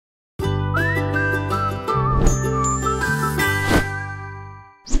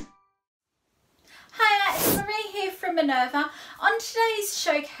from Minerva. On today's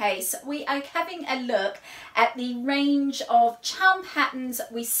showcase we are having a look at the range of charm patterns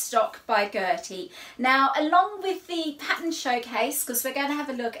we stock by Gertie. Now, along with the pattern showcase, because we're going to have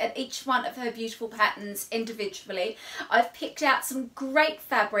a look at each one of her beautiful patterns individually, I've picked out some great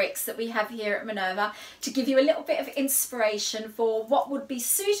fabrics that we have here at Minerva to give you a little bit of inspiration for what would be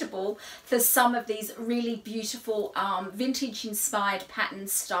suitable for some of these really beautiful vintage inspired pattern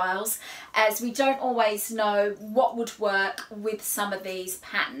styles, as we don't always know what would work with some of these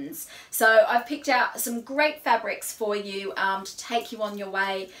patterns. So I've picked out some great fabrics for you to take you on your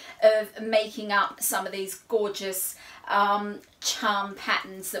way of making up some of these gorgeous charm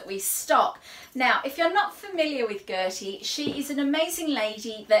patterns that we stock. Now, if you're not familiar with Gertie, she is an amazing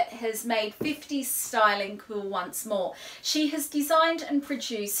lady that has made 50s styling cool once more. She has designed and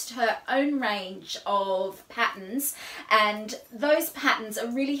produced her own range of patterns, and those patterns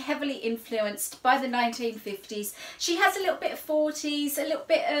are really heavily influenced by the 1950s. She has a little bit of 40s, a little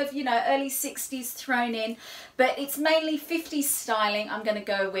bit of, you know, early 60s thrown in, but it's mainly 50s styling I'm going to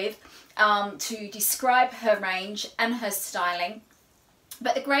go with to describe her range and her styling.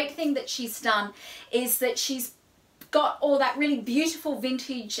 But the great thing that she's done is that she's got all that really beautiful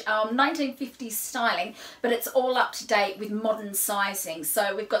vintage 1950s styling, but it's all up to date with modern sizing.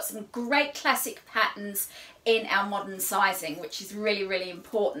 So we've got some great classic patterns in our modern sizing, which is really, really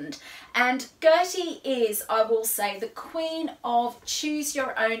important. And Gertie is, I will say, the queen of choose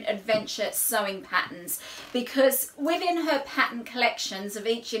your own adventure sewing patterns, because within her pattern collections of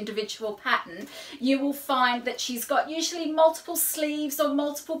each individual pattern, you will find that she's got usually multiple sleeves or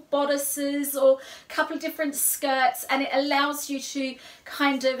multiple bodices or a couple of different skirts, and it allows you to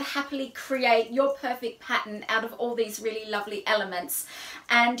kind of happily create your perfect pattern out of all these really lovely elements.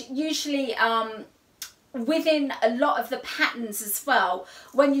 And usually within a lot of the patterns as well,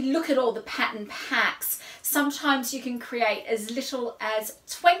 when you look at all the pattern packs, sometimes you can create as little as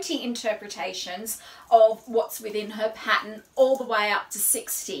 20 interpretations of what's within her pattern, all the way up to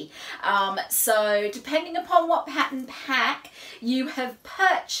 60. So depending upon what pattern pack you have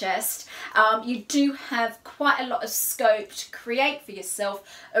purchased, you do have quite a lot of scope to create for yourself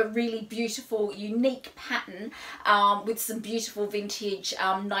a really beautiful, unique pattern with some beautiful vintage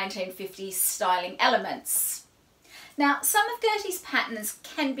 1950s styling elements. Now, some of Gertie's patterns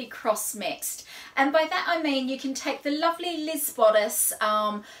can be cross-mixed, and by that I mean you can take the lovely Liz bodice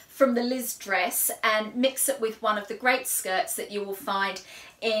from the Liz dress and mix it with one of the great skirts that you will find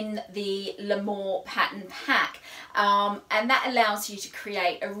in the L'Amour pattern pack, and that allows you to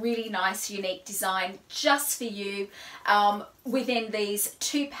create a really nice unique design just for you within these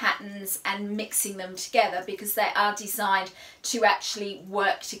two patterns, and mixing them together because they are designed to actually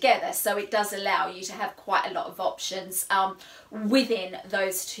work together. So it does allow you to have quite a lot of options within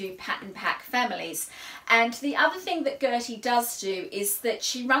those two pattern pack families. And the other thing that Gertie does do is that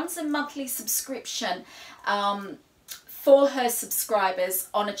she runs a monthly subscription for her subscribers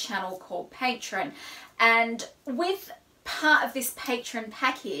on a channel called Patreon. And with part of this Patreon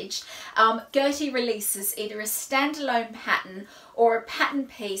package, Gertie releases either a standalone pattern or a pattern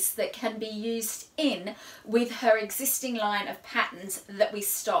piece that can be used in with her existing line of patterns that we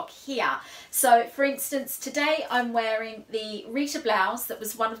stock here. So for instance, today I'm wearing the Rita blouse that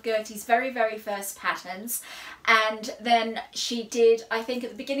was one of Gertie's very, very first patterns, and then she did, I think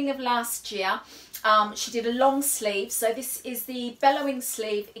at the beginning of last year, she did a long sleeve. So this is the bellowing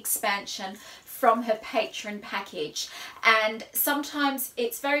sleeve expansion from her Patreon package, and sometimes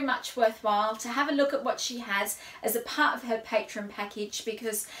it's very much worthwhile to have a look at what she has as a part of her Patreon package,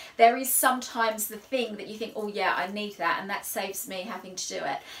 because there is sometimes the thing that you think, oh yeah, I need that, and that saves me having to do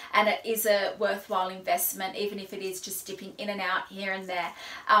it, and it is a worthwhile investment, even if it is just dipping in and out here and there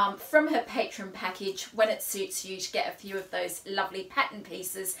from her Patreon package when it suits you, to get a few of those lovely pattern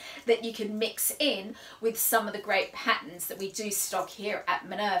pieces that you can mix in with some of the great patterns that we do stock here at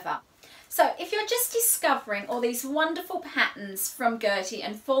Minerva. So if you're just discovering all these wonderful patterns from Gertie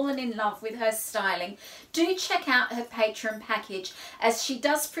and fallen in love with her styling, do check out her Patreon package, as she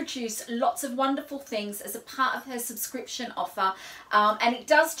does produce lots of wonderful things as a part of her subscription offer, and it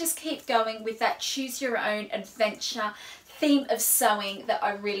does just keep going with that choose your own adventure theme of sewing that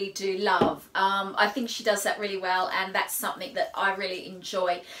I really do love. I think she does that really well, and that's something that I really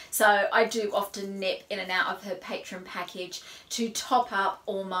enjoy. So I do often nip in and out of her Patreon package to top up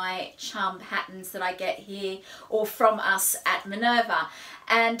all my charm patterns that I get here or from us at Minerva.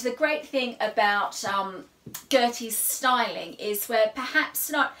 And the great thing about Gertie's styling is, where perhaps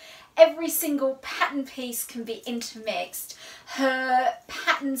not every single pattern piece can be intermixed, her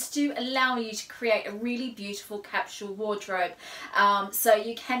patterns do allow you to create a really beautiful capsule wardrobe. So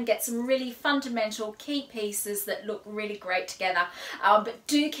you can get some really fundamental key pieces that look really great together. But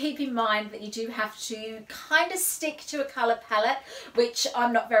do keep in mind that you do have to kind of stick to a colour palette, which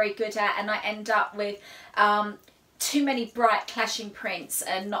I'm not very good at, and I end up with too many bright clashing prints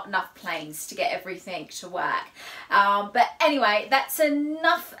and not enough plains to get everything to work. But anyway, that's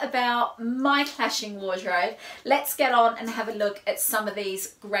enough about my clashing wardrobe. Let's get on and have a look at some of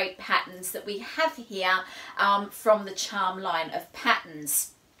these great patterns that we have here from the Charm line of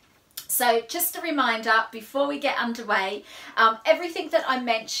patterns. So just a reminder before we get underway, everything that I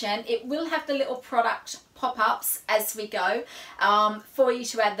mention, it will have the little product pop-ups as we go for you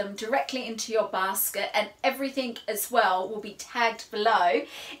to add them directly into your basket, and everything as well will be tagged below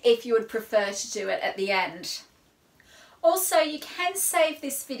if you would prefer to do it at the end. Also, you can save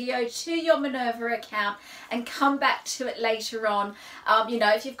this video to your Minerva account and come back to it later on. You know,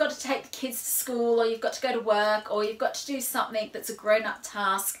 if you've got to take the kids to school, or you've got to go to work, or you've got to do something that's a grown-up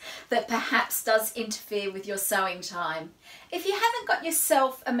task that perhaps does interfere with your sewing time. If you haven't got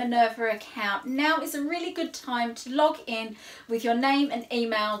yourself a Minerva account, now is a really good time to log in with your name and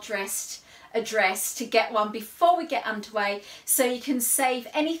email address to get one before we get underway, so you can save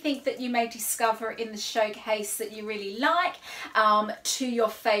anything that you may discover in the showcase that you really like to your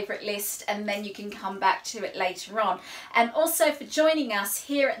favourite list, and then you can come back to it later on. And also for joining us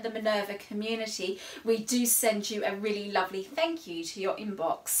here at the Minerva community, we do send you a really lovely thank you to your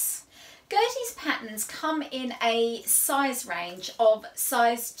inbox. Gertie's patterns come in a size range of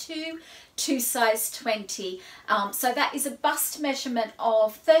size 2 to size 20. So that is a bust measurement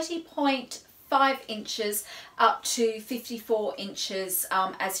of 30.5 inches up to 54 inches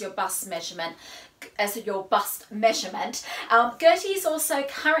as your bust measurement. Gertie is also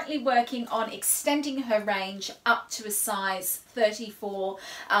currently working on extending her range up to a size 34,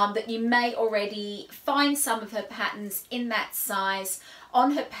 that you may already find some of her patterns in that size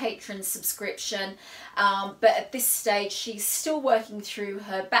on her Patreon subscription, but at this stage she's still working through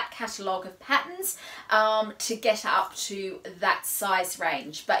her back catalogue of patterns to get up to that size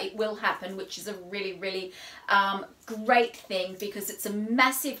range. But it will happen, which is a really great thing, because it's a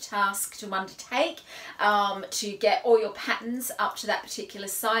massive task to undertake to get all your patterns up to that particular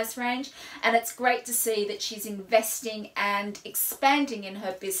size range, and it's great to see that she's investing and expanding in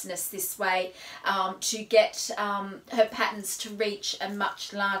her business this way to get her patterns to reach a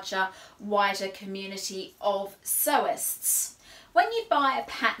much larger, wider community of sewists. When you buy a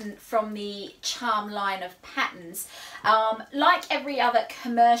pattern from the Charm line of patterns, like every other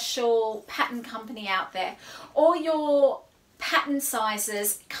commercial pattern company out there, all your pattern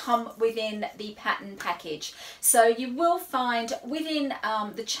sizes come within the pattern package. So you will find within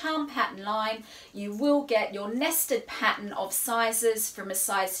the Charm pattern line, you will get your nested pattern of sizes from a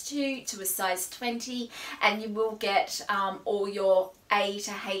size 2 to a size 20, and you will get all your A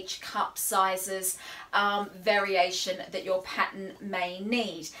to H cup sizes variation that your pattern may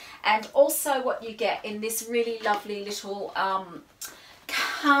need. And also what you get in this really lovely little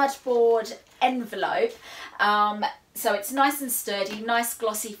cardboard envelope, so it's nice and sturdy, nice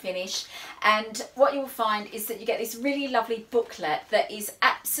glossy finish, and what you'll find is that you get this really lovely booklet that is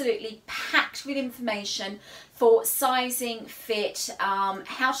absolutely packed with information for sizing, fit,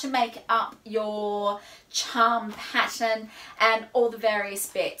 how to make up your Charm pattern, and all the various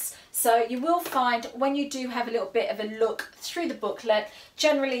bits. So you will find when you do have a little bit of a look through the booklet,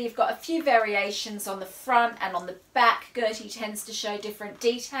 generally you've got a few variations on the front and on the back. Gertie tends to show different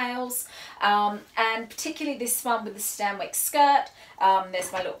details, and particularly this one with the Stanwick skirt.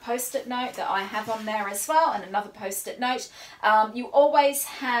 There's my little post-it note that I have on there as well, and another post-it note. You always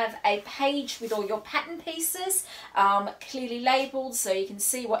have a page with all your pattern pieces clearly labelled, so you can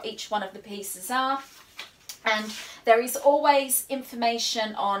see what each one of the pieces are. And there is always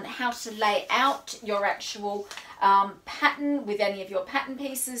information on how to lay out your actual pattern with any of your pattern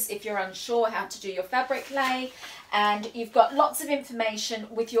pieces if you're unsure how to do your fabric lay. And you've got lots of information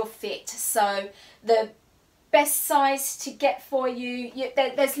with your fit. So the best size to get for you,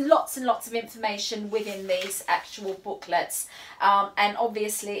 there's lots and lots of information within these actual booklets, and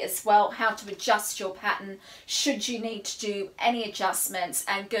obviously as well how to adjust your pattern should you need to do any adjustments.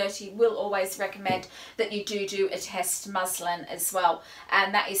 And Gertie will always recommend that you do a test muslin as well,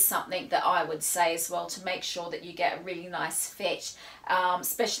 and that is something that I would say as well, to make sure that you get a really nice fit,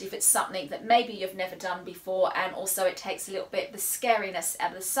 especially if it's something that maybe you've never done before, and also it takes a little bit of the scariness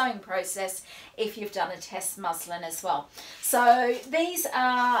out of the sewing process if you've done a test muslin as well. So these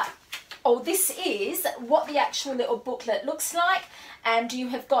are Oh, this is what the actual little booklet looks like, and you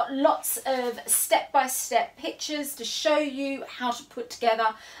have got lots of step-by-step pictures to show you how to put together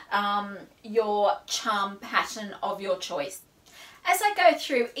your charm pattern of your choice. As I go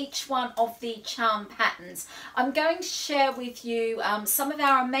through each one of the charm patterns, I'm going to share with you some of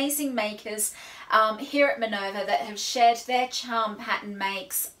our amazing makers here at Minerva that have shared their charm pattern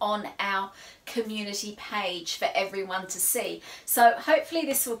makes on our community page for everyone to see. So hopefully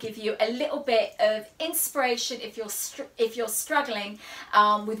this will give you a little bit of inspiration if you're struggling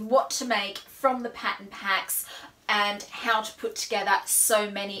with what to make from the pattern packs, and how to put together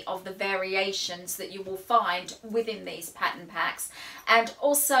so many of the variations that you will find within these pattern packs. And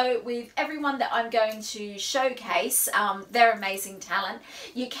also with everyone that I'm going to showcase their amazing talent,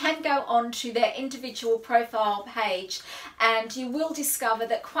 you can go on to their individual profile page and you will discover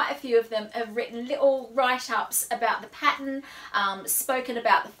that quite a few of them have written little write-ups about the pattern, spoken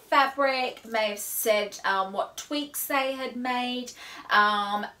about the fabric, may have said what tweaks they had made,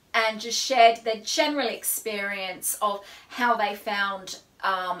 and just shared their general experience of how they found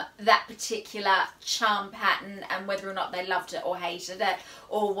that particular charm pattern and whether or not they loved it or hated it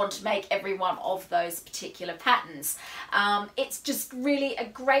or want to make every one of those particular patterns. It's just really a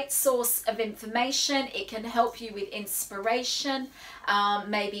great source of information. It can help you with inspiration,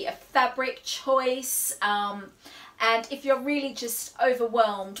 maybe a fabric choice, and if you're really just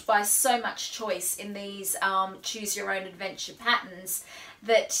overwhelmed by so much choice in these choose your own adventure patterns,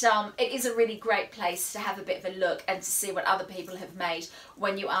 that it is a really great place to have a bit of a look and to see what other people have made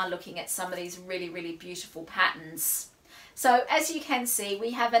when you are looking at some of these really, really beautiful patterns. So as you can see, we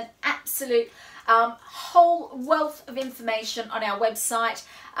have an absolute whole wealth of information on our website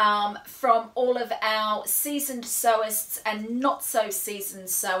from all of our seasoned sewists and not so seasoned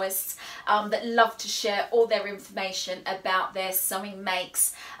sewists that love to share all their information about their sewing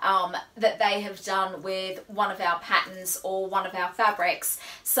makes that they have done with one of our patterns or one of our fabrics.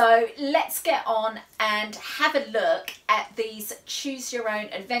 So let's get on and have a look at these choose your own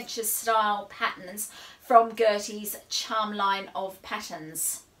adventure style patterns from Gertie's charm line of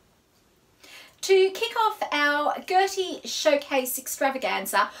patterns. To kick off our Gertie Showcase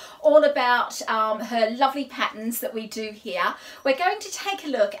Extravaganza, all about her lovely patterns that we do here, we're going to take a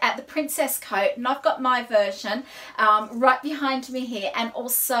look at the princess coat, and I've got my version right behind me here, and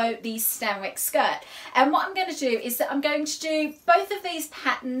also the Stanwick skirt. And what I'm going to do is that I'm going to do both of these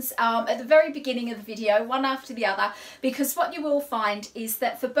patterns at the very beginning of the video, one after the other, because what you will find is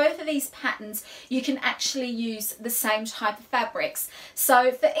that for both of these patterns you can actually use the same type of fabrics.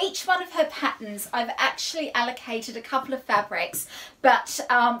 So for each one of her patterns I've actually allocated a couple of fabrics, but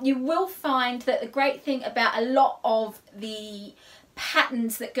you will find that the great thing about a lot of the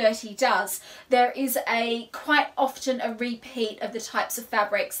patterns that Gertie does, there is quite often a repeat of the types of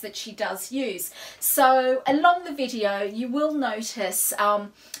fabrics that she does use. So along the video you will notice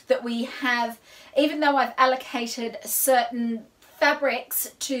that we have, even though I've allocated certain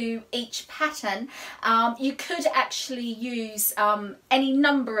fabrics to each pattern, you could actually use any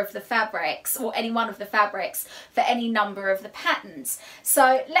number of the fabrics or any one of the fabrics for any number of the patterns.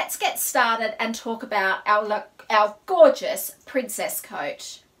 So let's get started and talk about our gorgeous princess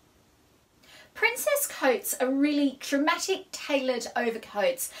coat. Princess coats are really dramatic tailored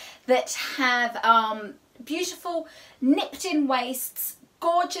overcoats that have beautiful nipped in waists,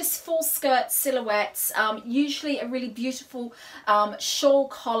 gorgeous full skirt silhouettes, usually a really beautiful shawl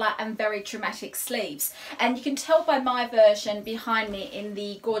collar and very dramatic sleeves. And you can tell by my version behind me in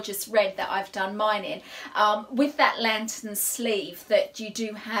the gorgeous red that I've done mine in, with that lantern sleeve that you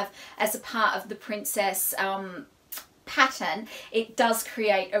do have as a part of the princess pattern, it does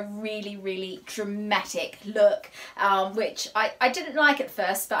create a really, really dramatic look, which I didn't like at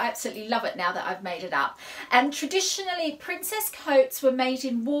first, but I absolutely love it now that I've made it up. And traditionally princess coats were made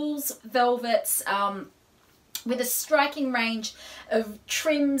in wools, velvets, with a striking range of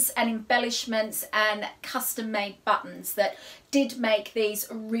trims and embellishments and custom made buttons that did make these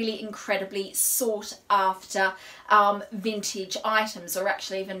really incredibly sought after vintage items, or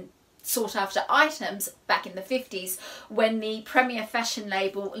actually even sought after items back in the 50s when the premier fashion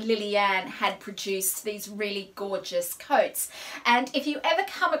label Lillian had produced these really gorgeous coats. And if you ever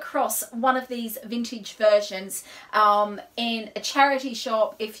come across one of these vintage versions in a charity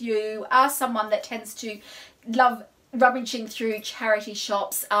shop, if you are someone that tends to love rummaging through charity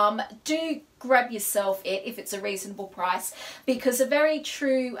shops, do grab yourself it if it's a reasonable price, because a very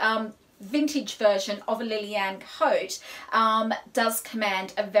true vintage version of a Lillian coat does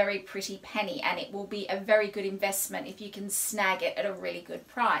command a very pretty penny, and it will be a very good investment if you can snag it at a really good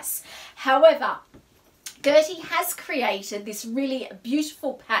price. However, Gertie has created this really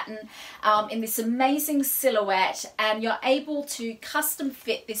beautiful pattern in this amazing silhouette, and you're able to custom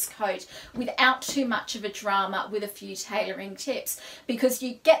fit this coat without too much of a drama with a few tailoring tips, because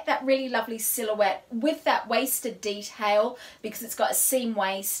you get that really lovely silhouette with that waisted detail because it's got a seam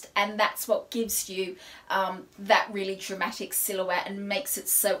waist, and that's what gives you that really dramatic silhouette and makes it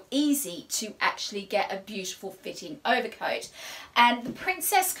so easy to actually get a beautiful fitting overcoat. And the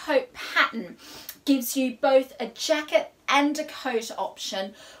princess coat pattern gives you both a jacket and a coat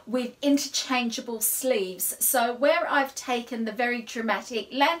option with interchangeable sleeves. So where I've taken the very dramatic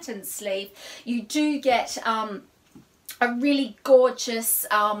lantern sleeve, you do get a really gorgeous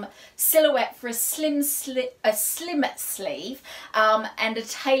silhouette for a slim sleeve and a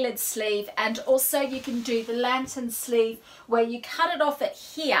tailored sleeve, and also you can do the lantern sleeve where you cut it off at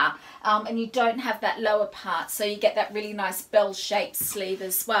here and you don't have that lower part, so you get that really nice bell-shaped sleeve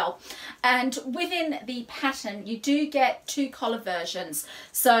as well. And within the pattern you do get two collar versions,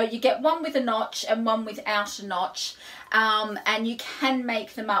 so you get one with a notch and one without a notch. And you can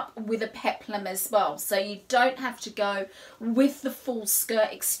make them up with a peplum as well, so you don't have to go with the full skirt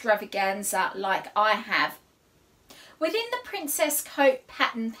extravaganza like I have. Within the princess coat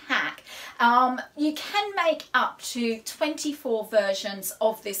pattern pack, you can make up to 24 versions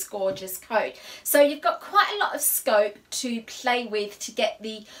of this gorgeous coat, so you've got quite a lot of scope to play with to get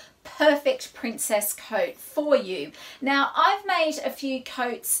the perfect princess coat for you. Now, I've made a few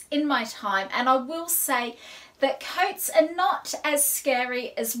coats in my time, and I will say that coats are not as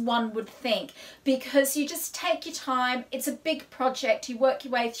scary as one would think, because you just take your time. It's a big project, you work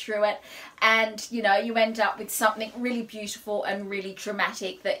your way through it, and you know, you end up with something really beautiful and really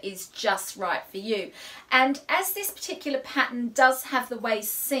dramatic that is just right for you. And as this particular pattern does have the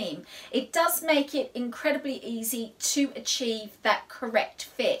waist seam, it does make it incredibly easy to achieve that correct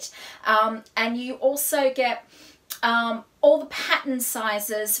fit. And you also get all the pattern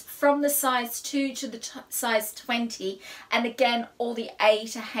sizes from the size 2 to the size 20, and again all the A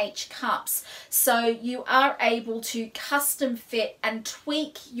to H cups, so you are able to custom fit and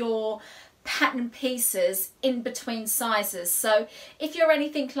tweak your pattern pieces in between sizes. So if you're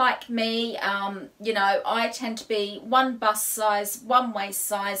anything like me, you know, I tend to be one bust size, one waist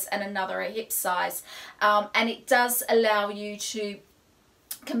size and another a hip size, and it does allow you to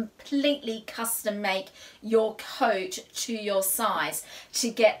completely custom make your coat to your size to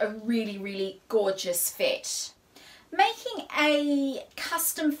get a really gorgeous fit. Making a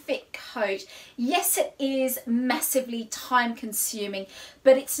custom fit coat, yes, it is massively time consuming,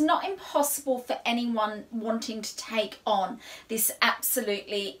 but it's not impossible for anyone wanting to take on this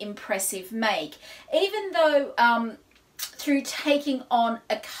absolutely impressive make. Even though through taking on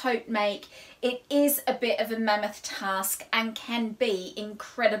a coat make, it is a bit of a mammoth task and can be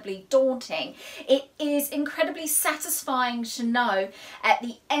incredibly daunting, it is incredibly satisfying to know at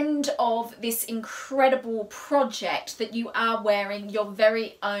the end of this incredible project that you are wearing your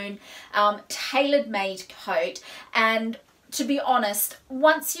very own tailor made coat. And to be honest,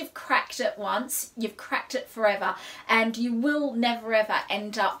 once you've cracked it once, you've cracked it forever, and you will never ever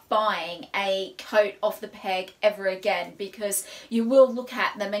end up buying a coat off the peg ever again, because you will look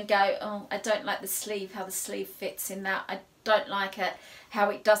at them and go, oh, I don't like the sleeve, how the sleeve fits in that, I don't like it, how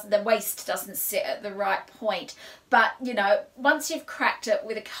it doesn't, the waist doesn't sit at the right point. But you know, once you've cracked it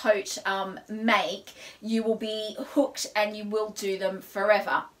with a coat make, you will be hooked and you will do them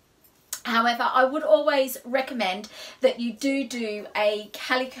forever. However, I would always recommend that you do a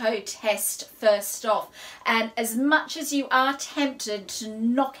calico test first off, and as much as you are tempted to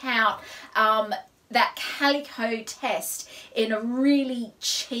knock out that calico test in a really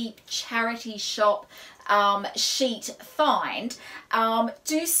cheap charity shop sheet find,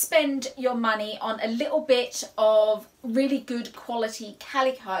 do spend your money on a little bit of really good quality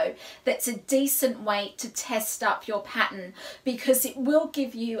calico that's a decent weight to test up your pattern, because it will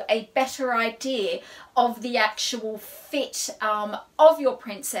give you a better idea of the actual fit of your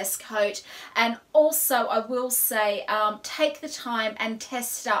princess coat. And also I will say, take the time and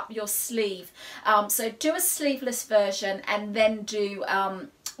test up your sleeve, so do a sleeveless version and then do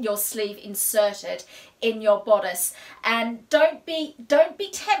your sleeve inserted in your bodice, and don't be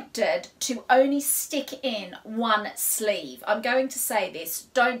tempted to only stick in one sleeve. I'm going to say this,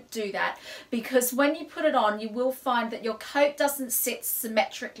 don't do that, because when you put it on you will find that your coat doesn't sit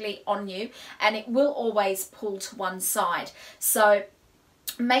symmetrically on you and it will always pull to one side. So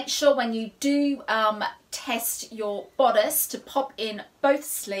make sure when you do test your bodice to pop in both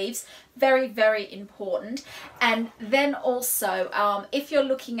sleeves. Very, very important. And then also, if you're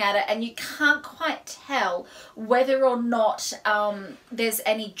looking at it and you can't quite tell whether or not there's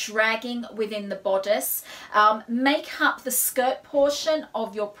any dragging within the bodice, make up the skirt portion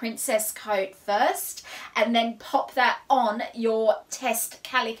of your princess coat first, and then pop that on your test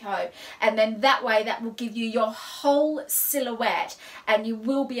calico, and then that way that will give you your whole silhouette, and you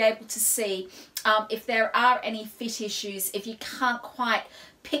will be able to see if there are any fit issues, if you can't quite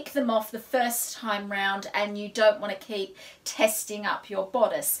pick them off the first time round and you don't want to keep testing up your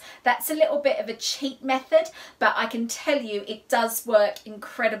bodice. That's a little bit of a cheat method, but I can tell you it does work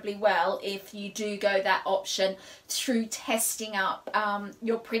incredibly well if you do go that option through testing up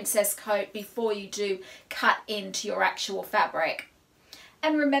your princess coat before you do cut into your actual fabric.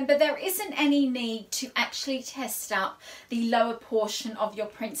 And remember, there isn't any need to actually test up the lower portion of your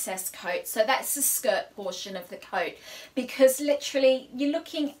princess coat. So that's the skirt portion of the coat, because literally you're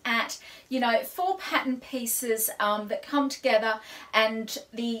looking at, you know, 4 pattern pieces that come together, and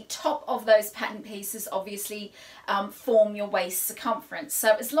the top of those pattern pieces obviously form your waist circumference.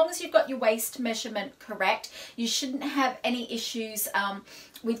 So as long as you've got your waist measurement correct, you shouldn't have any issues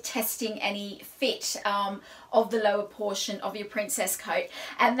with testing any fit of the lower portion of your princess coat.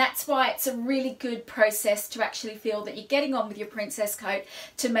 And that's why it's a really good process to actually feel that you're getting on with your princess coat,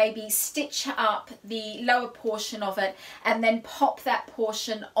 to maybe stitch up the lower portion of it and then pop that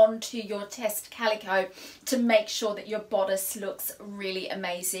portion onto your test calico to make sure that your bodice looks really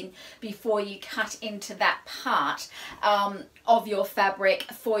amazing before you cut into that part of your fabric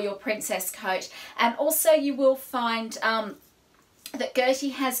for your princess coat. And also you will find that Gertie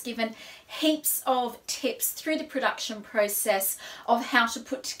has given heaps of tips through the production process of how to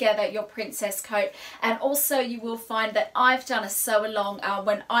put together your princess coat. And also you will find that I've done a sew along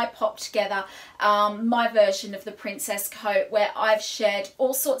when I popped together my version of the princess coat, where I've shared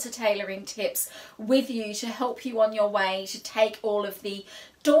all sorts of tailoring tips with you to help you on your way to take all of the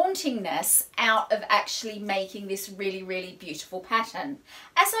dauntingness out of actually making this really, really beautiful pattern.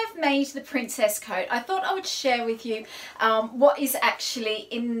 As I've made the princess coat, I thought I would share with you what is actually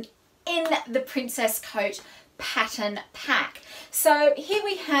in the princess coat pattern pack. So here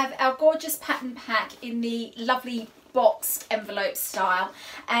we have our gorgeous pattern pack in the lovely boxed envelope style,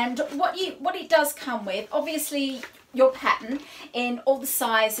 and what it does come with, obviously your pattern in all the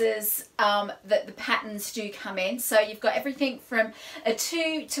sizes that the patterns do come in. So you've got everything from a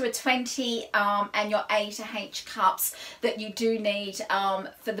 2 to a 20 and your A to H cups that you do need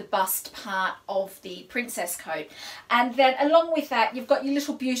for the bust part of the princess coat. And then along with that you've got your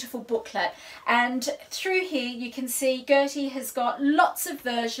little beautiful booklet, and through here you can see Gertie has got lots of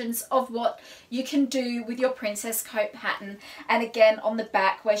versions of what you can do with your princess coat pattern. And again on the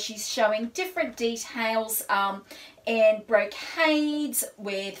back where she's showing different details in brocades,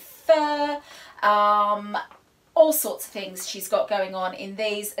 with fur, all sorts of things she's got going on in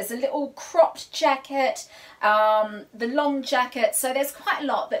these. As a little cropped jacket, the long jacket. So there's quite a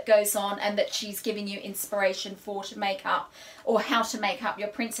lot that goes on and that she's giving you inspiration for to make up, or how to make up your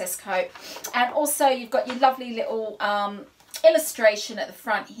princess coat. And also you've got your lovely little illustration at the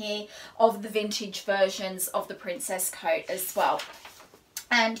front here of the vintage versions of the princess coat as well.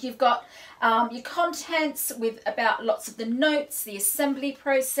 And you've got your contents with about lots of the notes, the assembly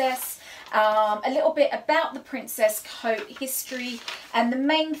process, a little bit about the princess coat history, and the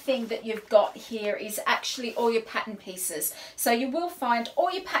main thing that you've got here is actually all your pattern pieces. So you will find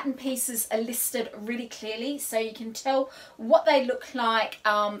all your pattern pieces are listed really clearly, so you can tell what they look like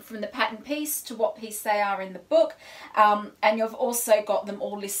from the pattern piece to what piece they are in the book, and you've also got them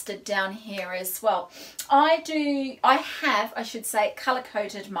all listed down here as well. I should say, colour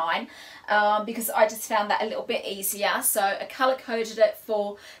coded mine, because I just found that a little bit easier. So I colour coded it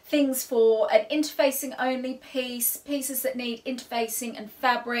for things for an interfacing only piece, pieces that need interfacing and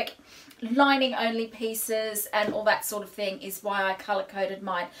fabric, lining only pieces, and all that sort of thing is why I colour coded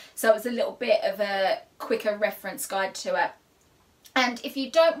mine. So it was a little bit of a quicker reference guide to it. And if you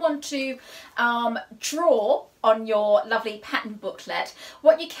don't want to draw on your lovely pattern booklet,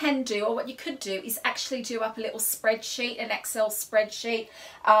 what you can do, or what you could do, is actually do up a little spreadsheet, an Excel spreadsheet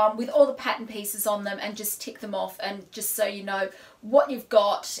with all the pattern pieces on them, and just tick them off, and just so you know what you've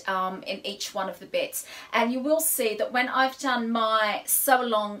got in each one of the bits. And you will see that when I've done my sew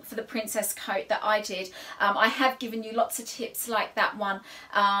along for the princess coat that I did, I have given you lots of tips like that one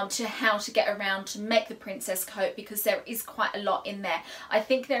to how to get around to make the princess coat, because there is quite a lot in there. I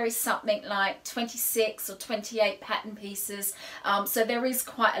think there is something like 26 or 28 28 pattern pieces, so there is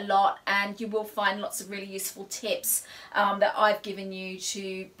quite a lot, and you will find lots of really useful tips that I've given you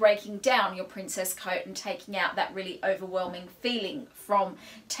to breaking down your princess coat and taking out that really overwhelming feeling from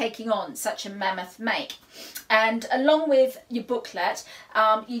taking on such a mammoth make. And along with your booklet,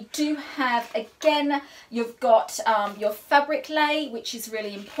 you do have, again, you've got your fabric lay, which is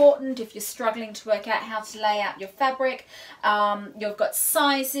really important if you're struggling to work out how to lay out your fabric. You've got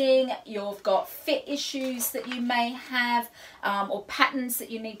sizing, you've got fit issues that you may have, or patterns that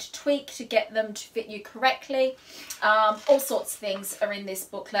you need to tweak to get them to fit you correctly. All sorts of things are in this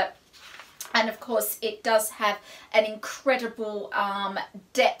booklet. And of course it does have an incredible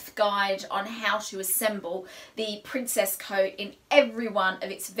depth guide on how to assemble the princess coat in every one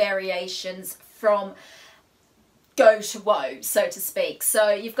of its variations from go to woe, so to speak. So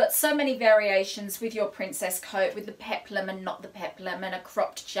you've got so many variations with your princess coat, with the peplum and not the peplum, and a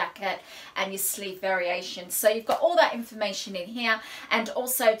cropped jacket, and your sleeve variations. So you've got all that information in here. And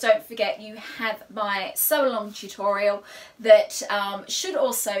also don't forget, you have my sew along tutorial that should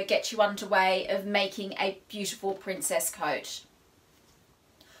also get you underway of making a beautiful princess coat.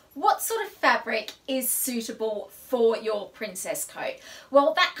 What sort of fabric is suitable for your princess coat?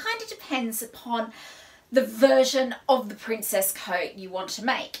 Well, that kind of depends upon the version of the princess coat you want to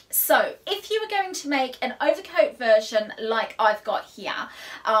make. So if you were going to make an overcoat version like I've got here,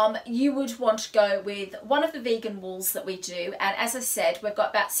 you would want to go with one of the vegan wools that we do. And as I said, we've got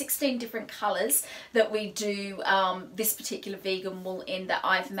about 16 different colours that we do this particular vegan wool in, that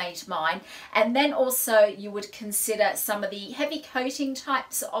I've made mine. And then also you would consider some of the heavy coating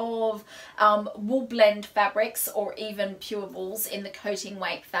types of wool blend fabrics, or even pure wools in the coating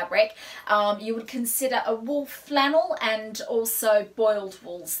weight fabric. You would consider a wool flannel, and also boiled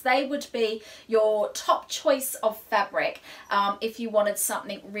wools. They would be your top choice of fabric if you wanted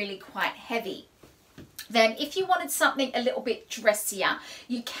something really quite heavy. Then if you wanted something a little bit dressier,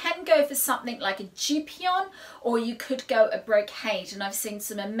 you can go for something like a dupion, or you could go a brocade. And I've seen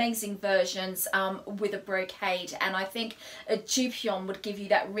some amazing versions with a brocade, and I think a dupion would give you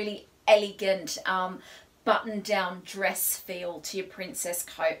that really elegant button-down dress feel to your princess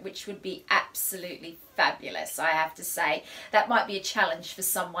coat, which would be absolutely fabulous, I have to say. That might be a challenge for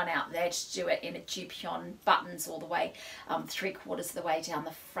someone out there to do it in a dupion, buttons all the way, 3/4 of the way down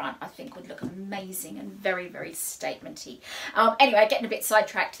the front. I think would look amazing and very, very statementy. Anyway, getting a bit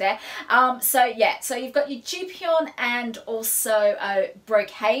sidetracked there. So yeah, so you've got your dupion, and also a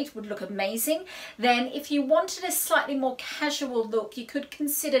brocade would look amazing. Then if you wanted a slightly more casual look, you could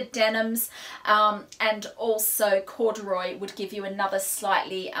consider denims, and also corduroy would give you another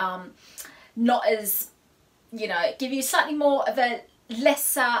slightly not as, you know, give you slightly more of a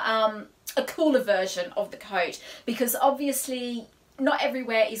lesser, a cooler version of the coat, because obviously not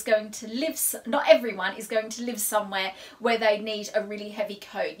everywhere is going to live, not everyone is going to live somewhere where they need a really heavy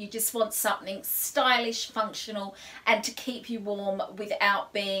coat. You just want something stylish, functional, and to keep you warm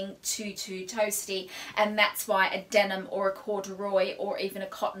without being too toasty. And that's why a denim or a corduroy or even a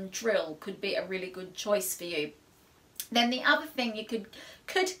cotton drill could be a really good choice for you. Then the other thing you could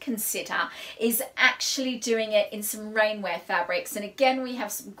consider is actually doing it in some rainwear fabrics. And again, we have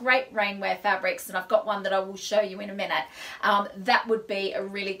some great rainwear fabrics, and I've got one that I will show you in a minute. That would be a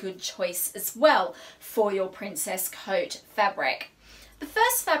really good choice as well for your princess coat fabric. The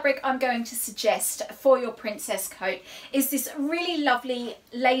first fabric I'm going to suggest for your princess coat is this really lovely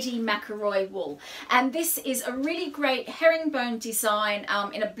Lady McElroy wool. And this is a really great herringbone design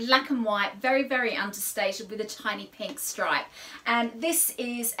in a black and white, very, very understated, with a tiny pink stripe. And this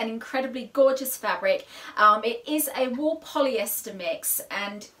is an incredibly gorgeous fabric. It is a wool polyester mix,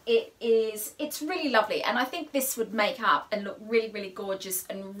 and it's really lovely. And I think this would make up and look really, really gorgeous,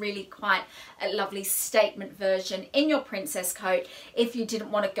 and really quite a lovely statement version in your princess coat if you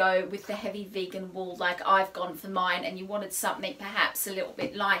didn't want to go with the heavy vegan wool like I've gone for mine, and you wanted something perhaps a little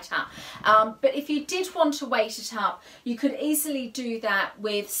bit lighter. But if you did want to weight it up, you could easily do that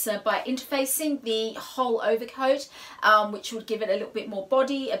by interfacing the whole overcoat, which would give it a little bit more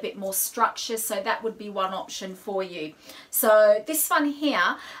body, a bit more structure. So that would be one option for you. So this one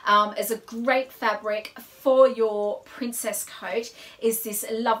here is a great fabric for your princess coat, is this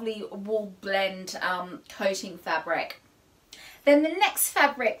lovely wool blend coating fabric. Then the next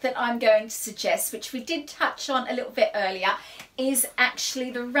fabric that I'm going to suggest, which we did touch on a little bit earlier, is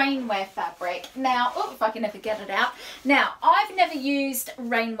actually the rainwear fabric. Now, if I can ever get it out. Now, I've never used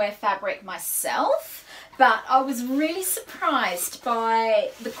rainwear fabric myself, but I was really surprised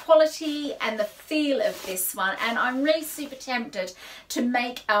by the quality and the feel of this one, and I'm really super tempted to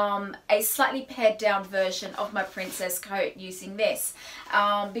make a slightly pared down version of my princess coat using this,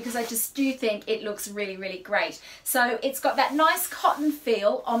 because I just do think it looks really, really great. So it's got that nice cotton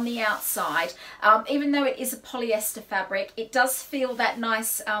feel on the outside. Even though it is a polyester fabric, it does feel that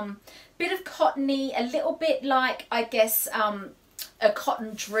nice bit of cottony, a little bit like, I guess, a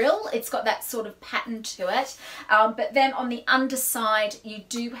cotton drill. It's got that sort of pattern to it, but then on the underside you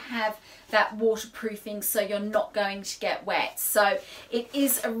do have that waterproofing, so you're not going to get wet. So it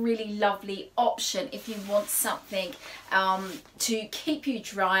is a really lovely option if you want something to keep you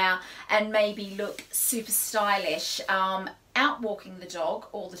drier and maybe look super stylish out walking the dog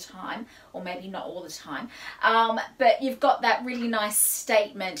all the time, or maybe not all the time, but you've got that really nice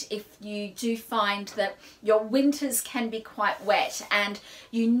statement if you do find that your winters can be quite wet and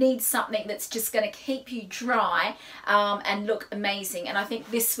you need something that's just going to keep you dry and look amazing. And I think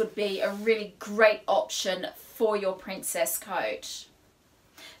this would be a really great option for your princess coat.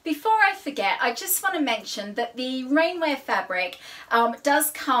 Before I forget, I just want to mention that the rainwear fabric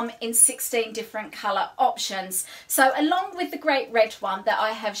does come in 16 different colour options. So along with the great red one that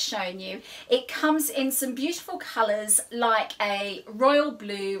I have shown you, it comes in some beautiful colours like a royal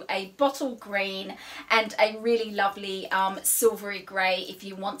blue, a bottle green, and a really lovely silvery grey if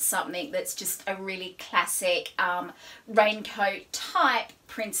you want something that's just a really classic raincoat type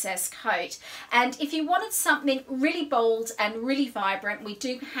princess coat. And if you wanted something really bold and really vibrant, we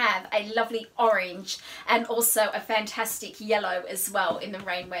do have a lovely orange and also a fantastic yellow as well in the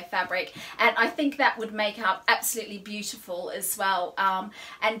rainwear fabric, and I think that would make up absolutely beautiful as well,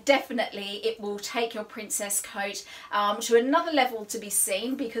 and definitely it will take your princess coat to another level to be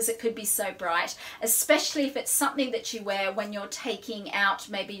seen, because it could be so bright, especially if it's something that you wear when you're taking out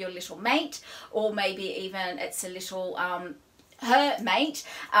maybe your little mate, or maybe even it's a little her mate.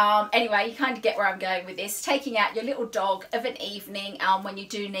 Anyway, you kind of get where I'm going with this. Taking out your little dog of an evening when you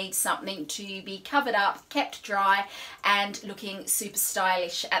do need something to be covered up, kept dry, and looking super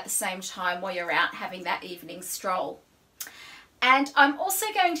stylish at the same time while you're out having that evening stroll. And I'm also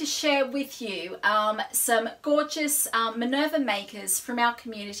going to share with you some gorgeous Minerva makers from our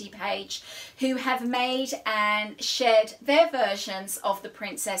community page who have made and shared their versions of the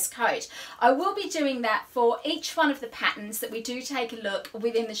princess coat. I will be doing that for each one of the patterns that we do take a look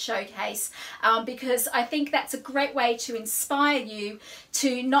within the showcase, because I think that's a great way to inspire you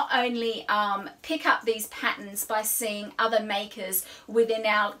to not only pick up these patterns by seeing other makers within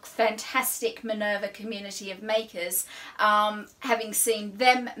our fantastic Minerva community of makers, having seen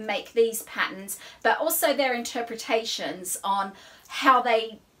them make these patterns, but also their interpretations on how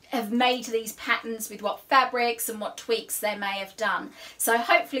they have made these patterns with what fabrics and what tweaks they may have done. So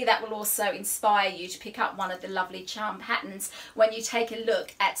hopefully that will also inspire you to pick up one of the lovely charm patterns when you take a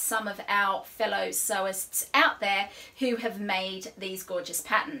look at some of our fellow sewists out there who have made these gorgeous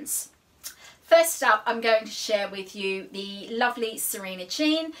patterns. First up, I'm going to share with you the lovely Serena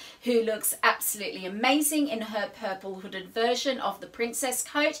Jean, who looks absolutely amazing in her purple hooded version of the princess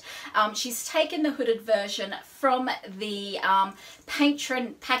coat. She's taken the hooded version from the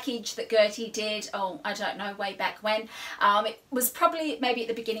patron package that Gertie did, oh, I don't know, way back when. It was probably maybe at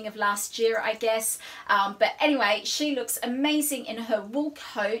the beginning of last year, I guess. But anyway, she looks amazing in her wool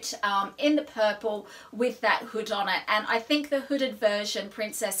coat in the purple with that hood on it. And I think the hooded version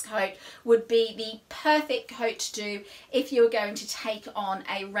princess coat would be the perfect coat to do if you were going to take on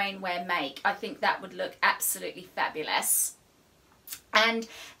a rainwear make. I think that would look absolutely fabulous. And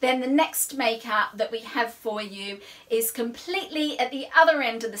then the next maker that we have for you is completely at the other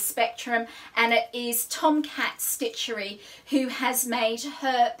end of the spectrum, and it is Tomcat Stitchery, who has made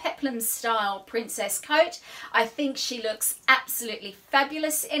her peplum style princess coat. I think she looks absolutely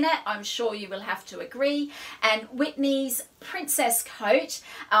fabulous in it. I'm sure you will have to agree. And Whitney's princess coat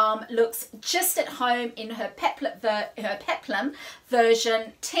looks just at home in her peplum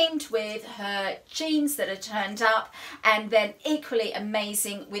version, teamed with her jeans that are turned up, and then equally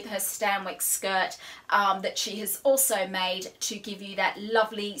amazing with her Stanwick skirt that she has also made to give you that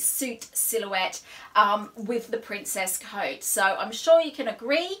lovely suit silhouette with the princess coat. So I'm sure you can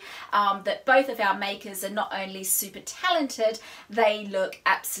agree that both of our makers are not only super talented, they look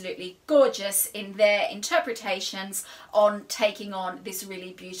absolutely gorgeous in their interpretations on taking on this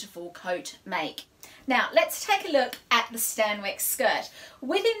really beautiful coat make. Now let's take a look at the Stanwick skirt.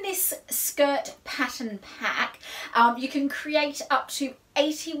 Within this skirt pattern pack, you can create up to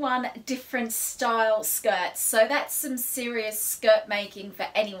 81 different style skirts, so that's some serious skirt making for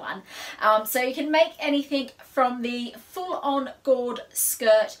anyone. So you can make anything from the full-on gored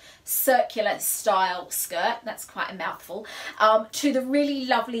skirt, circular style skirt, that's quite a mouthful, to the really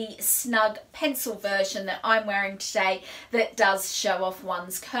lovely snug pencil version that I'm wearing today that does show off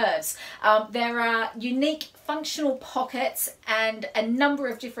one's curves. There are unique functional pockets and a number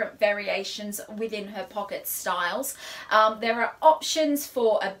of different variations within her pocket styles. There are options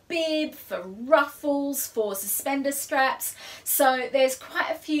for a bib, for ruffles, for suspender straps, so there's quite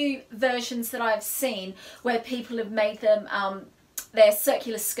a few versions that I've seen where people have made them their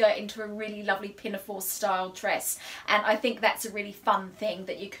circular skirt into a really lovely pinafore style dress, and I think that's a really fun thing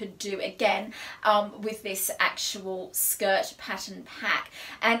that you could do again with this actual skirt pattern pack.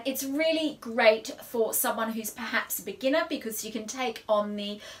 And it's really great for someone who's perhaps a beginner, because you can take on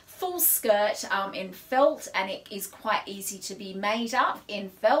the full skirt in felt, and it is quite easy to be made up in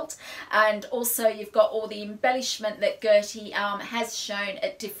felt, and also you've got all the embellishment that Gertie has shown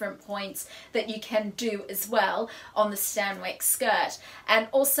at different points that you can do as well on the Stanwyck skirt. And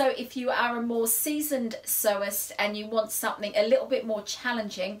also, if you are a more seasoned sewist and you want something a little bit more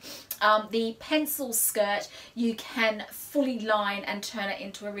challenging, the pencil skirt you can fully line and turn it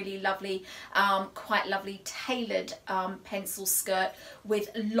into a really lovely, quite lovely tailored pencil skirt with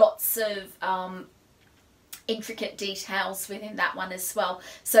lots of intricate details within that one as well.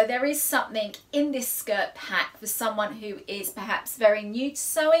 So there is something in this skirt pack for someone who is perhaps very new to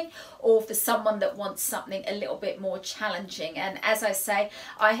sewing, or for someone that wants something a little bit more challenging. And as I say,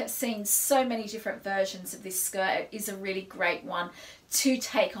 I have seen so many different versions of this skirt. It is a really great one to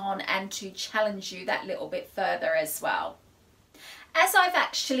take on and to challenge you that little bit further as well. As I've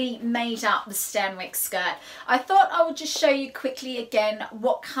actually made up the Stanwyck skirt, I thought I would just show you quickly again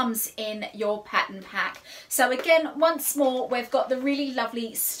what comes in your pattern pack. So again, once more, we've got the really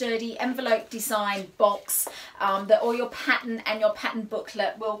lovely sturdy envelope design box that all your pattern and your pattern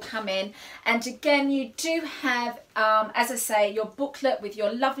booklet will come in. And again, you do have, as I say, your booklet with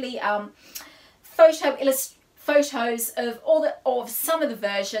your lovely photos of some of the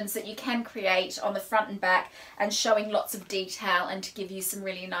versions that you can create on the front and back, and showing lots of detail and to give you some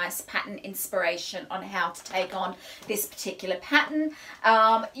really nice pattern inspiration on how to take on this particular pattern.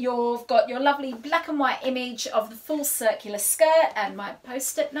 You've got your lovely black and white image of the full circular skirt, and my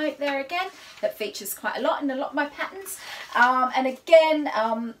post-it note there again that features quite a lot in a lot of my patterns, and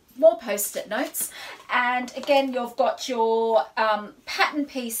again more post-it notes, and again you've got your pattern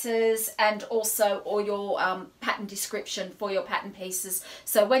pieces and also all your pattern description for your pattern pieces,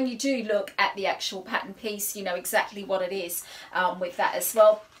 so when you do look at the actual pattern piece you know exactly what it is with that as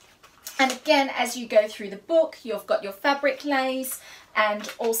well. And again, as you go through the book, you've got your fabric lays,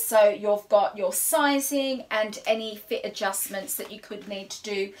 and also you've got your sizing and any fit adjustments that you could need to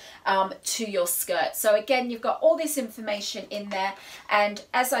do to your skirt. So again, you've got all this information in there, and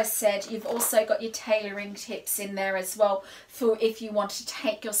as I said, you've also got your tailoring tips in there as well for if you want to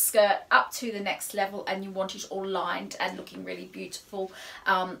take your skirt up to the next level and you want it all lined and looking really beautiful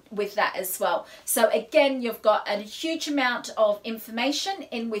with that as well. So again, you've got a huge amount of information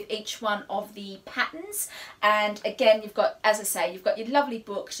in with each one of the patterns, and again you've got, as I say, you've got your lovely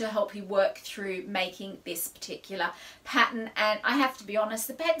book to help you work through making this particular pattern. And I have to be honest,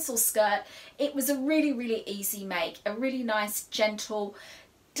 the pencil skirt, it was a really easy make, a really nice gentle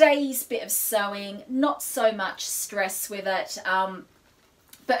day's bit of sewing, not so much stress with it,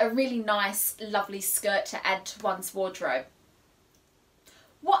 but a really nice lovely skirt to add to one's wardrobe.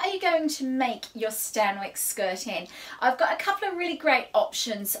 What are you going to make your Stanwyck skirt in? I've got a couple of really great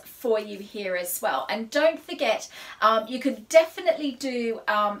options for you here as well. And don't forget, you could definitely do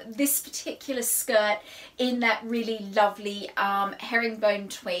this particular skirt in that really lovely herringbone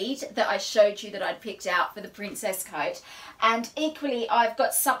tweed that I showed you that I'd picked out for the princess coat. And equally, I've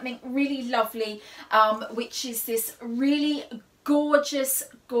got something really lovely, which is this really gorgeous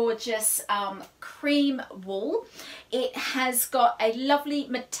cream wool. It has got a lovely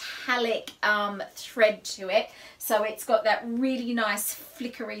metallic thread to it, so it's got that really nice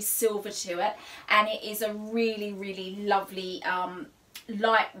flickery silver to it, and it is a really lovely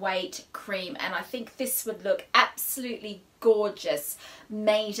lightweight cream, and I think this would look absolutely gorgeous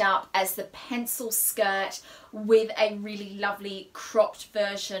made up as the pencil skirt with a really lovely cropped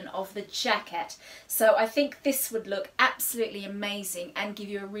version of the jacket. So I think this would look absolutely amazing and give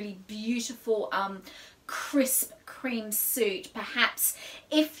you a really beautiful crisp cream suit. Perhaps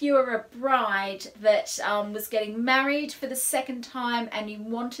if you're a bride that was getting married for the second time and you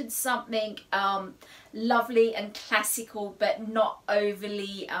wanted something lovely and classical but not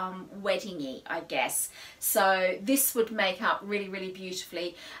overly weddingy, I guess. So this would make up really, really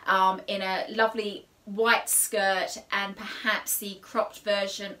beautifully in a lovely white skirt and perhaps the cropped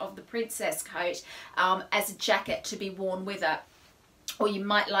version of the princess coat as a jacket to be worn with it. Or you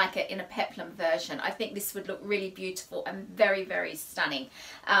might like it in a peplum version. I think this would look really beautiful and very, very stunning.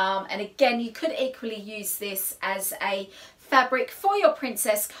 And again, you could equally use this as a fabric for your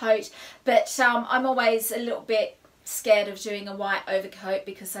princess coat, but I'm always a little bit scared of doing a white overcoat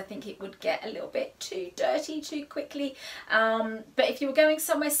because I think it would get a little bit too dirty too quickly. But if you were going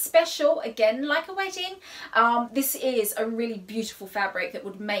somewhere special, again like a wedding, this is a really beautiful fabric that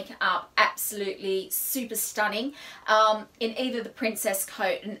would make up absolutely super stunning in either the princess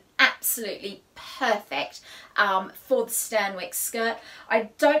coat and absolutely perfect for the Stanwyck skirt. I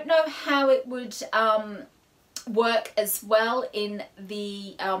don't know how it would work as well in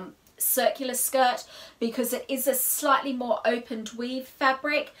the circular skirt because it is a slightly more opened weave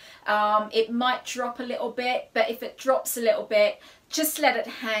fabric. It might drop a little bit, but if it drops a little bit, just let it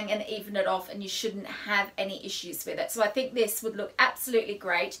hang and even it off and you shouldn't have any issues with it. So I think this would look absolutely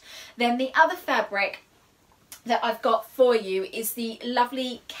great. Then the other fabric that I've got for you is the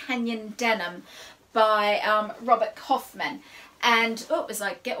lovely Canyon Denim by Robert Kaufman. And oh, as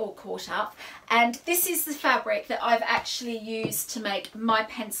I get all caught up, and this is the fabric that I've actually used to make my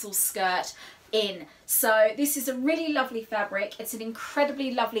pencil skirt in. So this is a really lovely fabric. It's an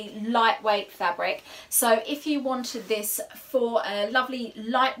incredibly lovely lightweight fabric. So if you wanted this for a lovely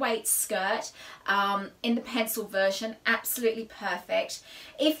lightweight skirt in the pencil version, absolutely perfect.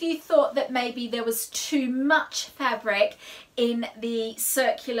 If you thought that maybe there was too much fabric in the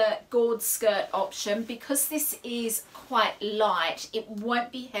circular gored skirt option, because this is quite light, it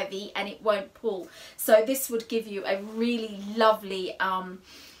won't be heavy and it won't pull. So this would give you a really lovely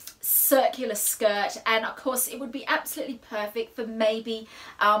circular skirt, and of course it would be absolutely perfect for maybe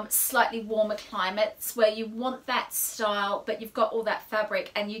slightly warmer climates where you want that style but you've got all that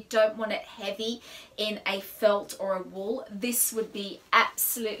fabric and you don't want it heavy in a felt or a wool. This would be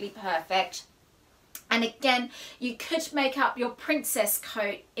absolutely perfect. And again, you could make up your princess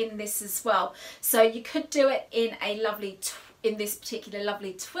coat in this as well. So you could do it in a lovely in this particular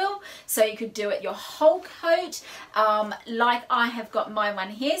lovely twill, so you could do it your whole coat like I have got my one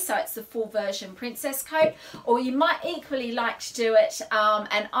here, so it's the full version princess coat, or you might equally like to do it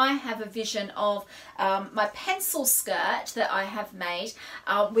and I have a vision of my pencil skirt that I have made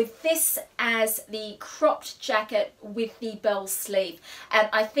with this as the cropped jacket with the bell sleeve, and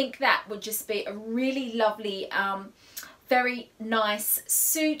I think that would just be a really lovely very nice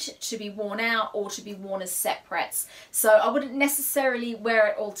suit to be worn out or to be worn as separates. So I wouldn't necessarily wear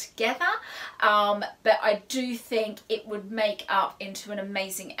it all together, but I do think it would make up into an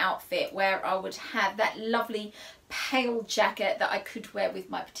amazing outfit where I would have that lovely pale jacket that I could wear with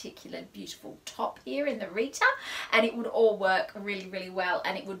my particular beautiful top here in the Rita, and it would all work really, really well,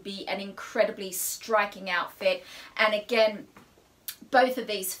 and it would be an incredibly striking outfit. And again, both of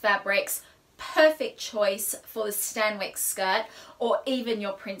these fabrics, perfect choice for the Stanwyck skirt or even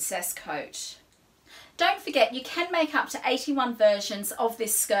your princess coat. Don't forget, you can make up to 81 versions of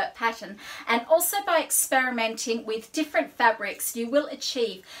this skirt pattern, and also by experimenting with different fabrics you will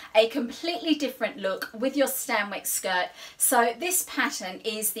achieve a completely different look with your Stanwyck skirt. So this pattern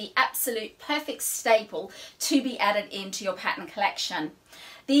is the absolute perfect staple to be added into your pattern collection.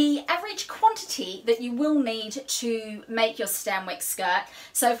 The average quantity that you will need to make your Stanwyck skirt,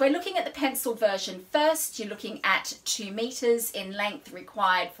 so if we're looking at the pencil version first, you're looking at 2 meters in length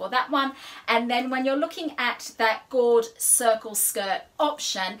required for that one, and then when you're looking at that gored circle skirt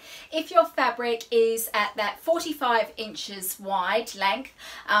option, if your fabric is at that 45 inches wide length,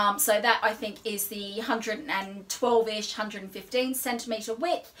 so that I think is the 112-ish, 115 centimeter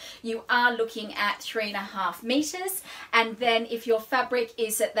width, you are looking at 3.5 meters, and then if your fabric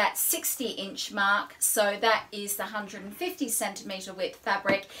is at that 60-inch mark, so that is the 150 centimeter width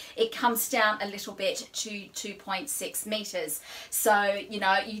fabric, it comes down a little bit to 2.6 meters. So you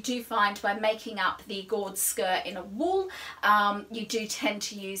know, you do find by making up the gored skirt in a wool, you do tend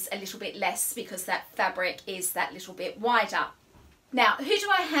to use a little bit less because that fabric is that little bit wider. Now, who do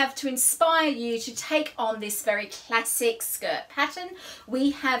I have to inspire you to take on this very classic skirt pattern?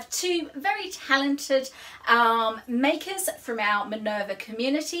 We have two very talented makers from our Minerva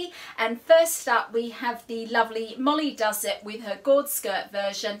community. And first up, we have the lovely Molly Does It with her gourd skirt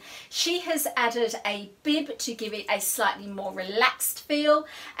version. She has added a bib to give it a slightly more relaxed feel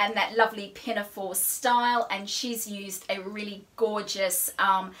and that lovely pinafore style. And she's used a really gorgeous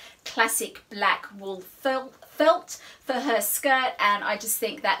classic black wool felt for her skirt, and I just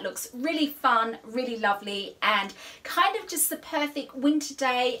think that looks really fun, really lovely, and kind of just the perfect winter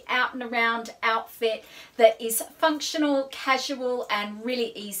day out and around outfit that is functional, casual, and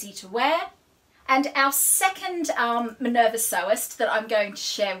really easy to wear. And our second Minerva sewist that I'm going to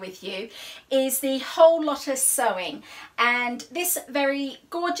share with you is the Whole Lotta Sewing. And this very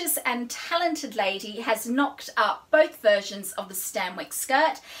gorgeous and talented lady has knocked up both versions of the Stanwick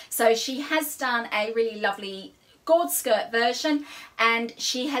skirt. So she has done a really lovely gourd skirt version, and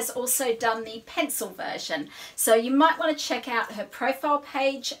she has also done the pencil version. So you might want to check out her profile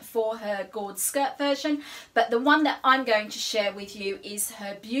page for her gourd skirt version, but the one that I'm going to share with you is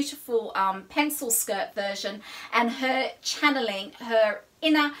her beautiful pencil skirt version, and her channeling her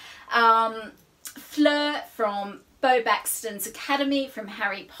inner Fleur from Bo Baxton's Academy from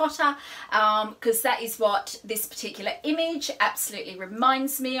Harry Potter, because that is what this particular image absolutely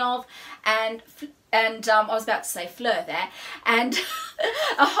reminds me of. And I was about to say Fleur there, and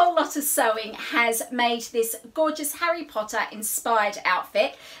A Whole Lotta Sewing has made this gorgeous Harry Potter inspired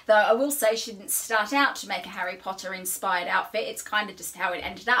outfit, though I will say she didn't start out to make a Harry Potter inspired outfit, it's kind of just how it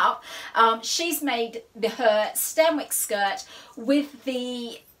ended up. She's made her Stanwick skirt with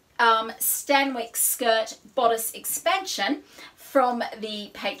the Stanwick skirt bodice expansion from the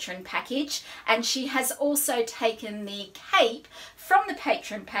patron package, and she has also taken the cape from the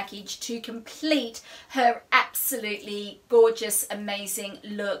patron package to complete her absolutely gorgeous, amazing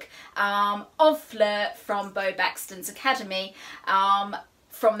look of Fleur from Bo Baxton's Academy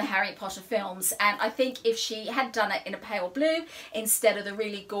from the Harry Potter films. And I think if she had done it in a pale blue instead of the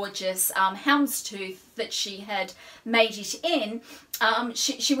really gorgeous houndstooth that she had made it in,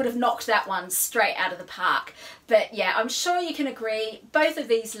 she would have knocked that one straight out of the park. But yeah, I'm sure you can agree, both of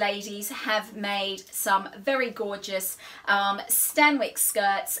these ladies have made some very gorgeous Stanwick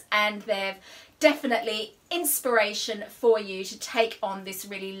skirts, and they're definitely inspiration for you to take on this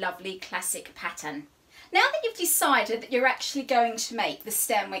really lovely classic pattern. Now that you've decided that you're actually going to make the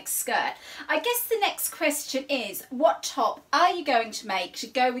Stanwick skirt, I guess the next question is, what top are you going to make to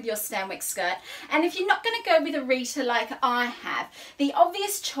go with your Stanwick skirt? And if you're not going to go with a Rita like I have, the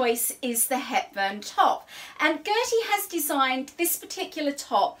obvious choice is the Hepburn top. And Gertie has designed this particular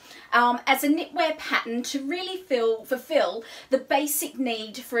top as a knitwear pattern to really fulfill the basic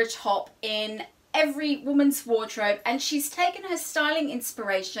need for a top in every woman's wardrobe, and she's taken her styling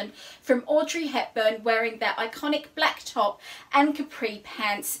inspiration from Audrey Hepburn wearing that iconic black top and capri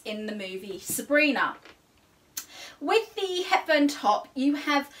pants in the movie Sabrina. With the Hepburn top, you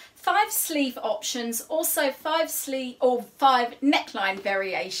have 5 sleeve options, also 5 neckline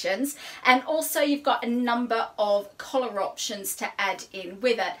variations, and also you've got a number of collar options to add in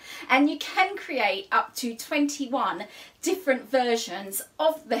with it. And you can create up to 21 different versions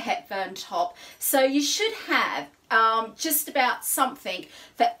of the Hepburn top, so you should have just about something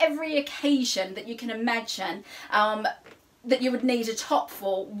for every occasion that you can imagine that you would need a top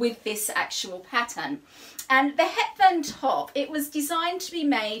for with this actual pattern. And the Hepburn top, it was designed to be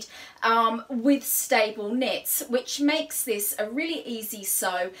made with stable knits, which makes this a really easy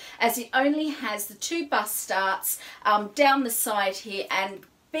sew, as it only has the 2 bust starts down the side here, and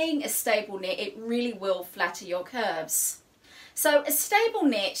being a stable knit, it really will flatter your curves. So a stable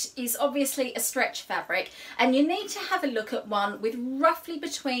knit is obviously a stretch fabric, and you need to have a look at one with roughly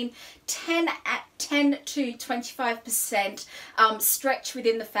between 10 to 25% stretch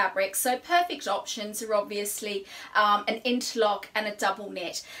within the fabric. So perfect options are obviously an interlock and a double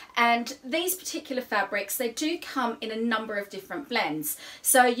knit. And these particular fabrics, they do come in a number of different blends.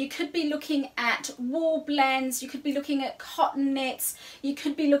 So you could be looking at wool blends, you could be looking at cotton knits, you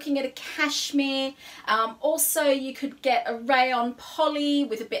could be looking at a cashmere, also you could get a rayon poly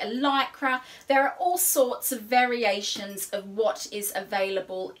with a bit of lycra. There are all sorts of variations of what is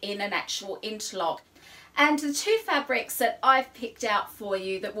available in an actual interlock. And the 2 fabrics that I've picked out for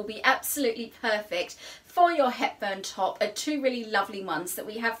you that will be absolutely perfect for your Hepburn top are 2 really lovely ones that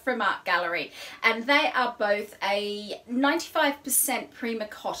we have from Art Gallery, and they are both a 95% Prima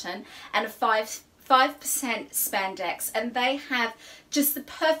cotton and a 5% spandex, and they have just the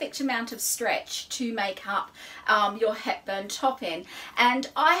perfect amount of stretch to make up your Hepburn top in. And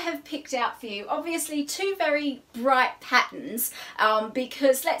I have picked out for you obviously two very bright patterns,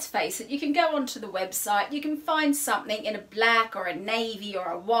 because let's face it, you can go onto the website, you can find something in a black or a navy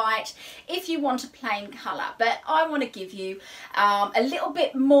or a white if you want a plain colour, but I want to give you a little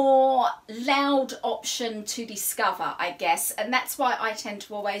bit more loud option to discover, I guess, and that's why I tend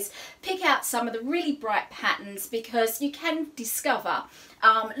to always pick out some of the really bright patterns, because you can discover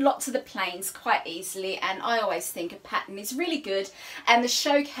lots of the plains quite easily, and I always think a pattern is really good, and the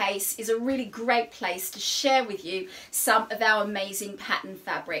showcase is a really great place to share with you some of our amazing pattern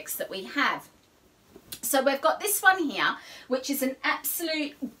fabrics that we have. So we've got this one here, which is an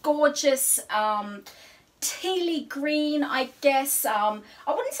absolute gorgeous tealy green, I guess. I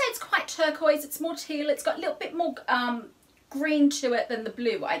wouldn't say it's quite turquoise, it's more teal. It's got a little bit more green to it than the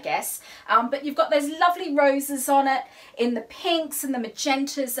blue, I guess, but you've got those lovely roses on it in the pinks and the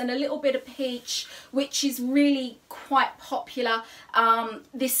magentas and a little bit of peach, which is really quite popular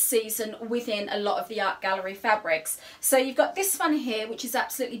this season within a lot of the art gallery fabrics. So you've got this one here, which is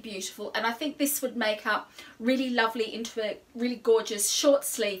absolutely beautiful, and I think this would make up really lovely into a really gorgeous short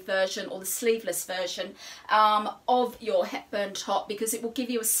sleeve version or the sleeveless version of your Hepburn top, because it will give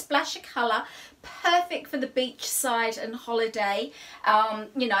you a splash of colour, perfect for the beachside and holiday,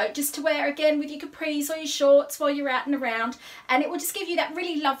 you know, just to wear again with your capris or your shorts while you're out and around, and it will just give you that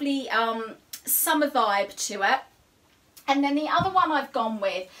really lovely summer vibe to it. And then the other one I've gone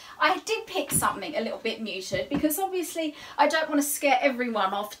with, I did pick something a little bit muted, because obviously I don't want to scare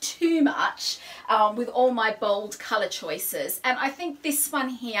everyone off too much with all my bold colour choices. And I think this one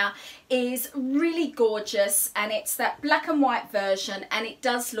here is really gorgeous, and it's that black and white version, and it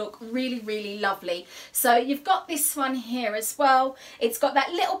does look really, really lovely. So you've got this one here as well. It's got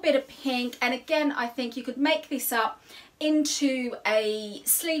that little bit of pink, and again, I think you could make this up into a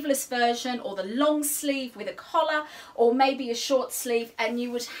sleeveless version or the long sleeve with a collar, or maybe a short sleeve, and you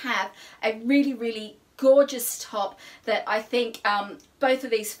would have a really, really gorgeous top that I think both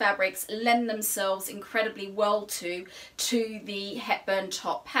of these fabrics lend themselves incredibly well to the Hepburn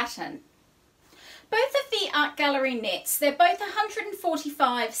top pattern. Both of the art gallery knits, they're both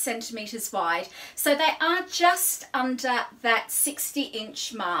 145 centimetres wide, so they are just under that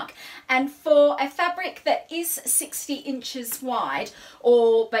 60-inch mark. And for a fabric that is 60 inches wide,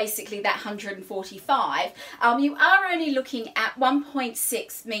 or basically that 145, you are only looking at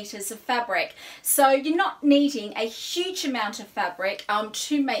 1.6 metres of fabric. So you're not needing a huge amount of fabric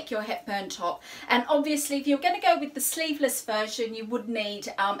to make your Hepburn top. And obviously, if you're going to go with the sleeveless version, you would need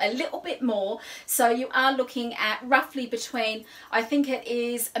a little bit more. So you are looking at roughly between, I think it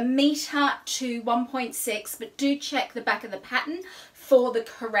is 1 metre to 1.6, but do check the back of the pattern for the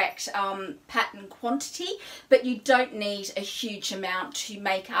correct pattern quantity, but you don't need a huge amount to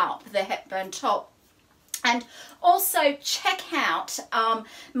make up the Hepburn top. And also check out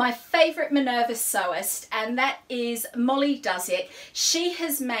my favourite Minerva sewist, and that is Molly Does It. She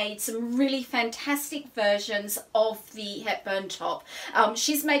has made some really fantastic versions of the Hepburn top.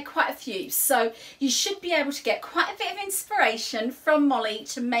 She's made quite a few, so you should be able to get quite a bit of inspiration from Molly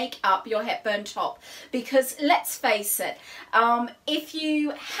to make up your Hepburn top, because let's face it, if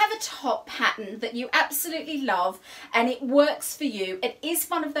you have a top pattern that you absolutely love and it works for you, it is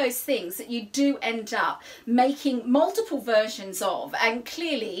one of those things that you do end up making multiple versions of, and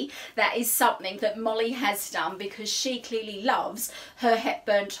clearly that is something that Molly has done, because she clearly loves her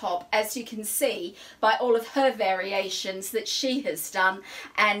Hepburn top, as you can see by all of her variations that she has done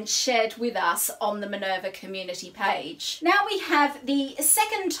and shared with us on the Minerva community page. Now we have the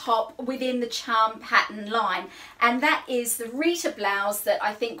second top within the charm pattern line, and that is the Rita blouse that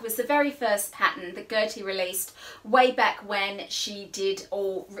I think was the very first pattern that Gertie released way back when she did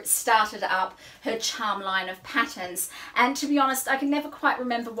or started up her charm line of patterns. And to be honest, I can never quite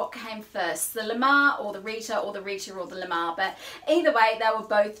remember what came first, the Lamar or the Rita, or the Rita or the Lamar, but either way they were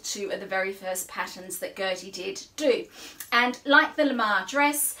both two of the very first patterns that Gertie did do. And like the Lamar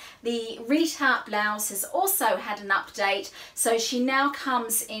dress, the Rita blouse has also had an update, so she now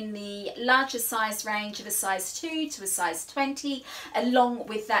comes in the larger size range of a size 2 to a size 20, along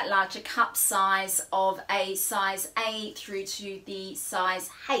with that larger cup size of a size A through to the size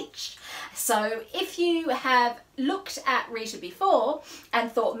H. So if you have looked at Rita before and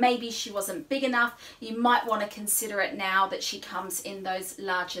thought maybe she wasn't big enough, you might want to consider it now that she comes in those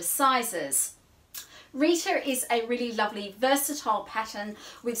larger sizes. Rita is a really lovely versatile pattern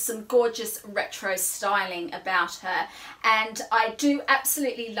with some gorgeous retro styling about her, and I do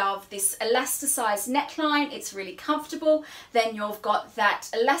absolutely love this elasticized neckline. It's really comfortable. Then you've got that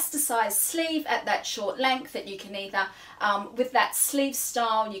elasticized sleeve at that short length that you can either with that sleeve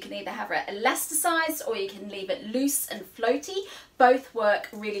style, you can either have it elasticized or you can leave it loose and floaty. Both work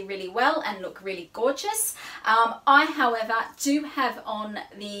really, really well and look really gorgeous. I, however, do have on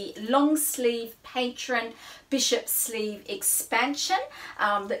the long sleeve patron bishop sleeve expansion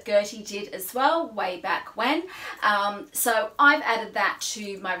that Gertie did as well way back when. So I've added that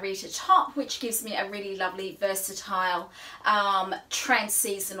to my Rita top, which gives me a really lovely versatile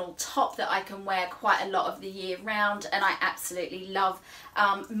trans-seasonal top that I can wear quite a lot of the year round, and I absolutely love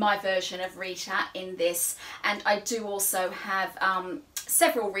my version of Rita in this. And I do also have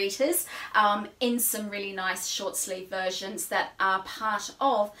several Ritas in some really nice short sleeve versions that are part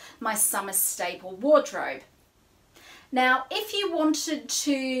of my summer staple wardrobe. Now, if you wanted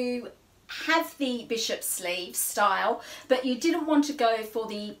to have the bishop sleeve style but you didn't want to go for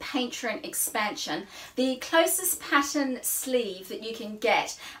the patron expansion, the closest pattern sleeve that you can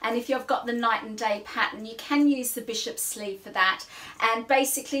get, and if you've got the night and day pattern, you can use the bishop sleeve for that. And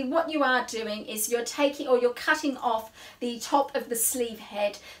basically what you are doing is you're taking, or you're cutting off the top of the sleeve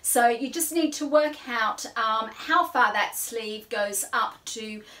head, so you just need to work out how far that sleeve goes up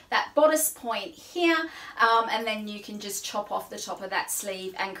to that bodice point here, and then you can just chop off the top of that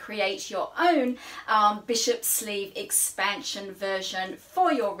sleeve and create your own bishop sleeve expansion version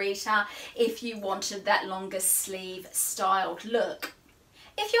for your Rita if you wanted that longer sleeve styled look.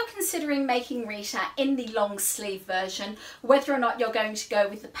 If you're considering making Rita in the long sleeve version, whether or not you're going to go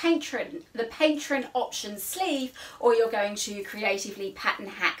with the patron option sleeve, or you're going to creatively pattern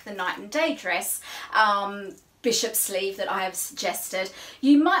hack the night and day dress bishop sleeve that I have suggested,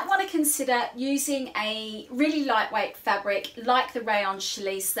 you might want to consider using a really lightweight fabric like the rayon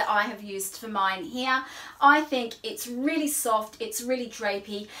challis that I have used for mine here. I think it's really soft, it's really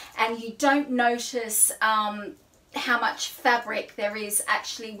drapey, and you don't notice how much fabric there is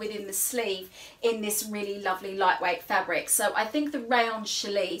actually within the sleeve in this really lovely lightweight fabric. So I think the rayon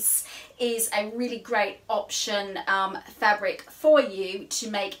challis is a really great option fabric for you to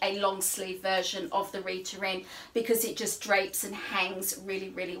make a long sleeve version of the Rita in, because it just drapes and hangs really,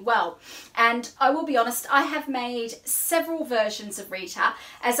 really well. And I will be honest, I have made several versions of Rita,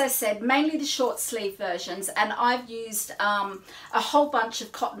 as I said, mainly the short sleeve versions, and I've used a whole bunch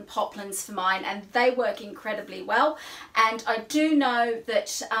of cotton poplins for mine, and they work incredibly well. And I do know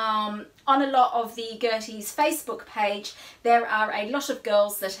that on a lot of the Gertie's Facebook page, there are a lot of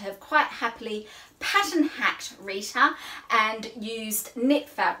girls that have quite happily pattern hacked Rita and used knit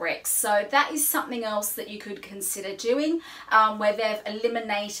fabrics. So that is something else that you could consider doing, where they've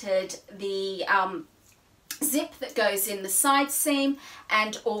eliminated the zip that goes in the side seam,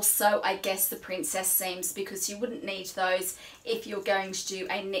 and also I guess the princess seams, because you wouldn't need those if you're going to do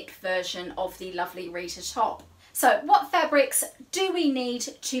a knit version of the lovely Rita top. So what fabrics do we need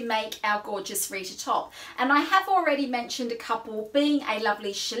to make our gorgeous Rita top? And I have already mentioned a couple, being a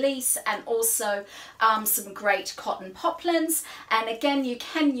lovely challis and also some great cotton poplins. And again, you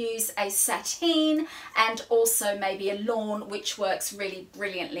can use a sateen and also maybe a lawn, which works really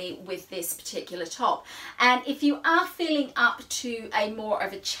brilliantly with this particular top. And if you are feeling up to a more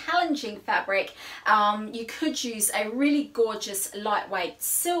of a challenging fabric, you could use a really gorgeous lightweight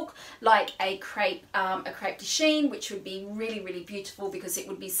silk like a crepe de chine, which would be really, really beautiful because it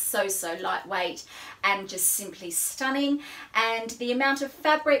would be so lightweight and just simply stunning. And the amount of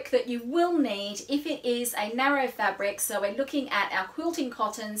fabric that you will need, if it is a narrow fabric, so we're looking at our quilting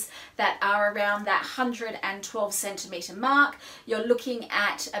cottons that are around that 112 centimetre mark, you're looking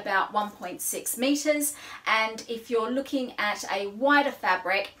at about 1.6 meters. And if you're looking at a wider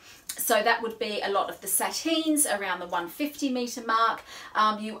fabric, so that would be a lot of the sateens around the 150 metre mark,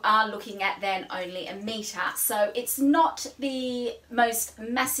 you are looking at then only a metre. So it's not the most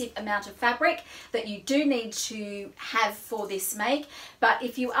massive amount of fabric that you do need to have for this make, but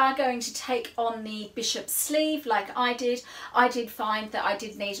if you are going to take on the bishop sleeve like I did find that I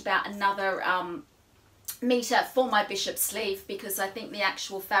did need about another metre for my bishop sleeve, because I think the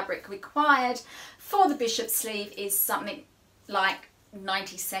actual fabric required for the bishop sleeve is something like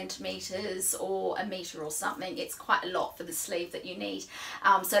 90 centimetres or a metre or something. It's quite a lot for the sleeve that you need.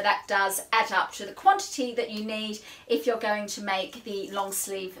 So that does add up to the quantity that you need if you're going to make the long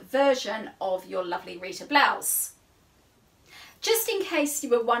sleeve version of your lovely Rita blouse. Just in case you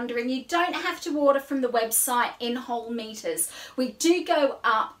were wondering, you don't have to order from the website in whole meters. We do go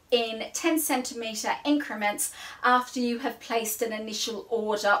up in 10 centimetre increments after you have placed an initial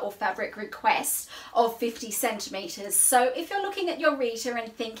order or fabric request of 50 centimetres. So if you're looking at your Rita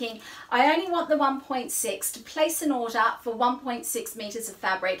and thinking, I only want the 1.6, to place an order for 1.6 metres of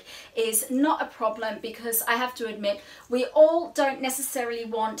fabric is not a problem, because I have to admit we all don't necessarily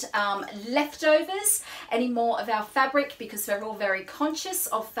want leftovers anymore of our fabric, because we're all very conscious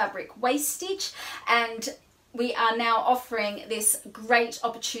of fabric wastage, and we are now offering this great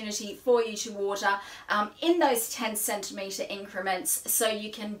opportunity for you to order in those 10 centimetre increments, so you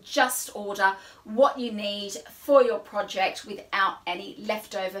can just order what you need for your project without any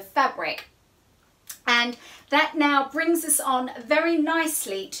leftover fabric. And that now brings us on very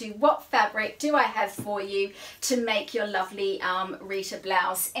nicely to what fabric do I have for you to make your lovely Rita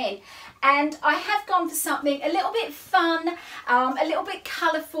blouse in. And I have gone for something a little bit fun, a little bit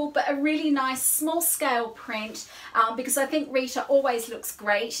colourful, but a really nice small scale print, because I think Rita always looks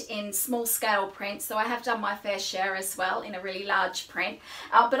great in small scale print. So I have done my fair share as well in a really large print.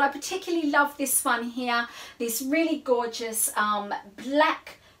 But I particularly love this one here, this really gorgeous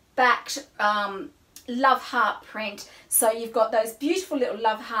black backed love heart print. So you've got those beautiful little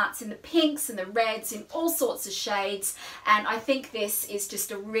love hearts in the pinks and the reds in all sorts of shades, and I think this is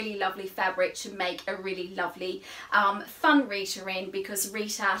just a really lovely fabric to make a really lovely fun Rita in, because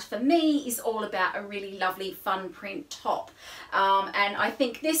Rita for me is all about a really lovely fun print top, and I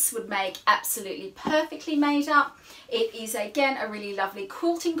think this would make absolutely perfectly made up. It is again a really lovely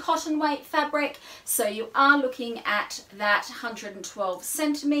quilting cotton weight fabric, so you are looking at that 112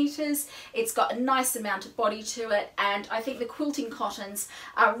 centimetres. It's got a nice amount of body to it, and I think the quilting cottons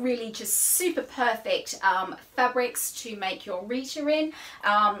are really just super perfect fabrics to make your Rita in,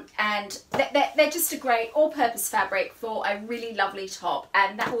 and they're just a great all-purpose fabric for a really lovely top,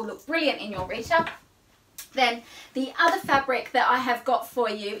 and that will look brilliant in your Rita. Then the other fabric that I have got for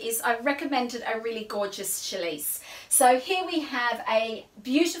you is, I recommended a really gorgeous challis. So here we have a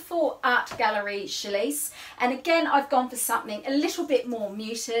beautiful art gallery challis, and again I've gone for something a little bit more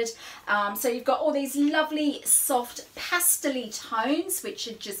muted. So you've got all these lovely soft pastel-y tones which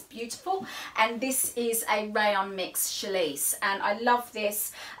are just beautiful, and this is a rayon mix challis, and I love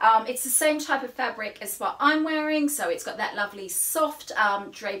this. It's the same type of fabric as what I'm wearing, so it's got that lovely soft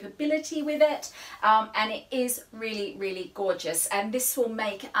drapeability with it, and it is really gorgeous, and this will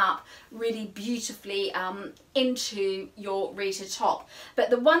make up really beautifully into your Rita top. But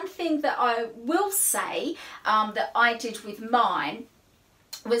the one thing that I will say that I did with mine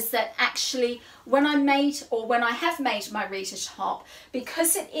was that actually when I have made my Rita top,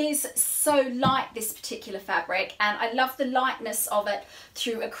 because it is so light, this particular fabric, and I love the lightness of it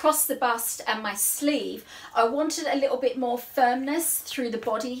through across the bust and my sleeve, I wanted a little bit more firmness through the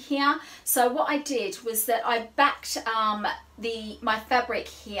body here. So what I did was that I backed my fabric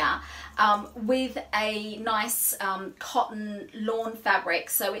here with a nice cotton lawn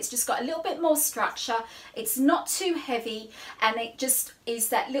fabric, so it's just got a little bit more structure, it's not too heavy, and it just is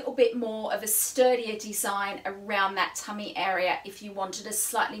that little bit more of a sturdier design around that tummy area if you wanted a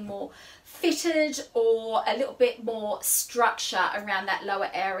slightly more fitted or a little bit more structure around that lower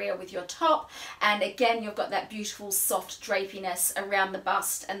area with your top. And again, you've got that beautiful soft drapiness around the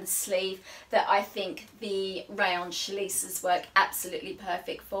bust and the sleeve that I think the rayon chalices work absolutely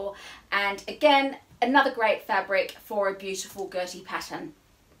perfect for. And again, another great fabric for a beautiful Gertie pattern.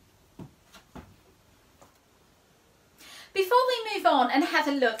 Before we move on and have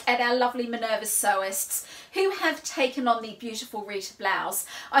a look at our lovely Minerva sewists who have taken on the beautiful Rita blouse,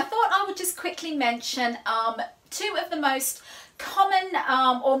 I thought I would just quickly mention two of the most common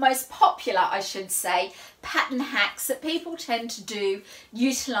or most popular, I should say, pattern hacks that people tend to do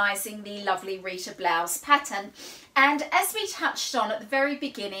utilising the lovely Rita blouse pattern. And as we touched on at the very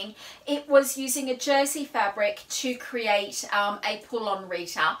beginning, it was using a jersey fabric to create a pull-on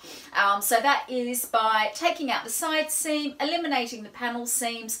Rita. So that is by taking out the side seam, eliminating the panel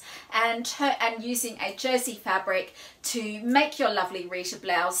seams, and using a jersey fabric to make your lovely Rita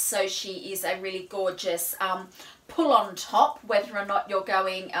blouse, so she is a really gorgeous pull-on top, whether or not you're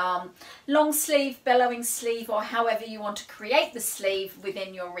going long sleeve, bellowing sleeve, or however you want to create the sleeve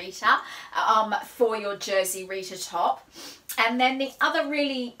within your Rita for your jersey Rita top. And then the other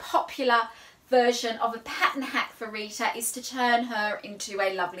really popular version of a pattern hack for Rita is to turn her into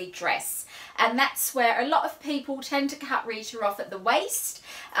a lovely dress, and that's where a lot of people tend to cut Rita off at the waist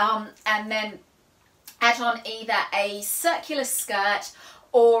and then add on either a circular skirt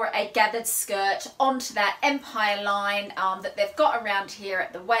or a gathered skirt onto that empire line that they've got around here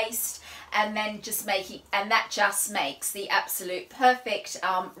at the waist, and then that just makes the absolute perfect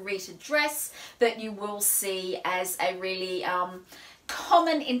Rita dress that you will see as a really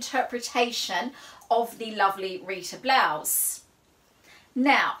common interpretation of the lovely Rita blouse.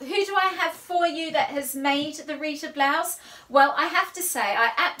 Now, who do I have for you that has made the Rita blouse? Well, I have to say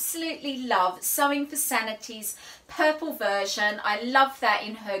I absolutely love Sewing for Sanity's purple version. I love that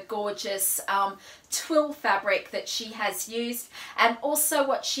in her gorgeous twill fabric that she has used, and also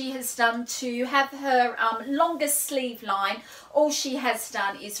what she has done to have her longer sleeve line. All she has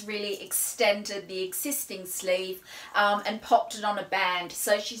done is really extended the existing sleeve and popped it on a band.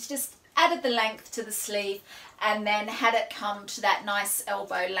 So she's just added the length to the sleeve and then had it come to that nice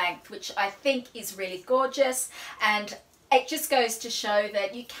elbow length, which I think is really gorgeous. And it just goes to show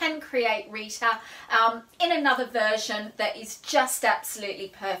that you can create Rita in another version that is just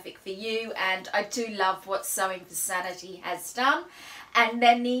absolutely perfect for you. And I do love what Sewing for Sanity has done. And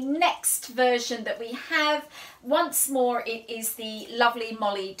then the next version that we have, once more, it is the lovely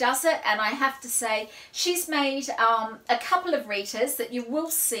Molly Does It. And I have to say, she's made a couple of Ritas that you will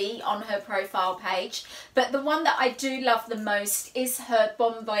see on her profile page. But the one that I do love the most is her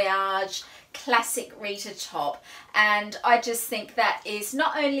Bon Voyage classic Rita top, and I just think that is,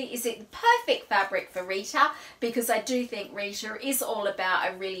 not only is it the perfect fabric for Rita, because I do think Rita is all about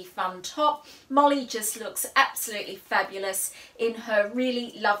a really fun top, Molly just looks absolutely fabulous in her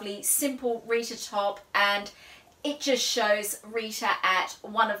really lovely simple Rita top, and it just shows Rita at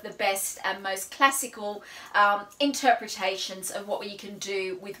one of the best and most classical interpretations of what you can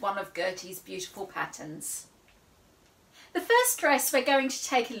do with one of Gertie's beautiful patterns. The first dress we're going to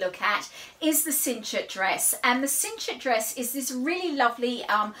take a look at is the cincher dress, and the cincher dress is this really lovely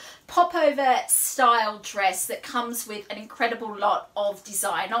popover style dress that comes with an incredible lot of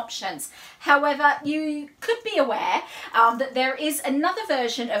design options. However, you could be aware that there is another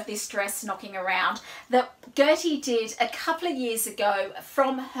version of this dress knocking around that Gertie did a couple of years ago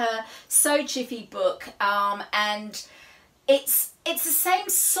from her So Jiffy book, and it's the same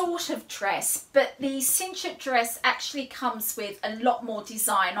sort of dress, but the cincher dress actually comes with a lot more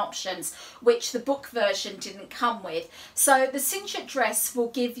design options, which the book version didn't come with. So the cincher dress will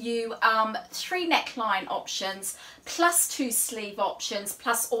give you 3 neckline options, plus 2 sleeve options,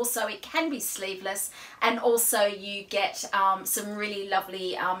 plus also it can be sleeveless, and also you get some really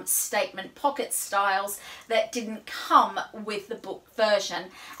lovely statement pocket styles that didn't come with the book version.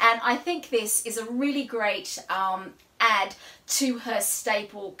 And I think this is a really great add to her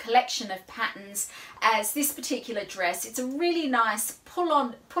staple collection of patterns, as this particular dress, it's a really nice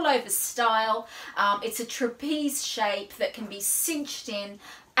pullover style. It's a trapeze shape that can be cinched in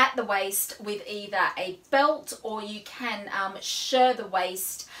at the waist with either a belt, or you can shirr the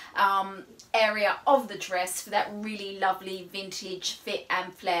waist area of the dress for that really lovely vintage fit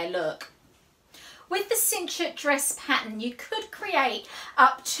and flare look. With the cincher dress pattern, you could create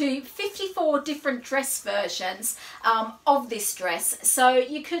up to 54 different dress versions of this dress. So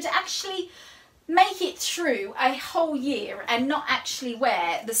you could actually make it through a whole year and not actually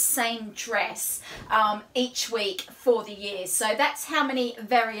wear the same dress each week for the year. So that's how many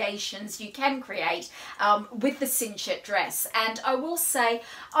variations you can create with the cincher dress. And I will say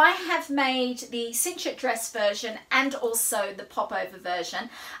I have made the cincher dress version and also the popover version.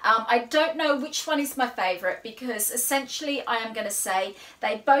 I don't know which one is my favourite, because essentially I am going to say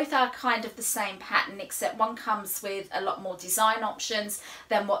they both are kind of the same pattern, except one comes with a lot more design options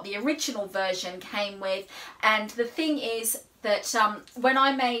than what the original version came with. And the thing is that when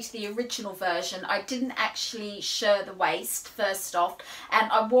I made the original version, I didn't actually shirr the waist first off,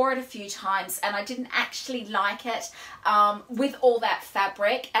 and I wore it a few times and I didn't actually like it with all that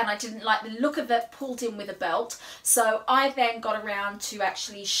fabric, and I didn't like the look of it pulled in with a belt. So I then got around to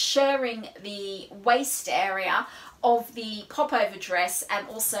actually shirring the waist area of the popover dress and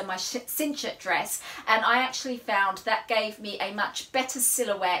also my cincher dress, and I actually found that gave me a much better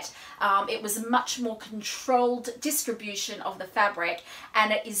silhouette. It was a much more controlled distribution of the fabric,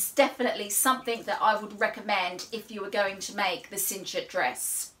 and it is definitely something that I would recommend if you were going to make the cincher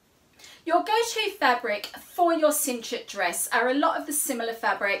dress. Your go-to fabric for your cincher dress are a lot of the similar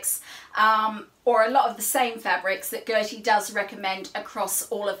fabrics or a lot of the same fabrics that Gertie does recommend across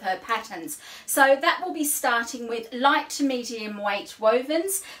all of her patterns. So that will be starting with light to medium weight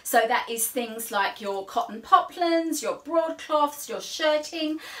wovens. So that is things like your cotton poplins, your broadcloths, your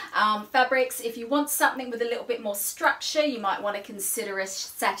shirting fabrics. If you want something with a little bit more structure, you might want to consider a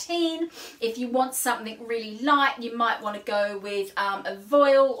sateen. If you want something really light, you might want to go with a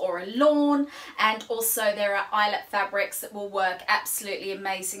voile or a lawn. And also there are eyelet fabrics that will work absolutely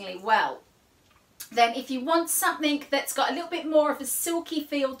amazingly well. Then if you want something that's got a little bit more of a silky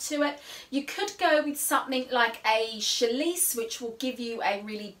feel to it, you could go with something like a challis, which will give you a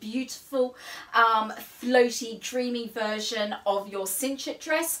really beautiful, floaty, dreamy version of your cinchette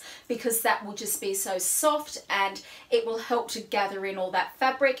dress, because that will just be so soft and it will help to gather in all that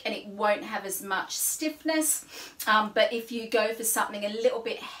fabric and it won't have as much stiffness. But if you go for something a little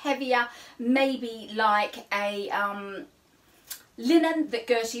bit heavier, maybe like a linen that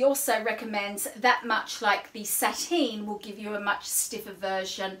Gertie also recommends, that much like the sateen will give you a much stiffer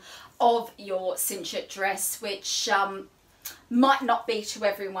version of your cinchette dress, which might not be to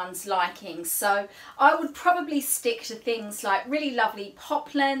everyone's liking. So I would probably stick to things like really lovely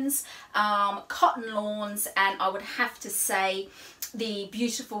poplins, cotton lawns, and I would have to say the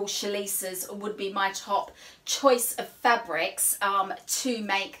beautiful chalices would be my top choice of fabrics to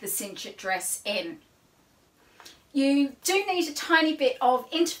make the cinchette dress in. You do need a tiny bit of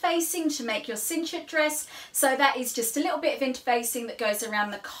interfacing to make your cinchette dress, so that is just a little bit of interfacing that goes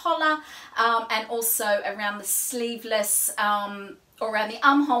around the collar and also around the sleeveless, or around the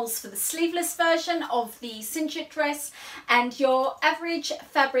armholes for the sleeveless version of the cinchette dress. And your average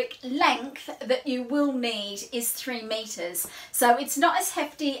fabric length that you will need is 3 meters. So it's not as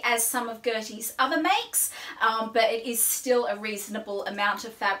hefty as some of Gertie's other makes, but it is still a reasonable amount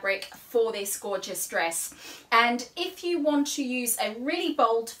of fabric for this gorgeous dress. And if you want to use a really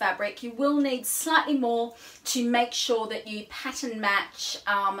bold fabric, you will need slightly more to make sure that you pattern match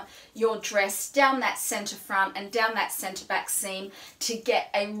your dress down that center front and down that center back seam to get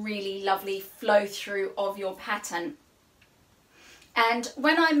a really lovely flow through of your pattern. And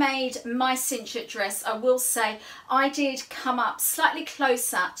when I made my cinchette dress, I will say I did come up slightly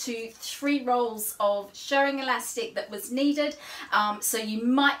closer to 3 rolls of shirring elastic that was needed. So you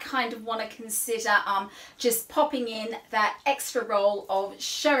might kind of want to consider just popping in that extra roll of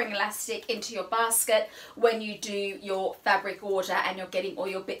shirring elastic into your basket when you do your fabric order and you're getting all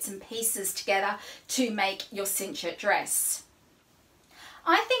your bits and pieces together to make your cinchette dress.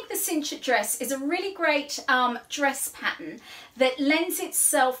 I think the cinchette dress is a really great dress pattern that lends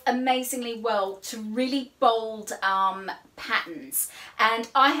itself amazingly well to really bold patterns. And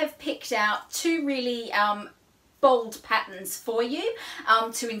I have picked out 2 really bold patterns for you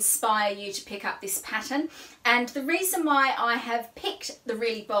to inspire you to pick up this pattern. And the reason why I have picked the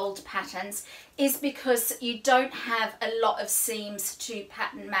really bold patterns is because you don't have a lot of seams to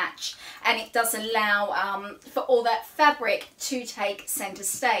pattern match, and it does allow for all that fabric to take center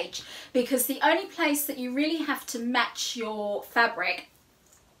stage, because the only place that you really have to match your fabric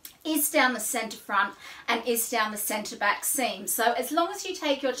is down the center front and is down the center back seam. So as long as you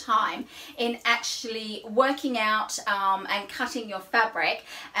take your time in actually working out and cutting your fabric,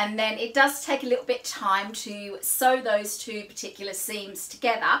 and then it does take a little bit time to sew those 2 particular seams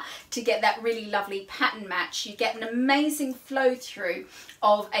together to get that really lovely pattern match, you get an amazing flow through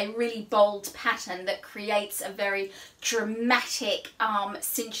of a really bold pattern that creates a very dramatic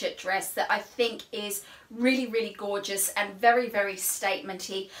cinchette dress that I think is really, really gorgeous and very, very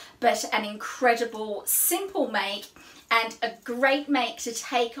statementy, but an incredible simple make and a great make to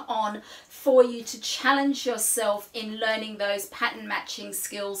take on for you to challenge yourself in learning those pattern matching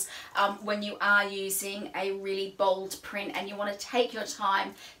skills when you are using a really bold print and you want to take your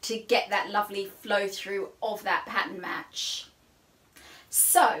time to get that lovely flow through of that pattern match.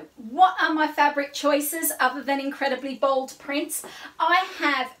 So what are my fabric choices other than incredibly bold prints? I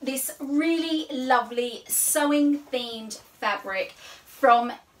have this really lovely sewing themed fabric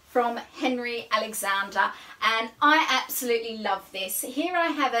from Henry Alexander, and I absolutely love this. Here I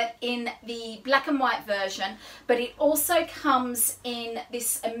have it in the black and white version, but it also comes in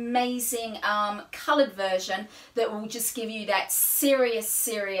this amazing coloured version that will just give you that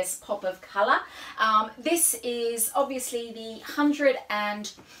serious pop of colour. This is obviously the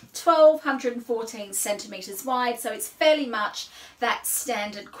 114 centimetres wide, so it's fairly much that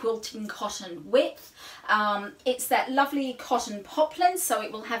standard quilting cotton width. It's that lovely cotton poplin, so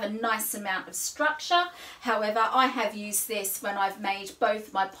it will have a nice amount of structure. However, I have used this when I've made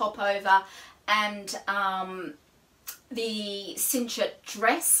both my popover and the cinchette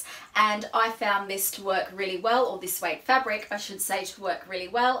dress, and I found this to work really well, or this weight fabric I should say, to work really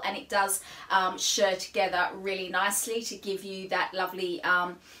well, and it does shirr together really nicely to give you that lovely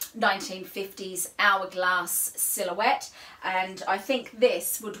 1950s hourglass silhouette. And I think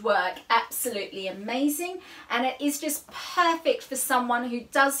this would work absolutely amazing, and it is just perfect for someone who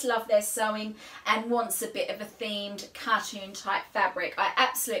does love their sewing and wants a bit of a themed cartoon type fabric. I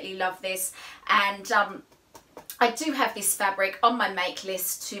absolutely love this, and I do have this fabric on my make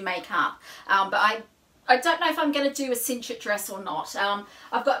list to make up, but I I don't know if I'm going to do a cinchet dress or not.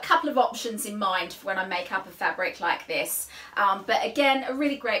 I've got a couple of options in mind for when I make up a fabric like this. But again, a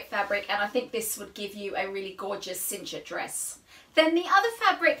really great fabric, and I think this would give you a really gorgeous cinchet dress. Then the other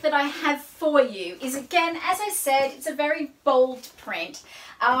fabric that I have for you is, again, as I said, it's a very bold print.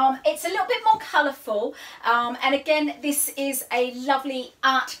 It's a little bit more colourful, and again, this is a lovely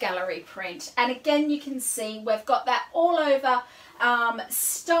art gallery print. And again, you can see we've got that all over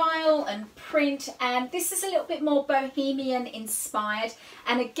style and print, and this is a little bit more bohemian inspired,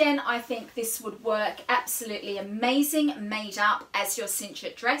 and again I think this would work absolutely amazing made up as your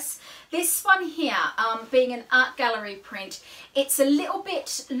cinchet dress. This one here, being an art gallery print, it's a little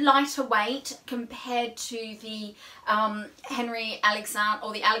bit lighter weight compared to the Henry Alexander,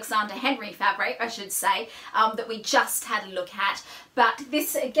 or the Alexander Henry fabric I should say, that we just had a look at. But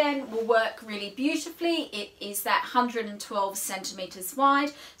this again will work really beautifully. It is that 112 centimeters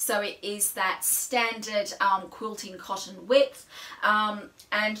wide, so it is that standard quilting cotton width,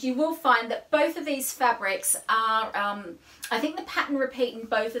 and you will find that both of these fabrics are, I think the pattern repeat in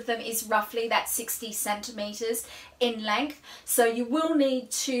both of them is roughly that 60 centimeters in length, so you will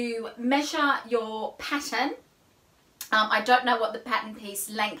need to measure your pattern. I don't know what the pattern piece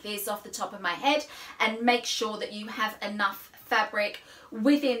length is off the top of my head, and make sure that you have enough fabric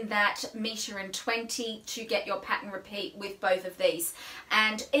within that 1.20 meters to get your pattern repeat with both of these.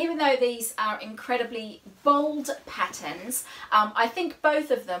 And even though these are incredibly bold patterns, I think both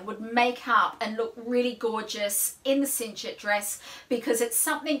of them would make up and look really gorgeous in the cinchet dress, because it's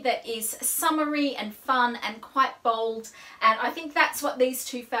something that is summery and fun and quite bold, and I think that's what these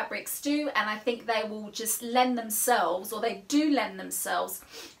two fabrics do, and I think they will just lend themselves, or they do lend themselves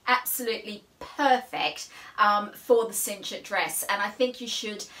absolutely perfect for the cinchet dress. And I think you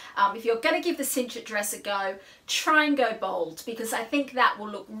should, if you're going to give the cinchet dress a go, try and go bold, because I think that will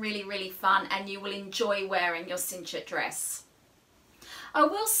look really, really fun and you will enjoy wearing your cinchet dress. I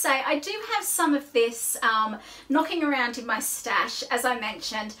will say I do have some of this knocking around in my stash, as I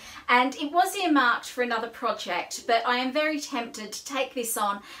mentioned, and it was earmarked for another project, but I am very tempted to take this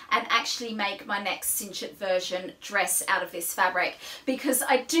on and actually make my next cinchet version dress out of this fabric, because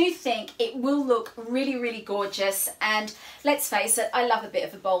I do think it will look really, really gorgeous. And let's face it, I love a bit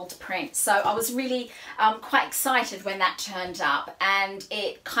of a bold print, so I was really quite excited when that turned up, and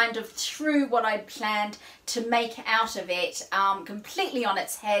it kind of threw what I'd planned to make out of it completely on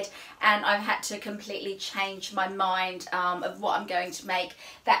its head, and I've had to completely change my mind of what I'm going to make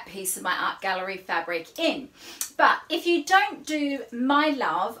that piece of my art gallery fabric in. But if you don't do my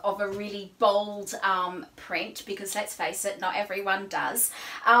love of a really bold print, because let's face it, not everyone does,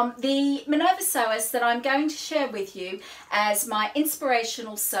 the Minerva sewist that I'm going to share with you as my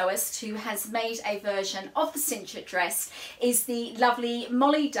inspirational sewist who has made a version of the cinchet dress is the lovely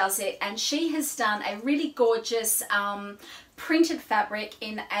Molly Does It, and she has done a really gorgeous printed fabric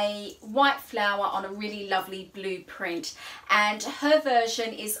in a white flower on a really lovely blue print, and her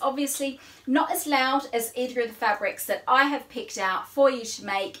version is obviously not as loud as either of the fabrics that I have picked out for you to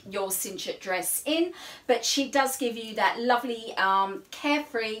make your cinchet dress in, but she does give you that lovely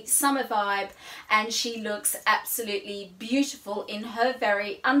carefree summer vibe, and she looks absolutely beautiful in her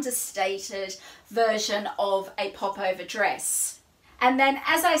very understated version of a popover dress. And then,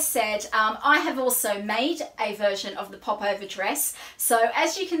 as I said, I have also made a version of the popover dress. So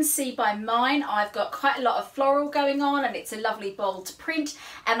as you can see by mine, I've got quite a lot of floral going on, and it's a lovely bold print.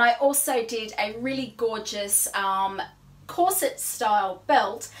 And I also did a really gorgeous corset style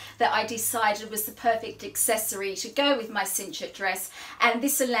belt that I decided was the perfect accessory to go with my cinchet dress, and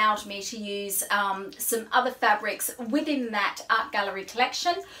this allowed me to use some other fabrics within that art gallery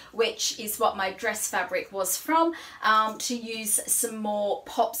collection, which is what my dress fabric was from, to use some more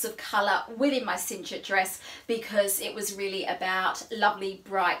pops of colour within my cinchet dress, because it was really about lovely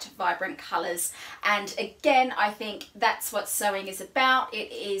bright vibrant colours. And again, I think that's what sewing is about.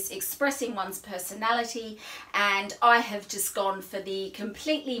 It is expressing one's personality, and I have just gone for the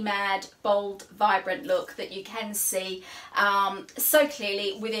completely mad, bold, vibrant look that you can see so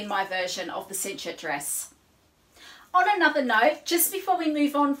clearly within my version of the cinchet dress. On another note, just before we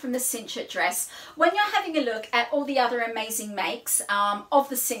move on from the cinchet dress, when you're having a look at all the other amazing makes of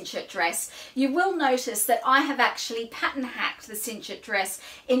the cinchet dress, you will notice that I have actually pattern hacked the cinchet dress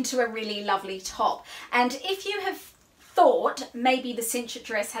into a really lovely top. And if you have thought maybe the cinchet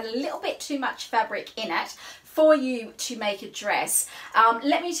dress had a little bit too much fabric in it, for you to make a dress.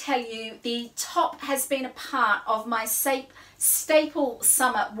 Let me tell you, the top has been a part of my staple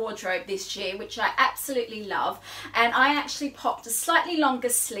summer wardrobe this year, which I absolutely love, and I actually popped a slightly longer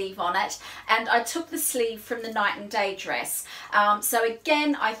sleeve on it, and I took the sleeve from the night and day dress. So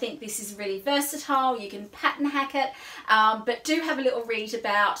again, I think this is really versatile. You can pattern hack it, but do have a little read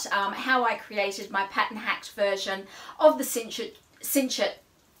about how I created my pattern hacked version of the cincher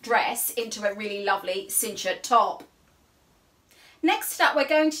dress into a really lovely cincher top. Next up, we're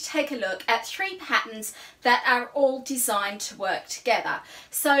going to take a look at 3 patterns that are all designed to work together.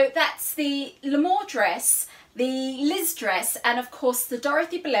 So that's the L'Amour dress, the Liz dress, and of course the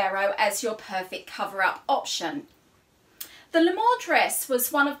Dorothy Bolero as your perfect cover-up option. The L'Amour dress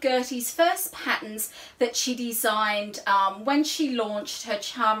was one of Gertie's first patterns that she designed when she launched her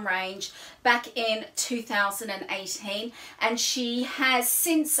charm range back in 2018, and she has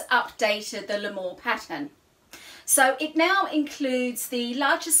since updated the L'Amour pattern. So it now includes the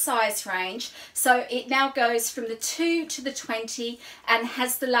larger size range, so it now goes from the 2 to the 20 and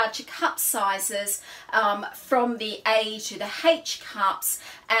has the larger cup sizes from the A to the H cups,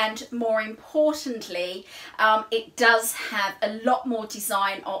 and more importantly, it does have a lot more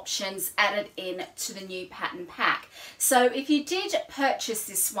design options added in to the new pattern pack. So if you did purchase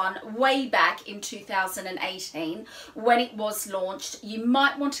this one way back in 2018 when it was launched, you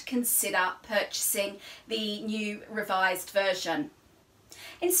might want to consider purchasing the new revised version.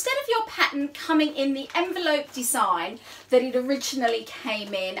 Instead of your pattern coming in the envelope design that it originally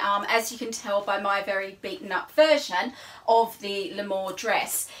came in, as you can tell by my very beaten up version of the L'Amour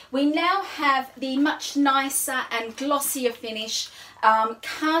dress, we now have the much nicer and glossier finish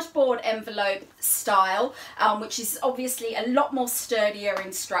cardboard envelope style, which is obviously a lot more sturdier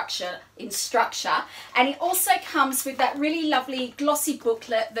in structure, and it also comes with that really lovely glossy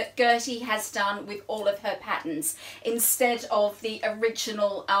booklet that Gertie has done with all of her patterns, instead of the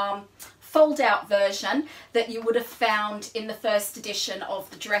original fold out version that you would have found in the first edition of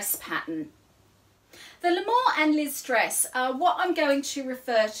the dress pattern. The L'Amour and Liz dress are what I'm going to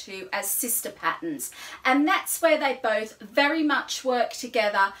refer to as sister patterns, and that's where they both very much work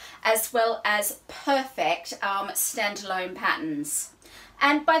together as well as perfect standalone patterns.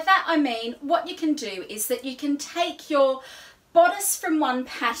 And by that I mean, what you can do is that you can take your bodice from one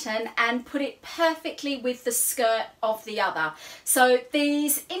pattern and put it perfectly with the skirt of the other. So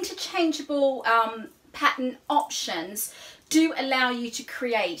these interchangeable pattern options do allow you to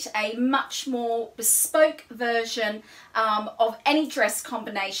create a much more bespoke version of any dress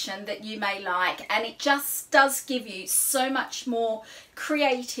combination that you may like, and it just does give you so much more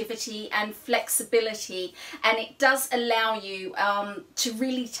creativity and flexibility, and it does allow you to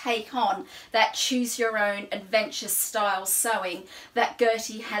really take on that choose your own adventure style sewing that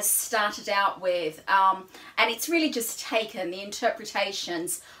Gertie has started out with, and it's really just taken the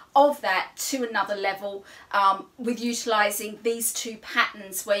interpretations of that to another level with utilising these 2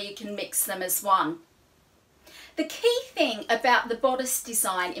 patterns where you can mix them as one. The key thing about the bodice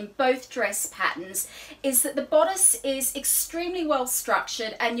design in both dress patterns is that the bodice is extremely well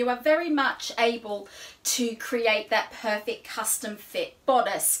structured, and you are very much able to create that perfect custom fit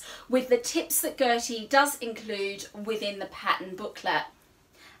bodice with the tips that Gertie does include within the pattern booklet.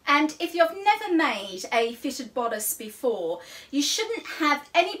 And if you've never made a fitted bodice before, you shouldn't have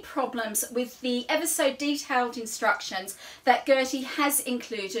any problems with the ever so detailed instructions that Gertie has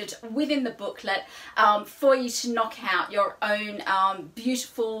included within the booklet for you to knock out your own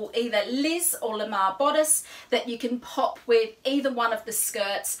beautiful either Liz or L'Amour bodice that you can pop with either one of the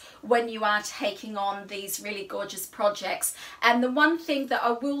skirts when you are taking on these really gorgeous projects. And the one thing that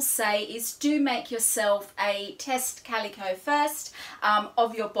I will say is, do make yourself a test calico first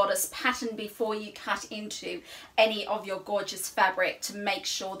of your bodice pattern before you cut into any of your gorgeous fabric to make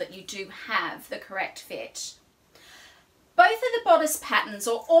sure that you do have the correct fit. Both of the bodice patterns,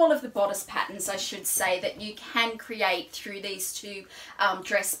 or all of the bodice patterns I should say, that you can create through these 2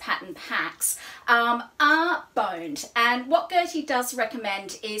 dress pattern packs are boned, and what Gertie does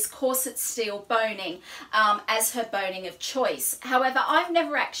recommend is corset steel boning as her boning of choice. However, I've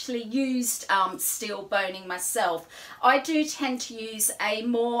never actually used steel boning myself. I do tend to use a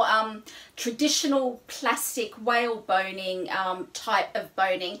more traditional plastic whale boning type of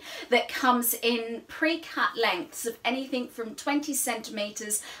boning that comes in pre-cut lengths of anything from 20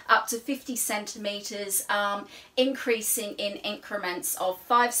 centimeters up to 50 centimeters, increasing in increments of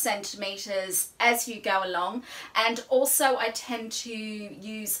 5 centimeters as you go along. And also I tend to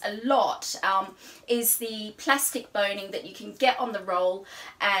use a lot is the plastic boning that you can get on the roll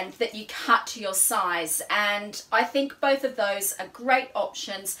and that you cut to your size. And I think both of those are great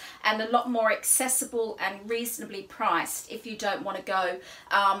options and a lot more accessible and reasonably priced if you don't want to go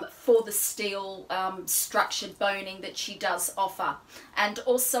for the steel structured boning that she does offer. And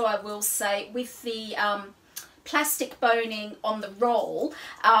also I will say with the plastic boning on the roll,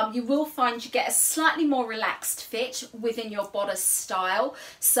 you will find you get a slightly more relaxed fit within your bodice style,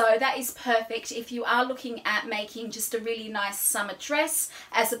 so that is perfect if you are looking at making just a really nice summer dress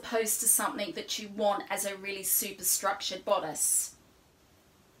as opposed to something that you want as a really super structured bodice.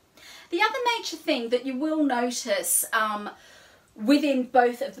 The other major thing that you will notice within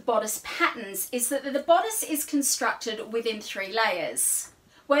both of the bodice patterns is that the bodice is constructed within 3 layers,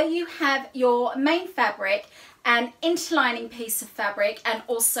 where you have your main fabric, an interlining piece of fabric, and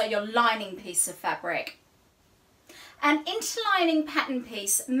also your lining piece of fabric. An interlining pattern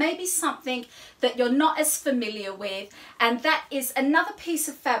piece may be something that you're not as familiar with, and that is another piece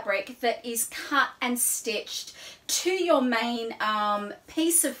of fabric that is cut and stitched to your main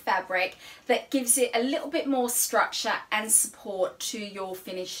piece of fabric that gives it a little bit more structure and support to your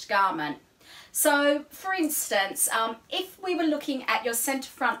finished garment. So for instance, if we were looking at your centre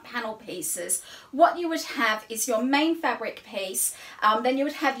front panel pieces, what you would have is your main fabric piece, then you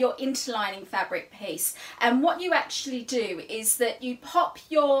would have your interlining fabric piece. And what you actually do is that you pop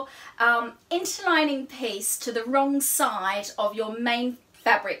your interlining piece to the wrong side of your main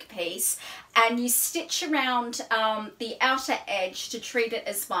fabric piece and you stitch around the outer edge to treat it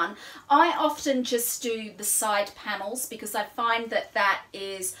as one. I often just do the side panels because I find that that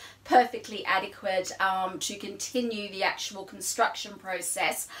is perfectly adequate to continue the actual construction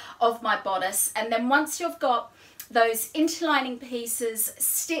process of my bodice. And then once you've got those interlining pieces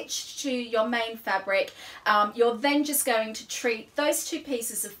stitched to your main fabric, you're then just going to treat those 2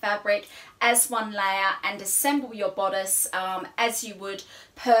 pieces of fabric as one layer and assemble your bodice as you would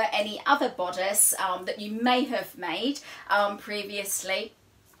per any other bodice that you may have made previously.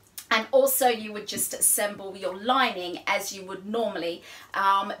 And also you would just assemble your lining as you would normally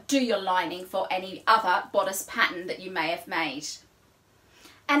do your lining for any other bodice pattern that you may have made.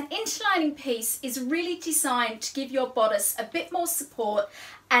 An interlining piece is really designed to give your bodice a bit more support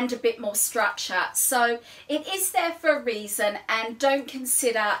and a bit more structure. So it is there for a reason, and don't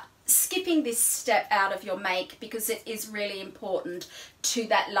consider skipping this step out of your make because it is really important to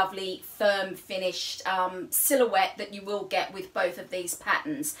that lovely firm finished silhouette that you will get with both of these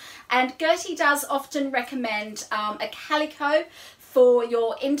patterns. And Gertie does often recommend a calico for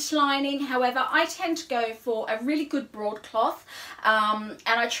your interlining. However, I tend to go for a really good broadcloth, and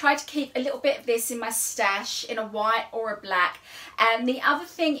I try to keep a little bit of this in my stash in a white or a black. And the other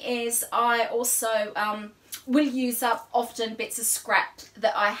thing is I also will use up often bits of scrap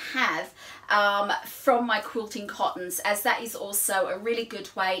that I have from my quilting cottons, as that is also a really good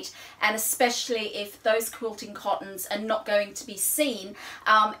weight, and especially if those quilting cottons are not going to be seen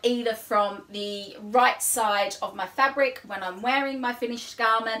either from the right side of my fabric when I'm wearing my finished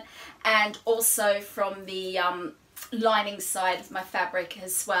garment, and also from the lining side of my fabric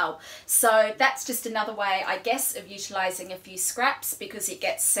as well. So that's just another way, I guess, of utilizing a few scraps because it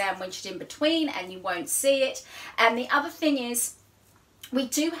gets sandwiched in between and you won't see it. And the other thing is we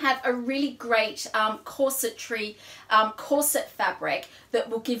do have a really great corset fabric that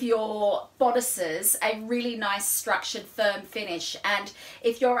will give your bodices a really nice structured firm finish. And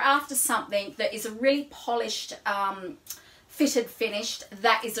if you're after something that is a really polished fitted finished,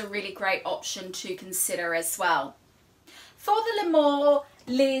 that is a really great option to consider as well. For the L'Amour,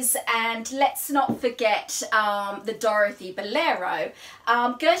 Liz, and let's not forget the Dorothy Bolero,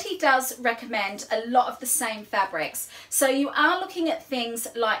 Gertie does recommend a lot of the same fabrics. So you are looking at things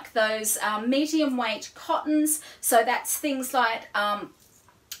like those medium weight cottons, so that's things like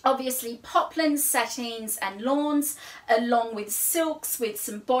obviously poplins, satins and lawns, along with silks with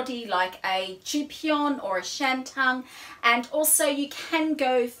some body like a dupion or a shantung. And also you can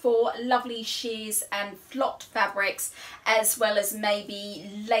go for lovely sheers and flocked fabrics, as well as maybe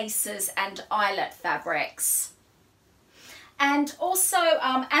laces and eyelet fabrics. And also,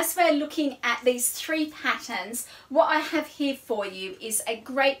 as we're looking at these 3 patterns, what I have here for you is a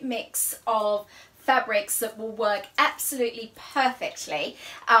great mix of fabrics that will work absolutely perfectly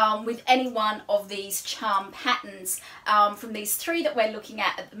with any one of these charm patterns from these 3 that we're looking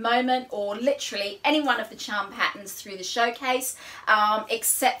at the moment, or literally any one of the charm patterns through the showcase,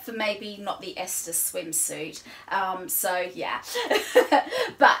 except for maybe not the Esther swimsuit. So yeah.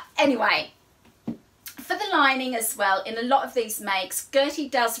 But anyway, for the lining as well, in a lot of these makes, Gertie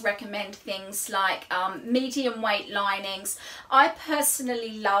does recommend things like medium weight linings. I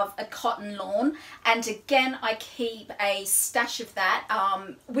personally love a cotton lawn, and again I keep a stash of that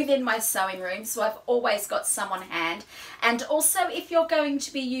within my sewing room, so I've always got some on hand. And also, if you're going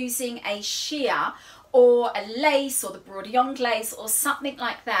to be using a sheer or a lace or the bourguignon lace or something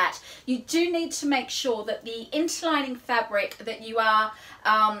like that, you do need to make sure that the interlining fabric that you are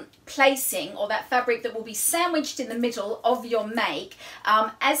placing, or that fabric that will be sandwiched in the middle of your make,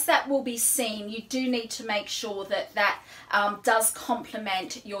 as that will be seen, you do need to make sure that that does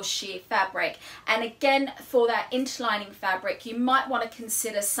complement your sheer fabric. And again, for that interlining fabric, you might want to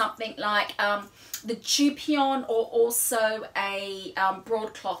consider something like the dupion, or also a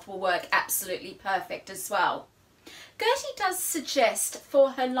broadcloth will work absolutely perfect as well. Gertie does suggest for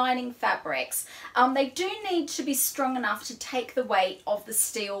her lining fabrics, they do need to be strong enough to take the weight of the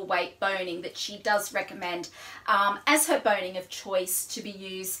steel weight boning that she does recommend as her boning of choice to be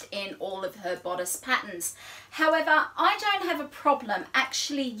used in all of her bodice patterns. However, I don't have a problem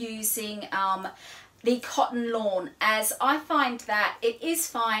actually using the cotton lawn, as I find that it is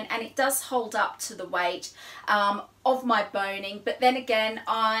fine and it does hold up to the weight of my boning. But then again,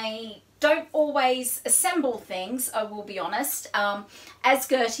 I don't always assemble things, I will be honest, as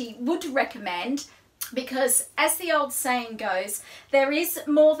Gertie would recommend, because as the old saying goes, there is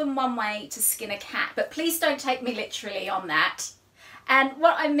more than one way to skin a cat. But please don't take me literally on that. And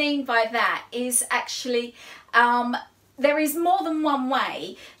what I mean by that is actually there is more than one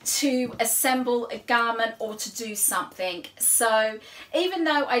way to assemble a garment or to do something. So even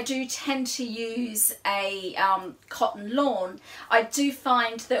though I do tend to use a cotton lawn, I do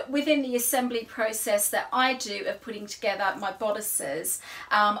find that within the assembly process that I do of putting together my bodices,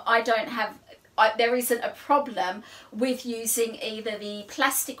 there isn't a problem with using either the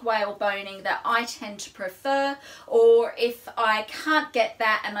plastic whale boning that I tend to prefer, or if I can't get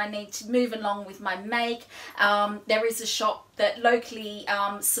that and I need to move along with my make, there is a shop that locally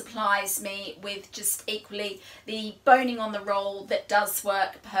supplies me with just equally the boning on the roll that does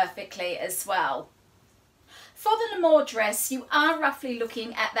work perfectly as well. For the Lemoore dress, you are roughly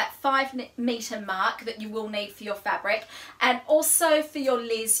looking at that 5 metre mark that you will need for your fabric, and also for your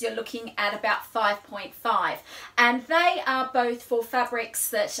Liz you're looking at about 5.5, and they are both for fabrics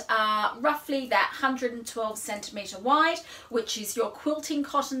that are roughly that 112 centimetre wide, which is your quilting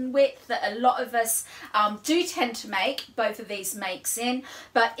cotton width that a lot of us do tend to make both of these makes in.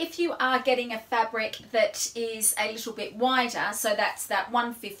 But if you are getting a fabric that is a little bit wider, so that's that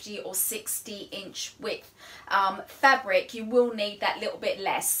 150 or 60 inch width fabric, you will need that little bit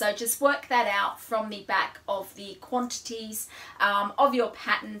less. So just work that out from the back of the quantities of your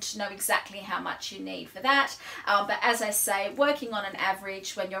pattern to know exactly how much you need for that. But as I say, working on an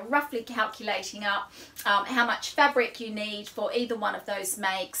average, when you're roughly calculating up how much fabric you need for either one of those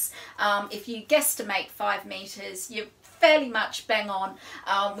makes, if you guesstimate 5 meters, you're fairly much bang on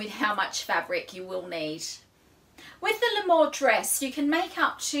with how much fabric you will need. With the Lemoore dress, you can make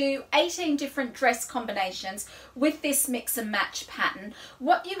up to 18 different dress combinations with this mix and match pattern.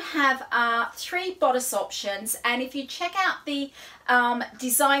 What you have are 3 bodice options, and if you check out the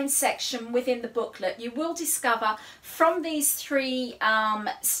design section within the booklet, you will discover from these 3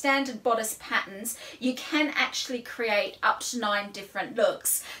 standard bodice patterns you can actually create up to 9 different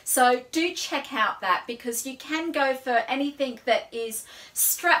looks. So do check out that, because you can go for anything that is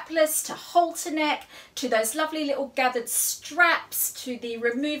strapless to halter neck, to those lovely little gathered straps, to the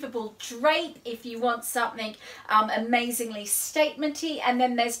removable drape if you want something amazingly statementy, and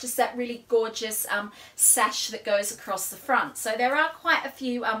then there's just that really gorgeous sash that goes across the front. So there are quite a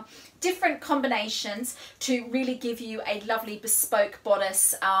few different combinations to really give you a lovely bespoke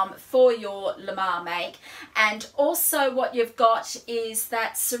bodice for your Lemoore make. And also what you've got is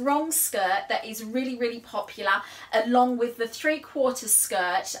that sarong skirt that is really popular, along with the 3/4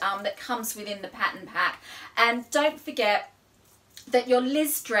 skirt that comes within the pattern pack. And don't forget that your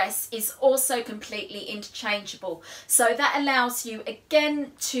Liz dress is also completely interchangeable, so that allows you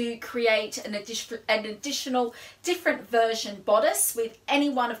again to create an additional different version bodice with any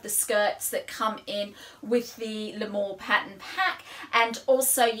one of the skirts that come in with the Lemoore pattern pack. And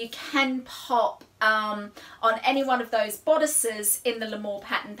also you can pop on any one of those bodices in the L'Amour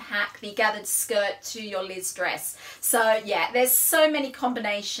pattern pack, the gathered skirt to your Liz dress. So yeah, there's so many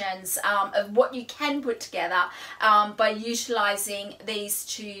combinations of what you can put together by utilising these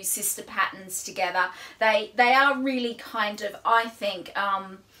two sister patterns together. They are really kind of, I think,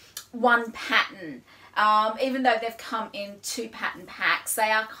 one pattern. Even though they've come in two pattern packs,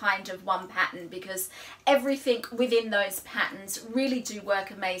 they are kind of one pattern because everything within those patterns really do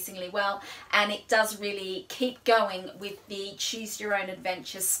work amazingly well, and it does really keep going with the choose your own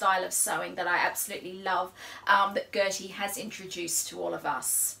adventure style of sewing that I absolutely love, that Gertie has introduced to all of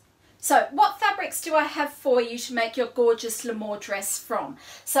us. So what fabrics do I have for you to make your gorgeous L'Amour dress from?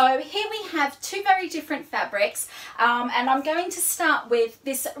 So here we have two very different fabrics, and I'm going to start with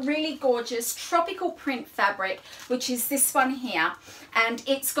this really gorgeous tropical print fabric, which is this one here, and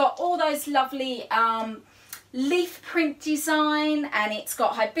it's got all those lovely leaf print design, and it's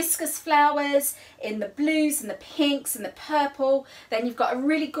got hibiscus flowers in the blues and the pinks and the purple. Then you've got a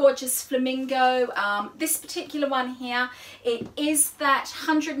really gorgeous flamingo. This particular one here, it is that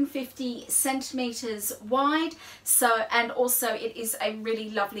 150 centimeters wide, so, and also it is a really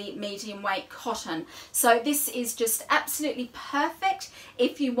lovely medium weight cotton. So this is just absolutely perfect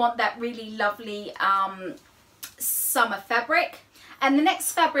if you want that really lovely summer fabric. And the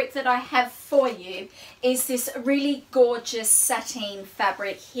next fabric that I have for you is this really gorgeous sateen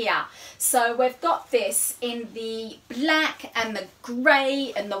fabric here. So we've got this in the black and the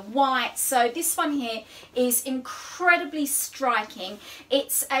grey and the white. So this one here is incredibly striking.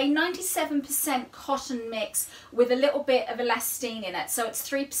 It's a 97% cotton mix with a little bit of elastane in it. So it's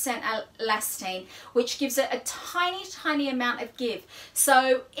 3% elastane, which gives it a tiny, tiny amount of give.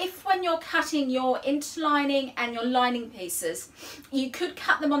 So if when you're cutting your interlining and your lining pieces, you could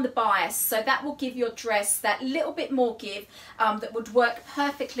cut them on the bias, so that will give your dress that little bit more give, that would work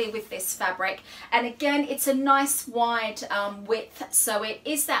perfectly with this fabric. And again, it's a nice wide width, so it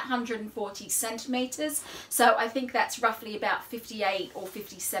is that 140 centimeters, so I think that's roughly about 58 or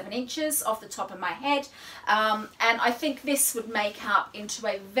 57 inches off the top of my head, and I think this would make up into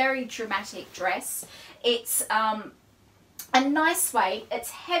a very dramatic dress. It's a nice weight. It's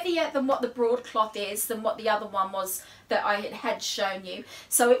heavier than what the broadcloth is, than what the other one was that I had shown you.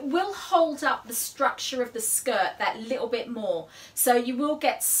 So it will hold up the structure of the skirt that little bit more. So you will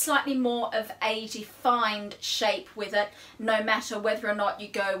get slightly more of a defined shape with it, no matter whether or not you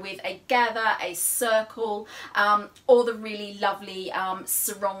go with a gather, a circle, or the really lovely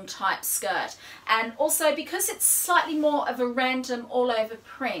sarong type skirt. And also because it's slightly more of a random all over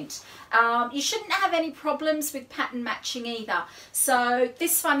print, you shouldn't have any problems with pattern matching either. So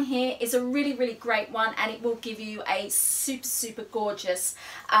this one here is a really, really great one, and it will give you a super, super gorgeous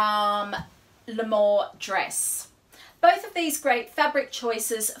L'Amour dress. Both of these great fabric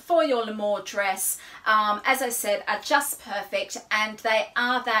choices for your L'Amour dress, as I said, are just perfect, and they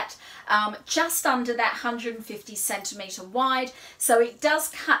are that just under that 150 centimeter wide, so it does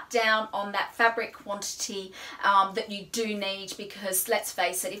cut down on that fabric quantity that you do need, because let's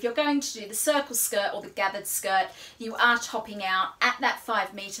face it, if you're going to do the circle skirt or the gathered skirt, you are topping out at that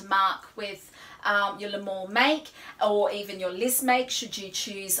 5 meter mark with your L'Amour make, or even your Liz make, should you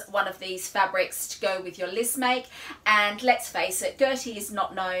choose one of these fabrics to go with your Liz make. And let's face it, Gertie is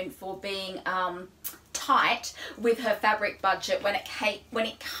not known for being tight with her fabric budget when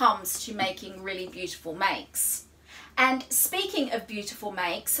it comes to making really beautiful makes. And speaking of beautiful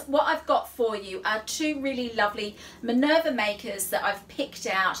makes, what I've got for you are two really lovely Minerva makers that I've picked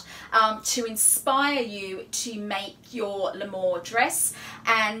out to inspire you to make your L'Amour dress.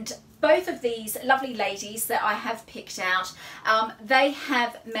 And both of these lovely ladies that I have picked out, they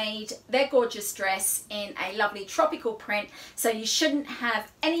have made their gorgeous dress in a lovely tropical print, so you shouldn't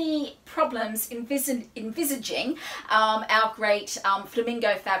have any problems envisaging our great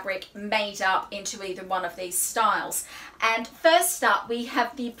flamingo fabric made up into either one of these styles. And first up, we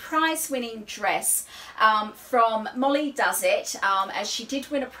have the prize-winning dress from Molly Does It, as she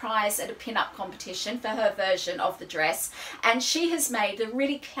did win a prize at a pin-up competition for her version of the dress, and she has made a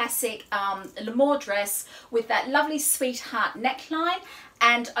really classic L'Amour dress with that lovely sweetheart neckline,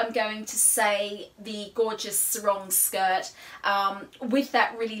 and I'm going to say the gorgeous sarong skirt with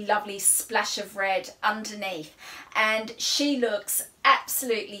that really lovely splash of red underneath. And she looks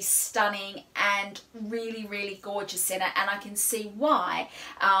absolutely stunning and really, really gorgeous in it, and I can see why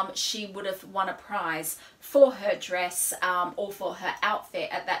she would have won a prize for her dress or for her outfit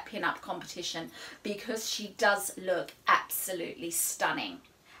at that pin-up competition, because she does look absolutely stunning.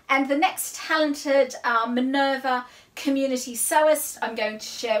 And the next talented Minerva community sewist I'm going to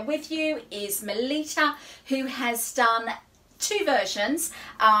share with you is Melita, who has done two versions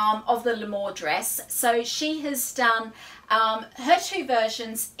of the L'Amour dress. So she has done her two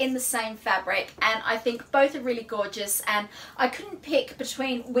versions in the same fabric, and I think both are really gorgeous, and I couldn't pick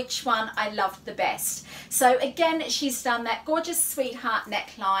between which one I loved the best. So again, she's done that gorgeous sweetheart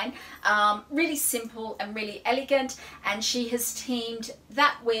neckline, really simple and really elegant, and she has teamed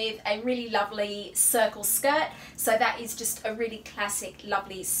that with a really lovely circle skirt, so that is just a really classic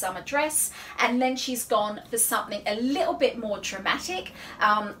lovely summer dress. And then she's gone for something a little bit more dramatic.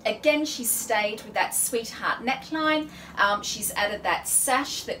 Again, she's stayed with that sweetheart neckline. She's added that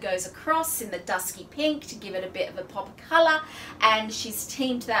sash that goes across in the dusky pink to give it a bit of a pop of colour, and she's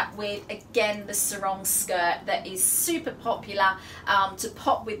teamed that with, again, the sarong skirt that is super popular to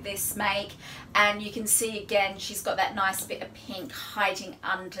pop with this make. And you can see again she's got that nice bit of pink hiding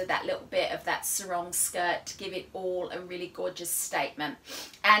under that little bit of that sarong skirt to give it all a really gorgeous statement.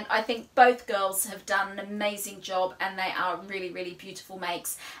 And I think both girls have done an amazing job, and they are really, really beautiful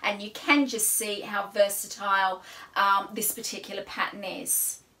makes, and you can just see how versatile this particular pattern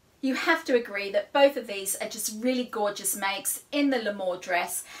is. You have to agree that both of these are just really gorgeous makes in the L'Amour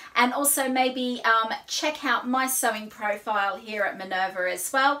dress. And also maybe check out my sewing profile here at Minerva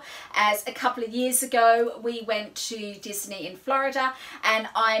as well, as a couple of years ago we went to Disney in Florida and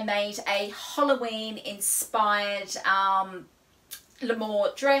I made a Halloween inspired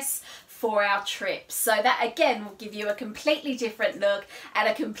L'Amour dress for our trip. So that again will give you a completely different look and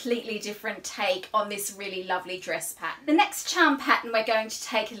a completely different take on this really lovely dress pattern. The next charm pattern we're going to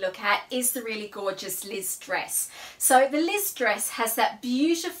take a look at is the really gorgeous Liz dress. So the Liz dress has that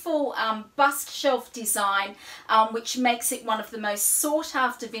beautiful bust shelf design, which makes it one of the most sought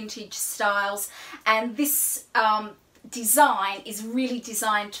after vintage styles, and this design is really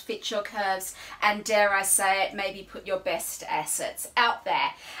designed to fit your curves and, dare I say it, maybe put your best assets out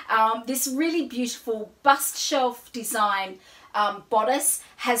there. This really beautiful bust shelf design bodice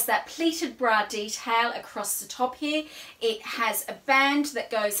has that pleated bra detail across the top here. It has a band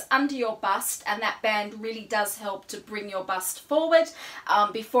that goes under your bust, and that band really does help to bring your bust forward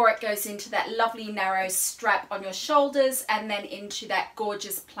before it goes into that lovely narrow strap on your shoulders, and then into that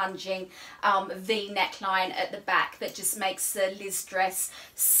gorgeous plunging V neckline at the back that just makes the Liz dress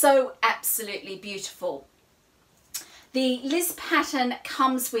so absolutely beautiful. The Liz pattern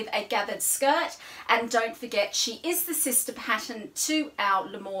comes with a gathered skirt, and don't forget she is the sister pattern to our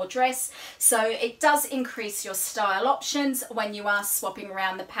L'Amour dress, so it does increase your style options when you are swapping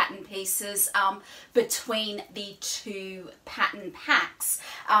around the pattern pieces between the two pattern packs,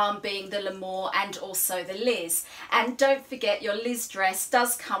 being the L'Amour and also the Liz. And don't forget your Liz dress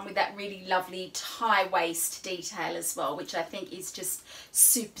does come with that really lovely tie waist detail as well, which I think is just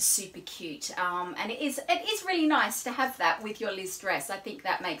super cute, and it is really nice to have that with your Liz dress. I think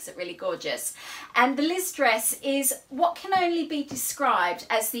that makes it really gorgeous. And the Liz dress is what can only be described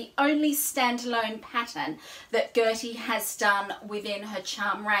as the only standalone pattern that Gertie has done within her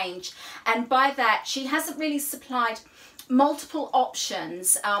charm range, and by that she hasn't really supplied multiple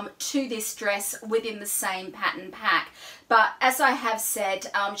options to this dress within the same pattern pack. But as I have said,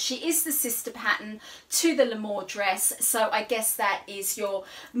 she is the sister pattern to the L'Amour dress, so I guess that is your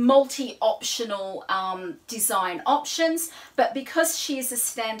multi-optional design options. But because she is a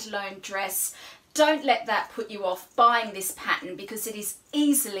standalone dress, don't let that put you off buying this pattern, because it is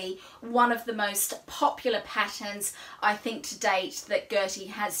easily one of the most popular patterns I think to date that Gertie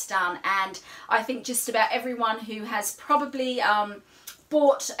has done. And I think just about everyone who has probably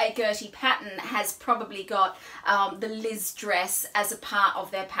bought a Gertie pattern has probably got the Liz dress as a part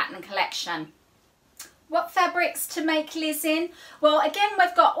of their pattern collection. What fabrics to make Liz in? Well, again,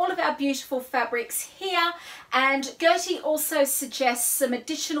 we've got all of our beautiful fabrics here, and Gertie also suggests some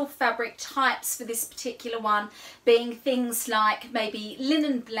additional fabric types for this particular one, being things like maybe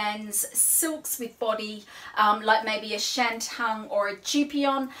linen blends, silks with body, like maybe a shantung or a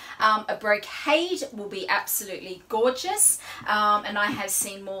dupion. A brocade will be absolutely gorgeous, and I have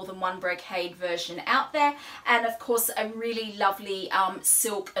seen more than one brocade version out there. And of course, a really lovely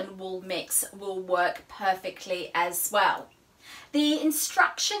silk and wool mix will work perfectly as well. The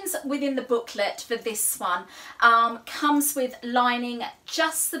instructions within the booklet for this one comes with lining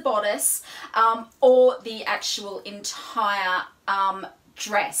just the bodice or the actual entire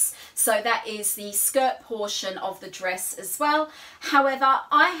dress. So that is the skirt portion of the dress as well. However,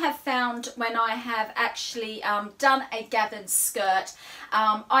 I have found when I have actually done a gathered skirt,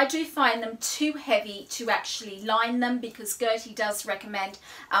 I do find them too heavy to actually line them, because Gertie does recommend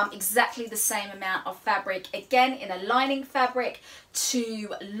exactly the same amount of fabric, again in a lining fabric, to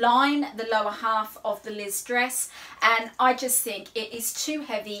line the lower half of the Liz dress, and I just think it is too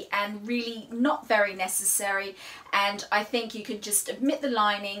heavy and really not very necessary. And I think you could just omit the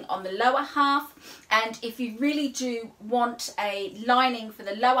lining on the lower half, and if you really do want a lining for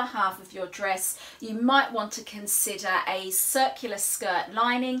the lower half of your dress, you might want to consider a circular skirt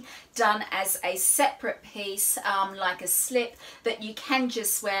lining done as a separate piece, like a slip that you can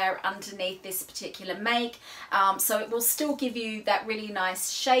just wear underneath this particular make. So it will still give you that really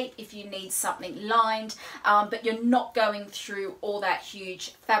nice shape if you need something lined, but you're not going through all that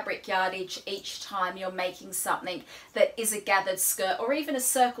huge fabric yardage each time you're making something that is a gathered skirt or even a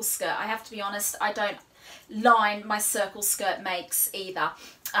circle skirt. I have to be honest, I don't line my circle skirt makes either.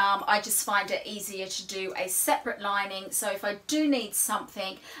 I just find it easier to do a separate lining. So if I do need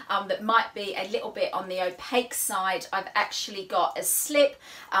something that might be a little bit on the opaque side, I've actually got a slip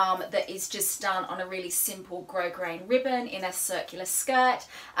that is just done on a really simple grosgrain ribbon in a circular skirt,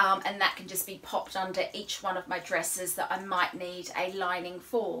 and that can just be popped under each one of my dresses that I might need a lining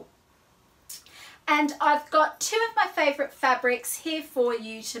for. And I've got two of my favourite fabrics here for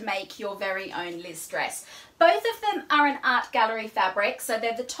you to make your very own Liz dress. Both of them are an art gallery fabric, so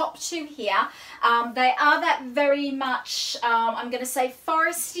they're the top two here. They are that very much, I'm going to say,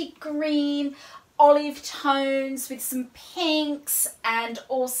 foresty green, olive tones with some pinks, and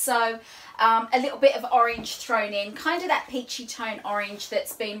also a little bit of orange thrown in, kind of that peachy tone orange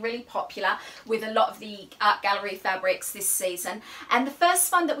that's been really popular with a lot of the art gallery fabrics this season. And the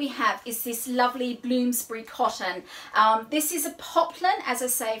first one that we have is this lovely Bloomsbury cotton. This is a poplin, as I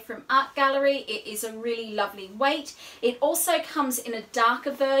say, from art gallery. It is a really lovely weight. It also comes in a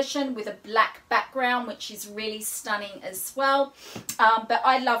darker version with a black background, which is really stunning as well. But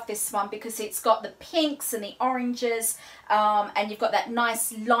I love this one because it's got the pinks and the oranges, and you've got that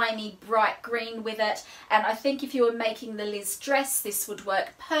nice limey bright green with it. And I think if you were making the Liz dress, this would work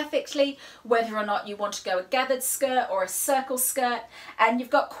perfectly, whether or not you want to go a gathered skirt or a circle skirt. And you've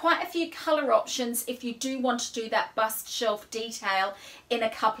got quite a few colour options if you do want to do that bust shelf detail in a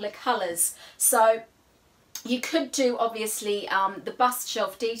couple of colours. So you could do, obviously, the bust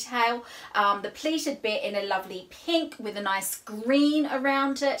shelf detail, the pleated bit in a lovely pink with a nice green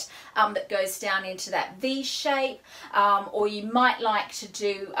around it that goes down into that V shape, or you might like to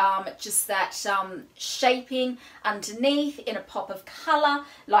do just that shaping underneath in a pop of colour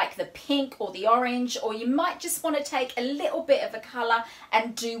like the pink or the orange, or you might just want to take a little bit of a colour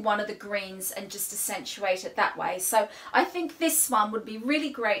and do one of the greens and just accentuate it that way. So I think this one would be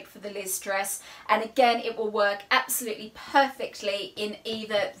really great for the Liz dress, and again it will work absolutely perfectly in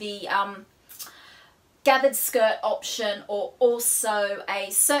either the gathered skirt option or also a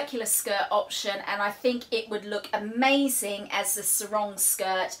circular skirt option, and I think it would look amazing as a sarong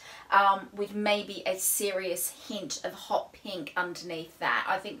skirt with maybe a serious hint of hot pink underneath that.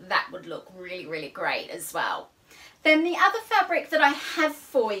 I think that would look really, really great as well. Then the other fabric that I have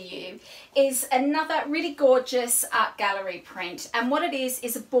for you is another really gorgeous art gallery print, and what it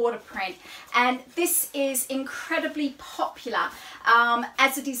is a border print, and this is incredibly popular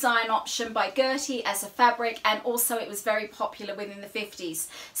as a design option by Gertie as a fabric, and also it was very popular within the 50s.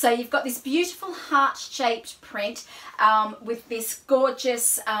 So you've got this beautiful heart-shaped print with this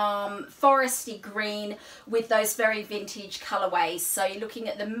gorgeous foresty green with those very vintage colourways. So you're looking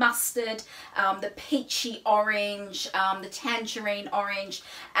at the mustard, the peachy orange, the tangerine orange,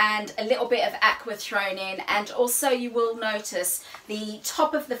 and a little bit of aqua thrown in. And also you will notice the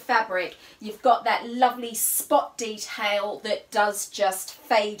top of the fabric, you've got that lovely spot detail that does just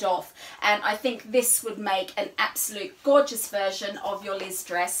fade off, and I think this would make an absolute gorgeous version of your Liz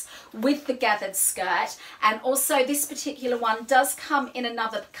dress with the gathered skirt. And also this particular one does come in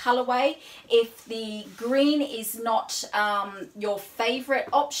another colourway. If the green is not your favourite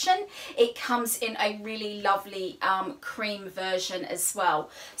option, it comes in a really lovely cream version as well.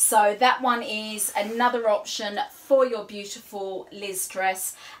 So that one is another option for your beautiful Liz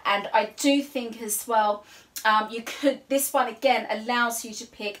dress. And I do think as well, you could, this one again allows you to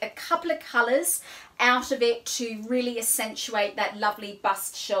pick a couple of colours out of it to really accentuate that lovely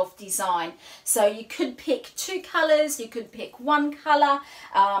bust shelf design. So you could pick two colours, you could pick one colour,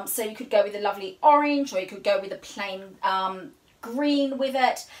 so you could go with a lovely orange, or you could go with a plain green with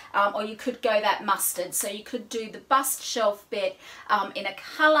it, or you could go that mustard. So you could do the bust shelf bit in a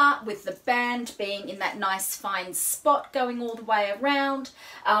colour with the band being in that nice fine spot going all the way around,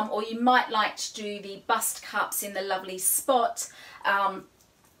 or you might like to do the bust cups in the lovely spot, and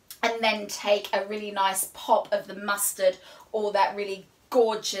then take a really nice pop of the mustard or that really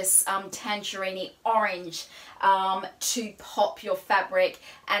gorgeous tangerine orange to pop your fabric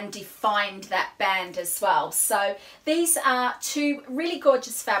and define that band as well. So these are two really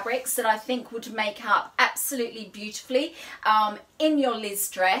gorgeous fabrics that I think would make up absolutely beautifully in your Liz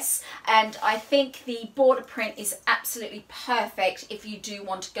dress, and I think the border print is absolutely perfect if you do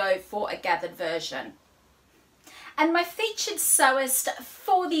want to go for a gathered version. And my featured sewist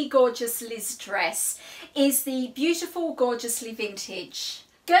for the gorgeous Liz dress is the beautiful Gorgeously Vintage.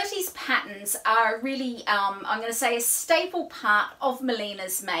 Gertie's patterns are really, I'm going to say, a staple part of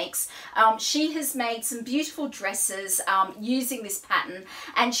Melina's makes. She has made some beautiful dresses using this pattern,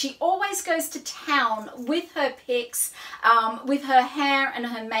 and she always goes to town with her pics, with her hair and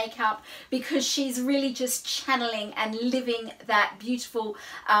her makeup, because she's really just channeling and living that beautiful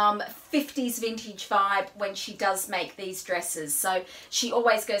 50s vintage vibe when she does make these dresses. So she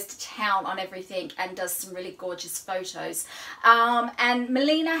always goes to town on everything and does some really gorgeous photos. And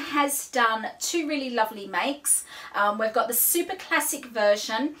Melina has done two really lovely makes. We've got the super classic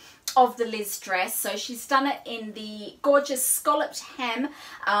version of the Liz dress, so she's done it in the gorgeous scalloped hem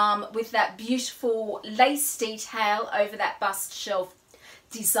with that beautiful lace detail over that bust shelf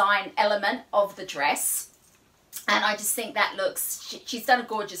design element of the dress. And I just think that looks, she's done a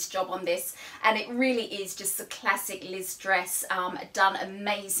gorgeous job on this, and it really is just the classic Liz dress done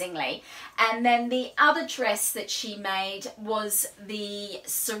amazingly. And then the other dress that she made was the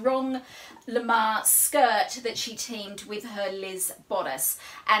sarong lamar skirt that she teamed with her Liz bodice.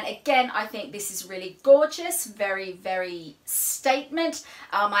 And again, I think this is really gorgeous, very, very statement.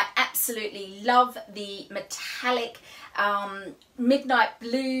 I absolutely love the metallic midnight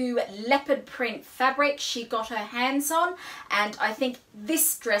blue leopard print fabric she got her hands on, and I think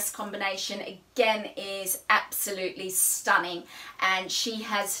this dress combination again is absolutely stunning, and she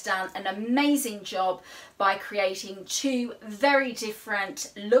has done an amazing job by creating two very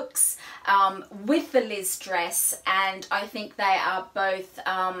different looks with the Liz dress, and I think they are both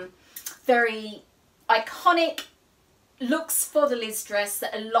very iconic looks for the Liz dress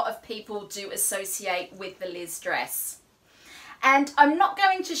that a lot of people do associate with the Liz dress. And I'm not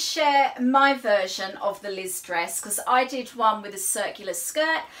going to share my version of the Liz dress because I did one with a circular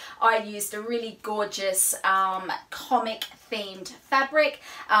skirt. I used a really gorgeous comic themed fabric,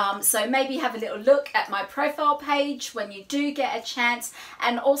 so maybe have a little look at my profile page when you do get a chance,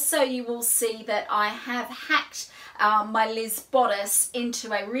 and also you will see that I have hacked my Liz bodice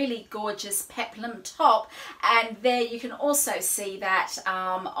into a really gorgeous peplum top, and there you can also see that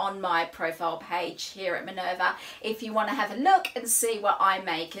on my profile page here at Minerva if you want to have a look and see what I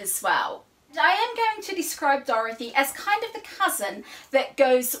make as well. I am going to describe Dorothy as kind of the cousin that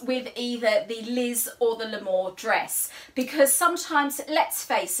goes with either the Liz or the L'Amour dress, because sometimes, let's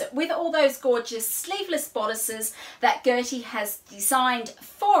face it, with all those gorgeous sleeveless bodices that Gertie has designed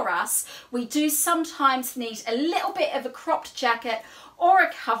for us, we do sometimes need a little bit of a cropped jacket or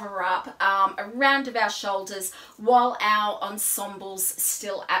a cover up around of our shoulders while our ensembles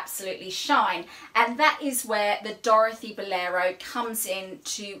still absolutely shine. And that is where the Dorothy Bolero comes in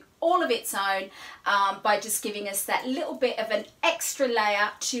to all of its own by just giving us that little bit of an extra layer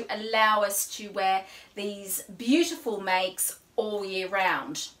to allow us to wear these beautiful makes all year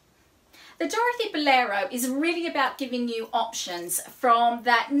round. The Dorothy Bolero is really about giving you options from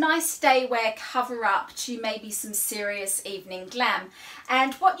that nice day wear cover up to maybe some serious evening glam.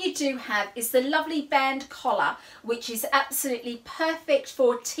 And what you do have is the lovely band collar, which is absolutely perfect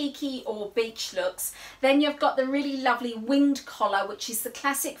for tiki or beach looks. Then you've got the really lovely winged collar, which is the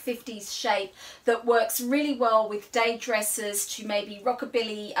classic 50s shape that works really well with day dresses to maybe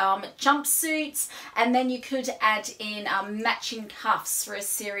rockabilly jumpsuits. And then you could add in matching cuffs for a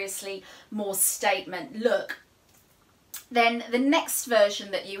seriously more statement look. Then the next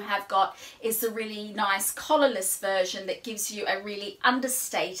version that you have got is the really nice collarless version that gives you a really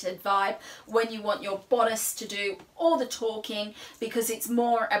understated vibe when you want your bodice to do all the talking, because it's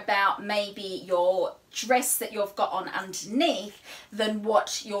more about maybe your dress that you've got on underneath than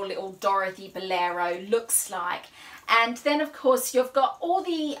what your little Dorothy Bolero looks like. And then of course you've got all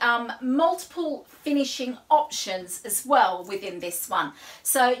the multiple finishing options as well within this one.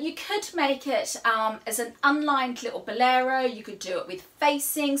 So you could make it as an unlined little bolero, you could do it with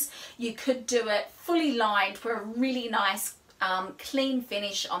facings, you could do it fully lined for a really nice clean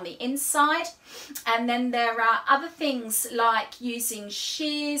finish on the inside. And then there are other things like using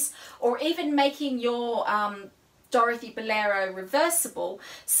shears or even making your Dorothy Bolero reversible,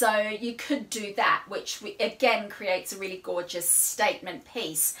 so you could do that, which again creates a really gorgeous statement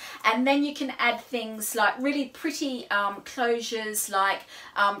piece. And then you can add things like really pretty closures like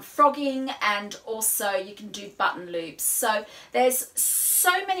frogging, and also you can do button loops. So there's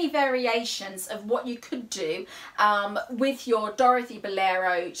so many variations of what you could do with your Dorothy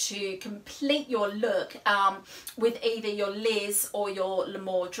Bolero to complete your look with either your Liz or your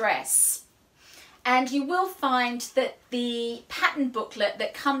L'Amour dress. And you will find that the pattern booklet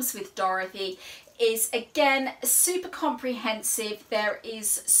that comes with Dorothy is again super comprehensive. There is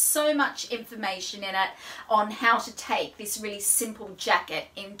so much information in it on how to take this really simple jacket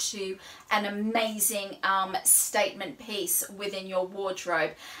into an amazing statement piece within your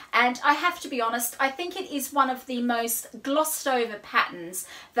wardrobe. And I have to be honest, I think it is one of the most glossed over patterns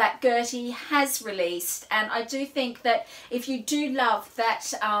that Gertie has released. And I do think that if you do love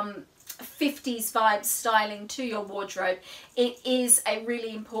that 50s vibe styling to your wardrobe, it is a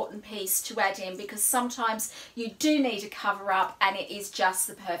really important piece to add in, because sometimes you do need a cover up and it is just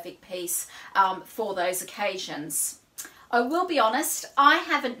the perfect piece for those occasions. I will be honest, I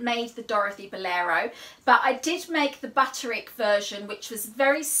haven't made the Dorothy Bolero, but I did make the Butterick version, which was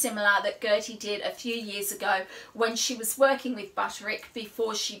very similar, that Gertie did a few years ago when she was working with Butterick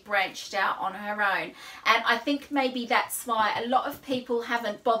before she branched out on her own. And I think maybe that's why a lot of people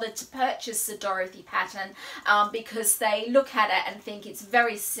haven't bothered to purchase the Dorothy pattern, because they look at it and think it's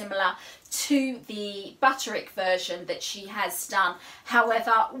very similar to the Butterick version that she has done.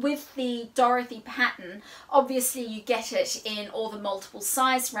 However, with the Dorothy pattern, obviously you get it in all the multiple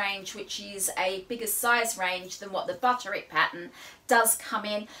size range, which is a bigger size range than what the Butterick pattern does come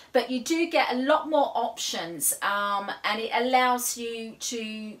in, but you do get a lot more options, and it allows you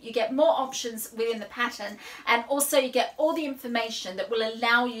get more options within the pattern, and also you get all the information that will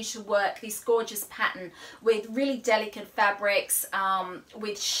allow you to work this gorgeous pattern with really delicate fabrics,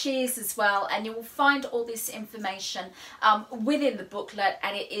 with shears as well. And you will find all this information within the booklet,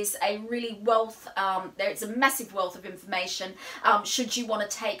 and it is a really wealth, there's a massive wealth of information should you want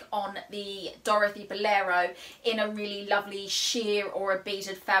to take on the Dorothy Bolero in a really lovely sheer or a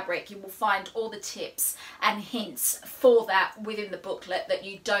beaded fabric. You will find all the tips and hints for that within the booklet that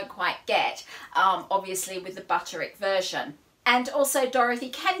you don't quite get obviously with the Butterick version. And also Dorothy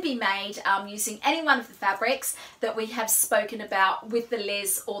can be made using any one of the fabrics that we have spoken about with the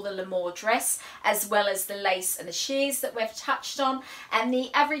Liz or the L'Amour dress, as well as the lace and the shears that we've touched on. And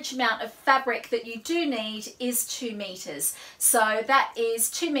the average amount of fabric that you do need is 2 meters. So that is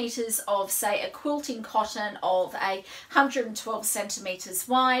 2 meters of, say, a quilting cotton of 112 centimeters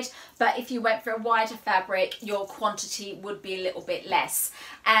wide. But if you went for a wider fabric, your quantity would be a little bit less.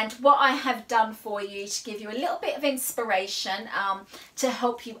 And what I have done for you to give you a little bit of inspiration to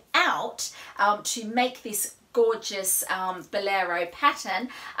help you out to make this gorgeous Bolero pattern,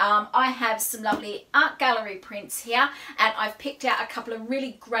 I have some lovely art gallery prints here, and I've picked out a couple of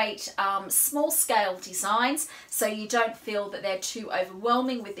really great small scale designs, so you don't feel that they're too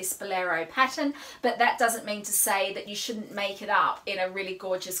overwhelming with this Bolero pattern. But that doesn't mean to say that you shouldn't make it up in a really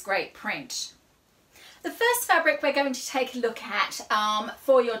gorgeous great print. The first fabric we're going to take a look at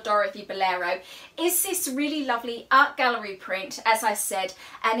for your Dorothy Bolero is this really lovely art gallery print, as I said,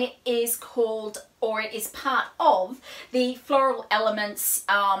 and it is called, or it is part of, the Floral Elements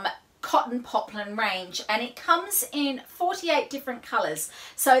Cotton Poplin range, and it comes in 48 different colours.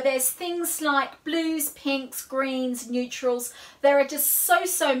 So there's things like blues, pinks, greens, neutrals. There are just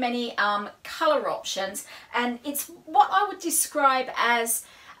so many colour options, and it's what I would describe as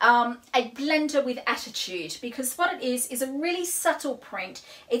a blender with attitude, because what it is a really subtle print.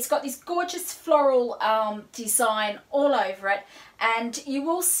 It's got this gorgeous floral design all over it, and you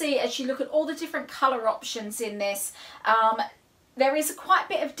will see as you look at all the different colour options in this, there is quite a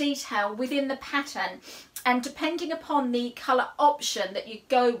bit of detail within the pattern, and depending upon the colour option that you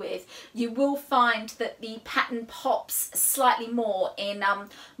go with, you will find that the pattern pops slightly more in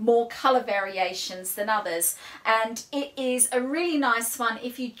more colour variations than others. And it is a really nice one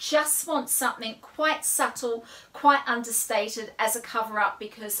if you just want something quite subtle, quite understated as a cover up,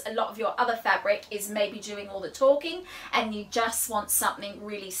 because a lot of your other fabric is maybe doing all the talking and you just want something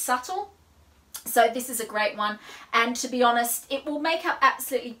really subtle. So this is a great one, and to be honest, it will make up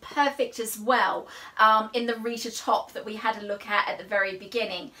absolutely perfect as well in the Rita top that we had a look at the very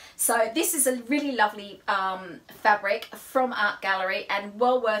beginning. So this is a really lovely fabric from Art Gallery, and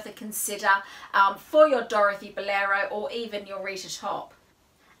well worth a consider for your Dorothy Bolero or even your Rita top.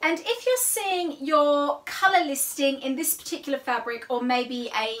 And if you're seeing your colour listing in this particular fabric or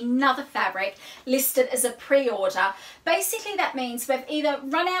maybe another fabric listed as a pre-order, basically that means we've either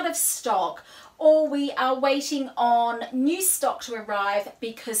run out of stock or we are waiting on new stock to arrive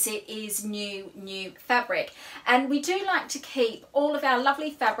because it is new fabric. And we do like to keep all of our lovely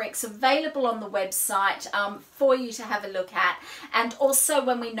fabrics available on the website for you to have a look at. And also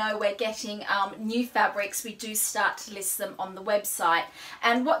when we know we're getting new fabrics, we do start to list them on the website.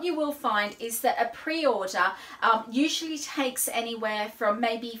 And what you will find is that a pre-order usually takes anywhere from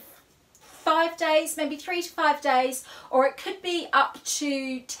maybe 5 days, maybe 3 to 5 days, or it could be up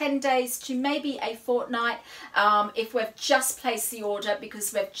to 10 days to maybe a fortnight if we've just placed the order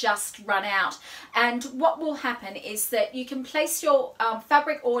because we've just run out. And what will happen is that you can place your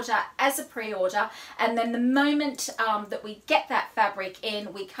fabric order as a pre-order, and then the moment that we get that fabric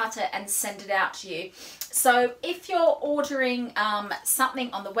in, we cut it and send it out to you. So if you're ordering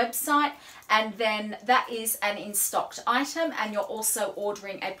something on the website and then that is an in-stocked item and you're also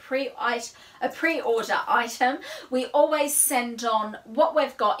ordering a pre-order item, we always send on what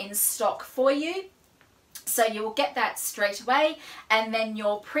we've got in stock for you. So you will get that straight away, and then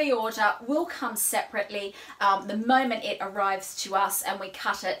your pre-order will come separately the moment it arrives to us, and we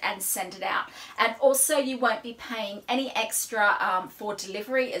cut it and send it out. And also you won't be paying any extra for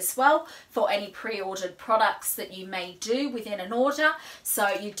delivery as well for any pre-ordered products that you may do within an order, so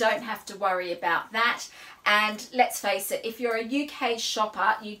you don't have to worry about that. And let's face it, if you're a UK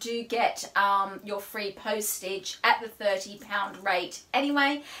shopper, you do get your free postage at the £30 rate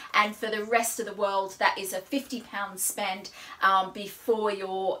anyway, and for the rest of the world that is a £50 spend before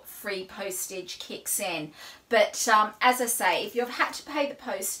your free postage kicks in. But as I say, if you've had to pay the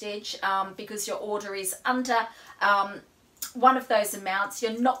postage because your order is under one of those amounts,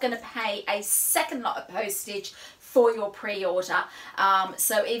 you're not going to pay a second lot of postage for your pre-order.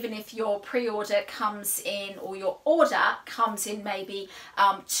 So even if your pre-order comes in, or your order comes in maybe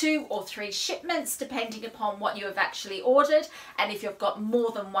 2 or 3 shipments depending upon what you have actually ordered, and if you've got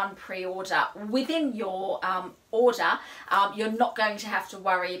more than one pre-order within your order, you're not going to have to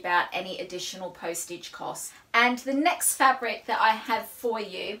worry about any additional postage costs. And the next fabric that I have for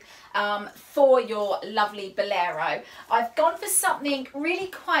you for your lovely bolero, I've gone for something really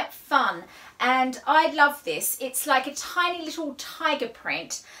quite fun, and I love this. It's like a tiny little tiger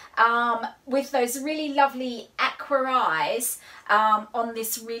print with those really lovely aqua eyes on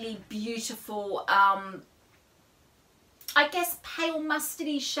this really beautiful I guess pale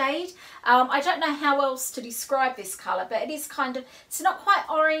mustardy shade. I don't know how else to describe this colour, but it is kind of, it's not quite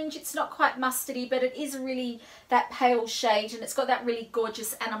orange, it's not quite mustardy, but it is really that pale shade, and it's got that really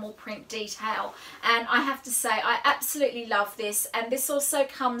gorgeous animal print detail. And I have to say, I absolutely love this, and this also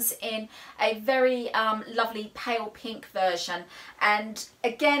comes in a very lovely pale pink version. And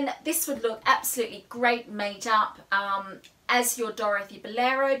again, this would look absolutely great made up as your Dorothy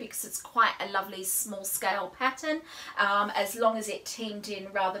Bolero, because it's quite a lovely small scale pattern, as long as it teamed in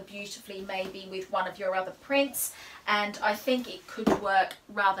rather beautifully maybe with one of your other prints. And I think it could work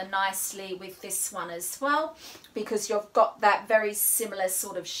rather nicely with this one as well, because you've got that very similar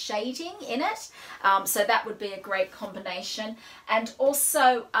sort of shading in it, so that would be a great combination. And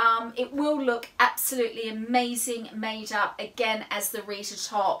also it will look absolutely amazing made up again as the Rita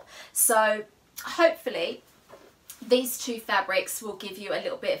top. So hopefully these two fabrics will give you a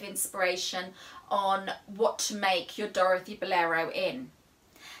little bit of inspiration on what to make your Dorothy Bolero in.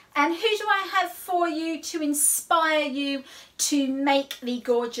 And who do I have for you to inspire you to make the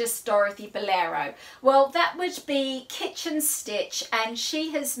gorgeous Dorothy Bolero? Well, that would be Kitchen Stitch, and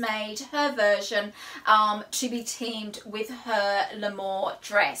she has made her version to be teamed with her L'Amour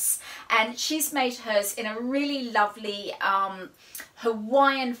dress. And she's made hers in a really lovely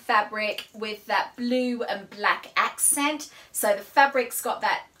Hawaiian fabric with that blue and black accent. So the fabric's got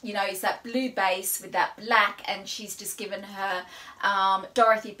that, you know, it's that blue base with that black, and she's just given her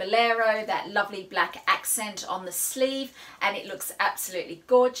Dorothy Bolero that lovely black accent on the sleeve, and it looks absolutely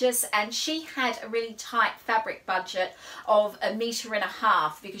gorgeous. And she had a really tight fabric budget of 1.5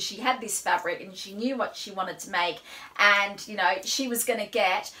 meters because she had this fabric and she knew what she wanted to make, and you know, she was going to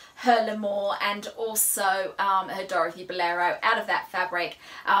get her L'Amour and also her Dorothy Bolero out of that fabric,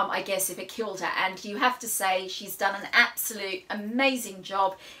 I guess, if it killed her. And you have to say she's done an absolute amazing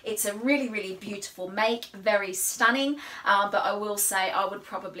job. It's a really, really beautiful make, very stunning, but I will say I would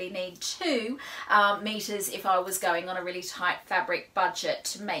probably need 2 meters if I was going on a really tight fabric budget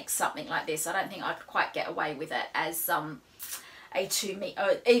to make something like this. I don't think I could quite get away with it as a 2 meter,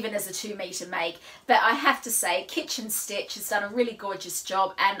 or even as a 2 meter make. But I have to say, Kitchen Stitch has done a really gorgeous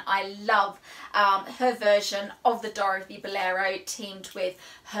job, and I love her version of the Dorothy Bolero teamed with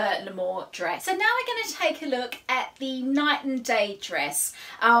her L'Amour dress. So now we're going to take a look at the Night and Day dress,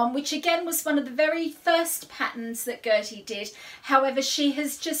 which again was one of the very first patterns that Gertie did. However, she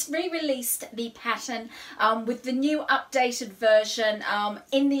has just re-released the pattern with the new updated version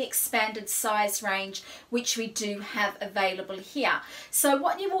in the expanded size range, which we do have available here. So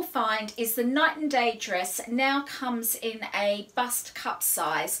what you will find is the Night and Day dress now comes in a bust cup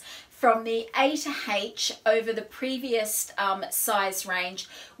size from the A to H over the previous size range,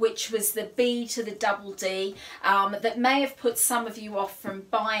 which was the B to the double D, that may have put some of you off from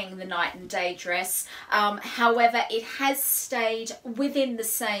buying the Night and Day dress. However, it has stayed within the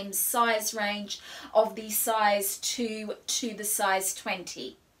same size range of the size 2 to the size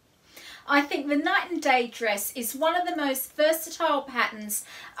 20. I think the Night and Day dress is one of the most versatile patterns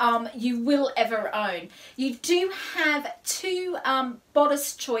you will ever own. You do have two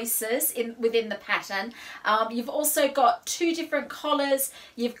bodice choices within the pattern. You've also got 2 different collars,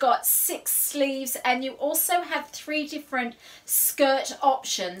 you've got 6 sleeves, and you also have 3 different skirt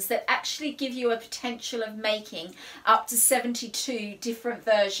options that actually give you a potential of making up to 72 different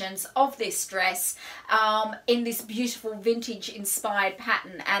versions of this dress in this beautiful vintage inspired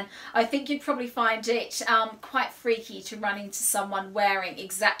pattern. And I think you'd probably find it quite freaky to run into someone wearing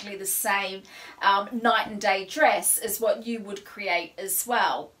exactly the same Night and Day dress as what you would create as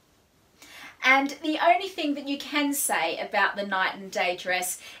well. And the only thing that you can say about the Night and Day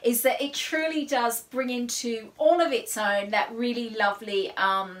dress is that it truly does bring into all of its own that really lovely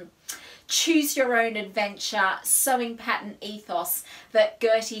choose your own adventure sewing pattern ethos that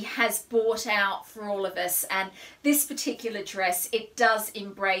Gertie has brought out for all of us. And this particular dress, it does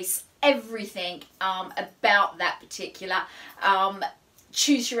embrace everything about that particular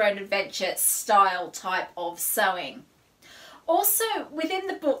choose your own adventure style type of sewing. Also, within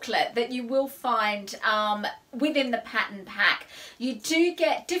the booklet that you will find within the pattern pack, you do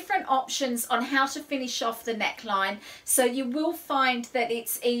get different options on how to finish off the neckline. So you will find that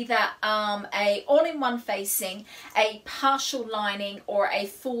it's either a all-in-one facing, a partial lining, or a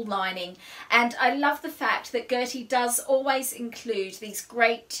full lining. And I love the fact that Gertie does always include these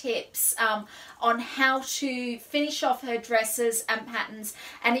great tips on how to finish off her dresses and patterns,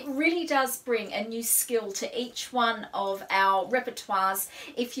 and it really does bring a new skill to each one of our repertoires.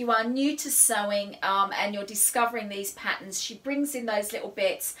 If you are new to sewing and you're discovering these patterns, she brings in those little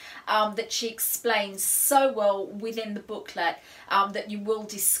bits that she explains so well within the booklet that you will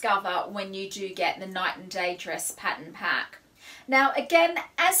discover when you do get the Night and Day dress pattern pack. Now again,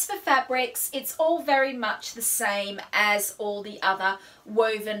 as for fabrics, it's all very much the same as all the other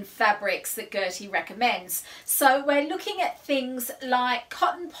woven fabrics that Gertie recommends. So we're looking at things like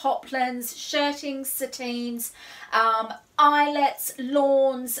cotton poplins, shirtings, satines, eyelets,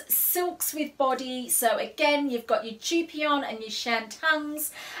 lawns, silks with body. So again, you've got your dupion and your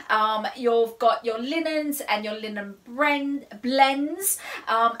shantungs, you've got your linens and your linen blends,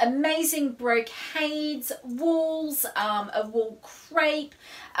 amazing brocades, wools, a wool crepe,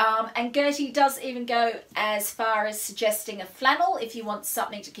 and Gertie does even go as far as suggesting a flannel if you want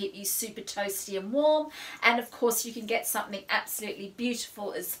something to keep you super toasty and warm. And of course you can get something absolutely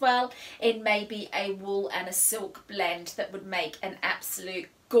beautiful as well in maybe a wool and a silk blend that would make an absolute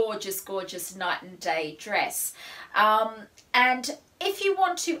gorgeous Night and Day dress. And if you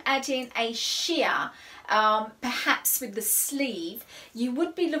want to add in a sheer, perhaps with the sleeve, you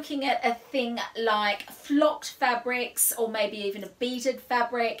would be looking at a thing like flocked fabrics or maybe even a beaded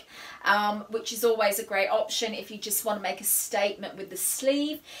fabric, which is always a great option if you just want to make a statement with the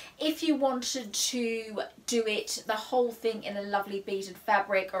sleeve. If you wanted to do it, the whole thing in a lovely beaded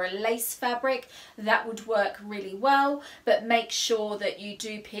fabric or a lace fabric, that would work really well, but make sure that you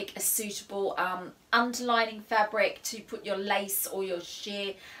do pick a suitable underlining fabric to put your lace or your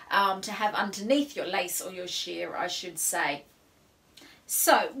sheer, to have underneath your lace or your sheer, I should say.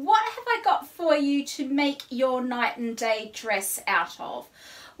 So what have I got for you to make your Night and Day dress out of?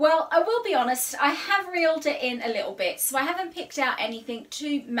 Well, I will be honest, I have reeled it in a little bit, so I haven't picked out anything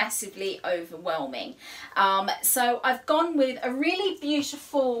too massively overwhelming. So I've gone with a really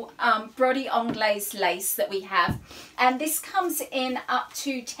beautiful Brodie Anglaise lace that we have, and this comes in up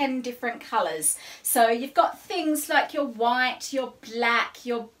to 10 different colours. So you've got things like your white, your black,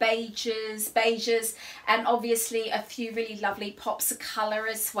 your beiges, and obviously a few really lovely pops of colour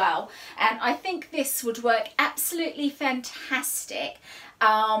as well. And I think this would work absolutely fantastic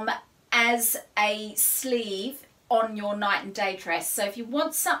as a sleeve on your night and day dress. So if you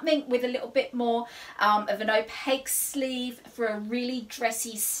want something with a little bit more of an opaque sleeve for a really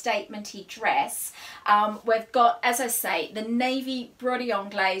dressy, statementy dress, we've got, as I say, the navy brodie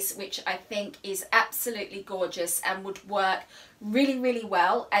anglaise, which I think is absolutely gorgeous and would work really, really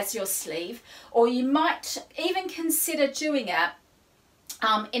well as your sleeve. Or you might even consider doing it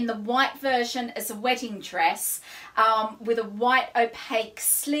in the white version as a wedding dress, with a white opaque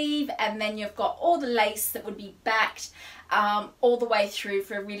sleeve, and then you've got all the lace that would be backed all the way through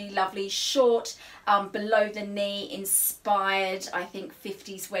for a really lovely short below the knee inspired, I think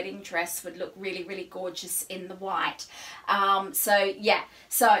 50s wedding dress would look really, really gorgeous in the white. So yeah,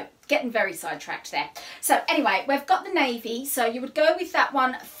 so getting very sidetracked there. So anyway, we've got the navy, so you would go with that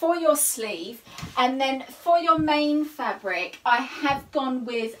one for your sleeve, and then for your main fabric I have gone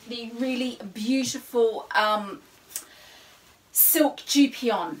with the really beautiful silk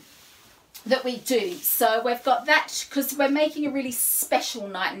dupion that we do. So we've got that because we're making a really special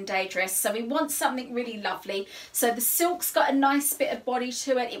night and day dress, so we want something really lovely. So the silk's got a nice bit of body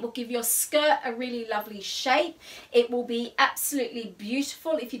to it. It will give your skirt a really lovely shape. It will be absolutely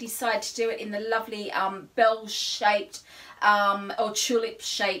beautiful if you decide to do it in the lovely bell shaped or tulip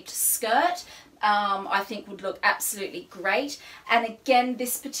shaped skirt. I think would look absolutely great. And again,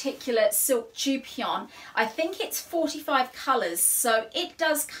 this particular silk dupion, I think it's 45 colours, so it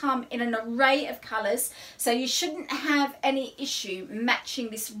does come in an array of colours, so you shouldn't have any issue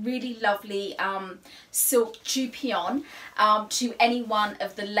matching this really lovely silk dupion to any one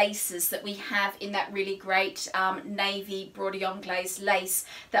of the laces that we have in that really great navy brodie anglaise lace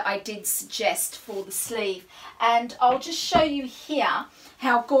that I did suggest for the sleeve. And I'll just show you here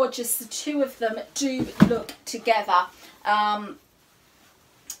how gorgeous the two of them do look together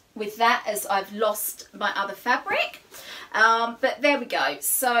with that, as I've lost my other fabric. But there we go.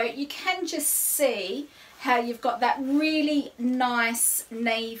 So you can just see how you've got that really nice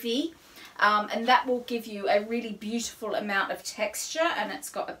navy, and that will give you a really beautiful amount of texture, and it's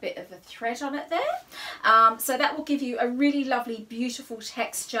got a bit of a thread on it there. So that will give you a really lovely, beautiful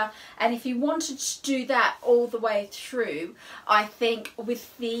texture. And if you wanted to do that all the way through, I think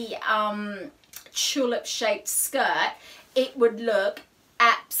with the tulip shaped skirt, it would look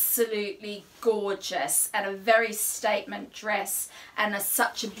absolutely gorgeous and a very statement dress, and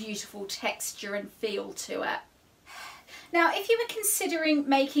such a beautiful texture and feel to it. Now, if you were considering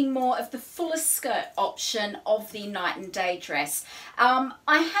making more of the fuller skirt option of the night and day dress, I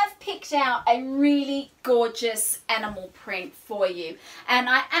have picked out a really gorgeous animal print for you, and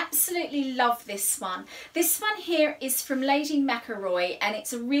I absolutely love this one. This one here is from Lady McElroy, and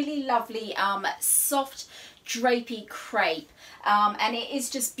it's a really lovely soft drapey crepe. And it is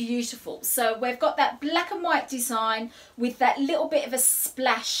just beautiful. So we've got that black and white design with that little bit of a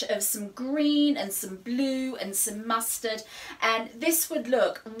splash of some green and some blue and some mustard, and this would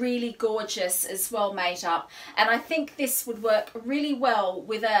look really gorgeous as well made up. And I think this would work really well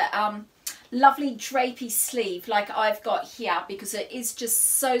with a lovely drapey sleeve like I've got here, because it is just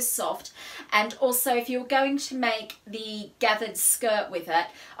so soft. And also, if you're going to make the gathered skirt with it,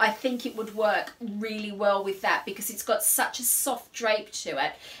 I think it would work really well with that, because it's got such a soft drape to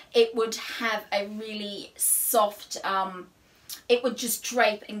it. It would have a really soft, it would just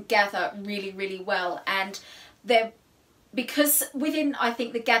drape and gather really, really well. And because within, I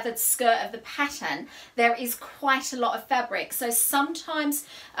think, the gathered skirt of the pattern, there is quite a lot of fabric. So sometimes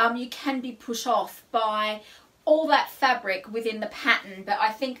you can be put off by all that fabric within the pattern. But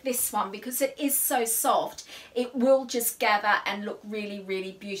I think this one, because it is so soft, it will just gather and look really,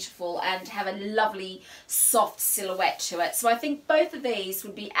 really beautiful and have a lovely soft silhouette to it. So I think both of these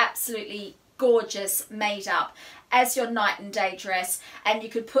would be absolutely gorgeous made up as your night and day dress, and you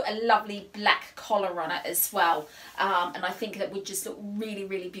could put a lovely black collar on it as well, and I think that would just look really,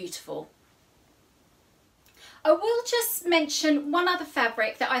 really beautiful. I will just mention one other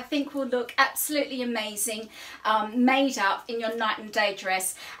fabric that I think will look absolutely amazing made up in your night and day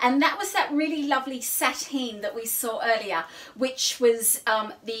dress, and that was that really lovely sateen that we saw earlier, which was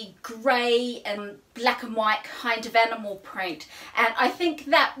the grey and black and white kind of animal print, and I think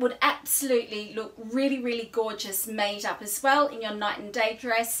that would absolutely look really, really gorgeous made up as well in your night and day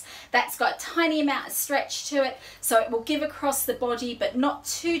dress. That's got a tiny amount of stretch to it, so it will give across the body but not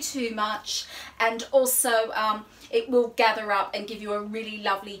too much, and also it will gather up and give you a really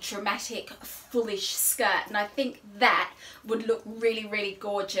lovely dramatic fullish skirt, and I think that would look really, really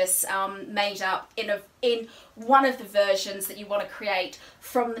gorgeous made up in one of the versions that you want to create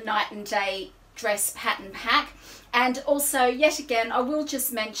from the night and day dress pattern pack. And also, yet again, I will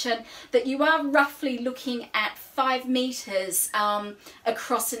just mention that you are roughly looking at 5 meters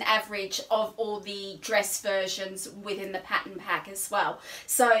across an average of all the dress versions within the pattern pack as well.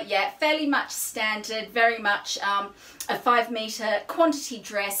 So yeah, fairly much standard, very much a 5 meter quantity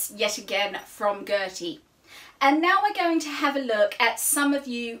dress, yet again from Gertie. And now we're going to have a look at some of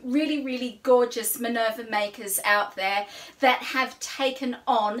you really gorgeous Minerva makers out there that have taken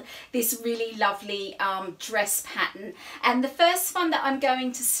on this really lovely dress pattern. And the first one that I'm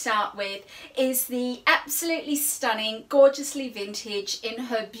going to start with is the absolutely stunning, gorgeously vintage in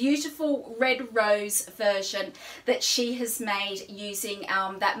her beautiful red rose version that she has made using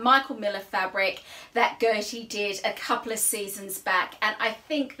that Michael Miller fabric that Gertie did a couple of seasons back. And I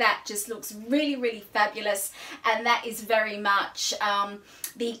think that just looks really fabulous. And that is very much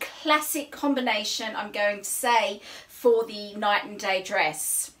the classic combination, I'm going to say, for the night and day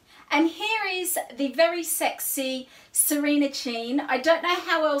dress. And here is the very sexy Serena Jean. I don't know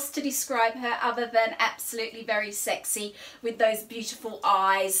how else to describe her other than absolutely very sexy with those beautiful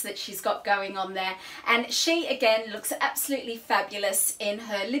eyes that she's got going on there. And she again looks absolutely fabulous in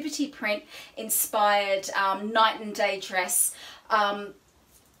her Liberty print inspired night and day dress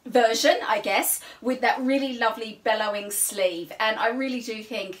version, I guess, with that really lovely bellowing sleeve. And I really do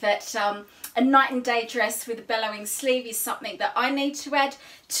think that a night and day dress with a bellowing sleeve is something that I need to add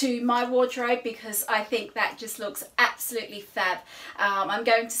to my wardrobe, because I think that just looks absolutely fab. I'm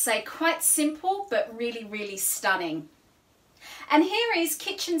going to say quite simple, but really stunning. And here is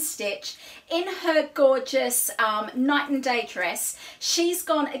Kitchen Stitch in her gorgeous night and day dress. She's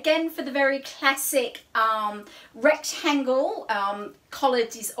gone again for the very classic rectangle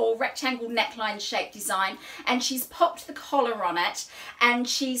collared or rectangle neckline shape design, and she's popped the collar on it, and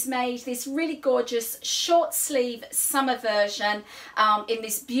she's made this really gorgeous short sleeve summer version in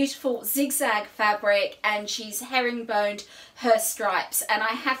this beautiful zigzag fabric, and she's herringboned her stripes. And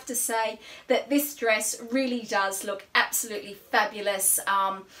I have to say that this dress really does look absolutely fabulous,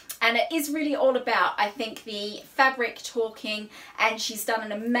 and it is really all about, I think, the fabric talking, and she's done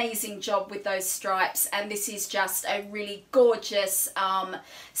an amazing job with those stripes. And this is just a really gorgeous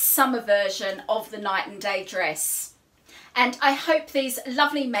summer version of the night and day dress. And I hope these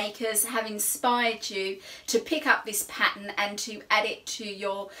lovely makers have inspired you to pick up this pattern and to add it to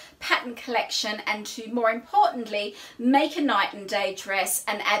your pattern collection, and to, more importantly, make a night and day dress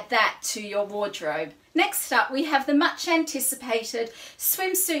and add that to your wardrobe. Next up, we have the much anticipated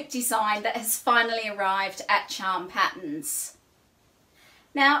swimsuit design that has finally arrived at Charm Patterns.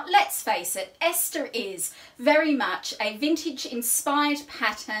 Now, let's face it, Esther is very much a vintage inspired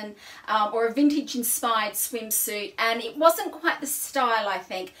pattern or a vintage inspired swimsuit, and it wasn't quite the style I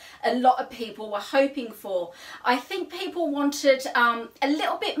think a lot of people were hoping for. I think people wanted a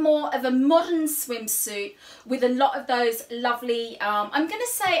little bit more of a modern swimsuit with a lot of those lovely, I'm going to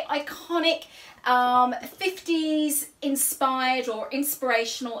say iconic 50s inspired or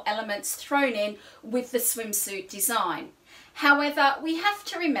inspirational elements thrown in with the swimsuit design. However, we have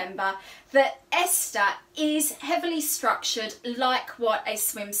to remember that Esther is heavily structured like what a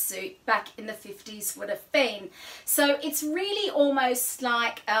swimsuit back in the 50s would have been. So it's really almost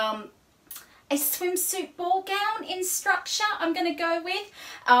like a swimsuit ball gown in structure, I'm going to go with,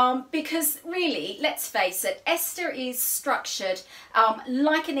 because really, let's face it, Esther is structured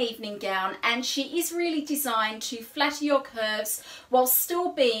like an evening gown, and she is really designed to flatter your curves while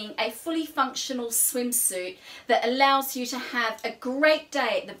still being a fully functional swimsuit that allows you to have a great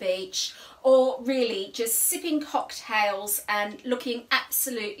day at the beach, or really just sipping cocktails and looking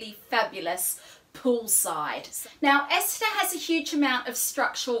absolutely fabulous poolside. Now, Esther has a huge amount of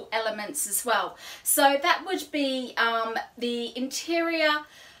structural elements as well. So that would be the interior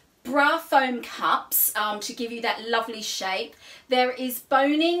bra foam cups to give you that lovely shape. There is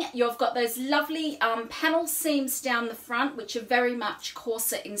boning. You've got those lovely panel seams down the front, which are very much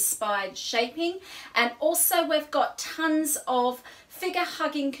corset inspired shaping. And also we've got tons of figure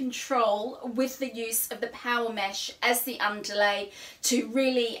hugging control with the use of the power mesh as the underlay to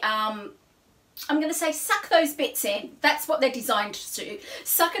really I'm going to say suck those bits in. That's what they're designed to do.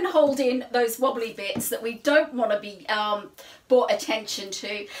 Suck and hold in those wobbly bits that we don't want to be brought attention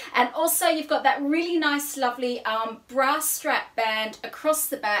to. And also you've got that really nice lovely bra strap band across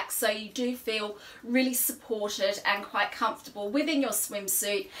the back, so you do feel really supported and quite comfortable within your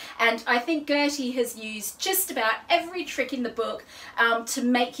swimsuit. And I think Gertie has used just about every trick in the book to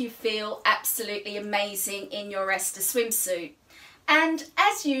make you feel absolutely amazing in your Esther swimsuit. And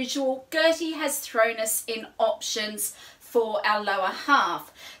as usual, Gertie has thrown us in options for our lower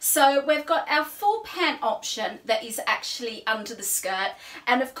half. So we've got our full pant option that is actually under the skirt,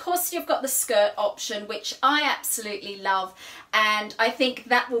 and of course you've got the skirt option, which I absolutely love, and I think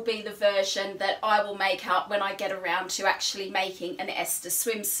that will be the version that I will make up when I get around to actually making an Esther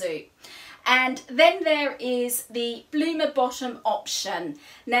swimsuit. And then there is the bloomer bottom option.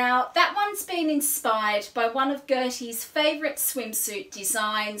 Now that one's been inspired by one of Gertie's favourite swimsuit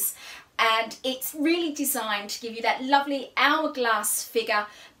designs, and it's really designed to give you that lovely hourglass figure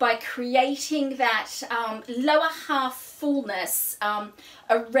by creating that lower half fullness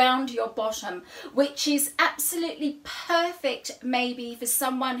around your bottom, which is absolutely perfect maybe for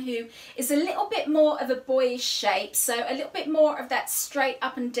someone who is a little bit more of a boyish shape, so a little bit more of that straight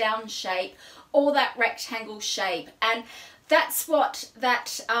up and down shape or that rectangle shape. And that's what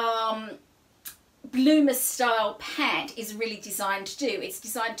that bloomer style pant is really designed to do. It's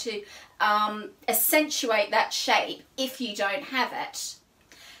designed to accentuate that shape if you don't have it.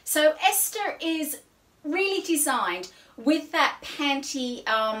 So Esther is really designed with that panty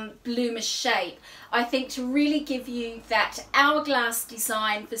bloomer shape, I think, to really give you that hourglass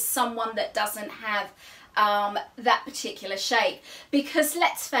design for someone that doesn't have that particular shape. Because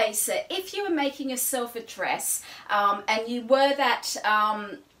let's face it, if you were making yourself a dress and you were that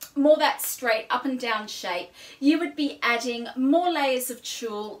more that straight up and down shape, you would be adding more layers of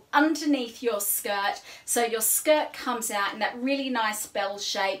tulle underneath your skirt, so your skirt comes out in that really nice bell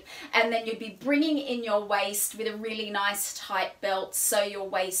shape, and then you'd be bringing in your waist with a really nice tight belt, so your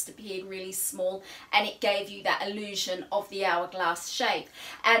waist appeared really small and it gave you that illusion of the hourglass shape.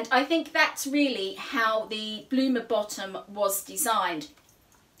 And I think that's really how the bloomer bottom was designed.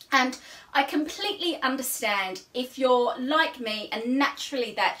 And I completely understand if you're like me and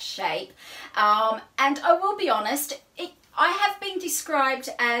naturally that shape. And I will be honest, I have been described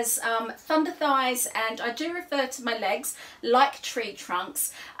as thunder thighs, and I do refer to my legs like tree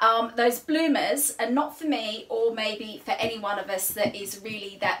trunks. Those bloomers are not for me, or maybe for any one of us that is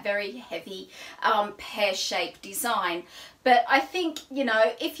really that very heavy pear-shaped design. But I think, you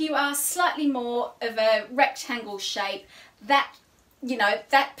know, if you are slightly more of a rectangle shape, that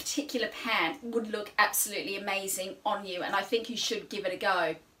particular pant would look absolutely amazing on you, and I think you should give it a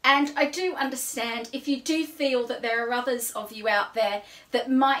go. And I do understand if you do feel that there are others of you out there that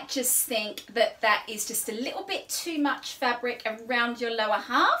might just think that that is just a little bit too much fabric around your lower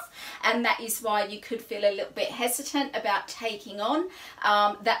half, and that is why you could feel a little bit hesitant about taking on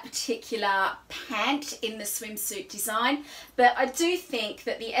that particular pant in the swimsuit design. But I do think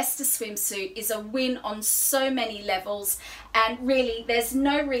that the Esther swimsuit is a win on so many levels, and really there's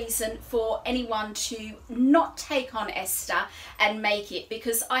no reason for anyone to not take on Esther and make it,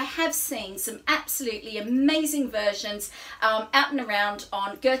 because I have seen some absolutely amazing versions out and around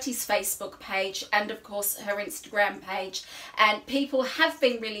on Gertie's Facebook page and of course her Instagram page, and people have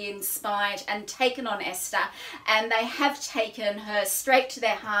been really inspired and taken on Esther, and they have taken her straight to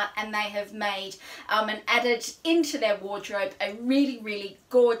their heart, and they have made and added into their wardrobe a really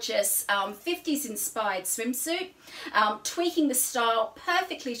gorgeous 50s inspired swimsuit, tweaking the style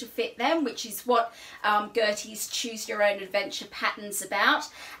perfectly to fit them, which is what Gertie's Choose Your Own Adventure pattern's about.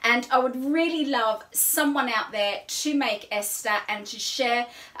 And I would really love someone out there to make Esther and to share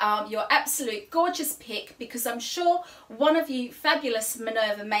your absolute gorgeous pic, because I'm sure one of you fabulous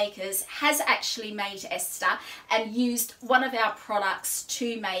Minerva makers has actually made Esther and used one of our products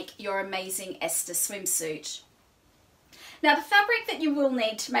to make your amazing Esther swimsuit. Now the fabric that you will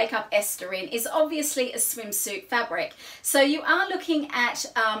need to make up Esther in is obviously a swimsuit fabric. So you are looking at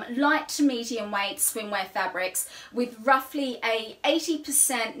light to medium weight swimwear fabrics with roughly a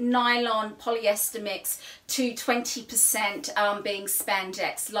 80% nylon polyester mix to 20% being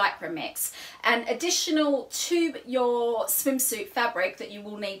spandex lycra mix. And additional to your swimsuit fabric that you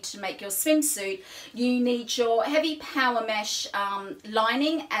will need to make your swimsuit, you need your heavy power mesh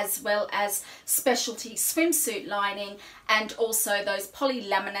lining, as well as specialty swimsuit lining, and also those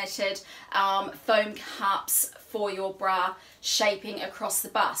polylaminated foam cups for your bra shaping across the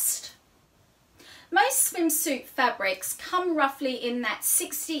bust. Most swimsuit fabrics come roughly in that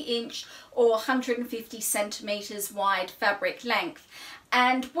 60-inch or 150 centimetres wide fabric length.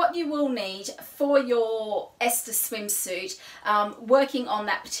 And what you will need for your Esther swimsuit, working on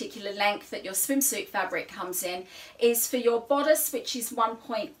that particular length that your swimsuit fabric comes in, is for your bodice, which is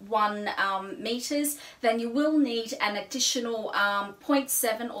 1.1 metres, then you will need an additional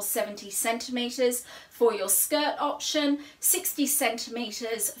 0.7 or 70 centimetres for your skirt option, 60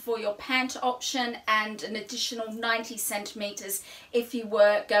 centimetres for your pant option, and an additional 90 centimetres if you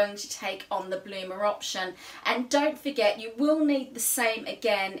were going to take take on the bloomer option. And don't forget, you will need the same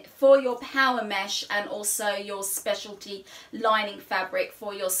again for your power mesh and also your specialty lining fabric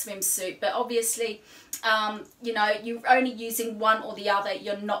for your swimsuit. But obviously, you know, you're only using one or the other,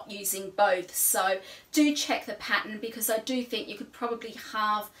 you're not using both. So do check the pattern, because I do think you could probably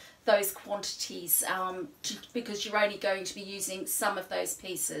halve those quantities because you're only going to be using some of those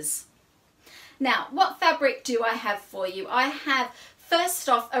pieces. Now, what fabric do I have for you? I have, first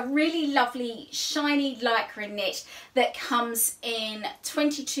off, a really lovely shiny lycra knit that comes in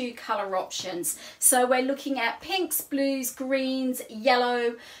 22 colour options. So we're looking at pinks, blues, greens,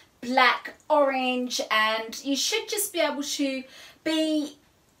 yellow, black, orange, and you should just be able to be,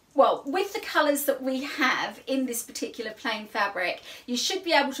 well, with the colours that we have in this particular plain fabric, you should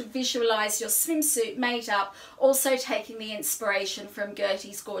be able to visualise your swimsuit made up, also taking the inspiration from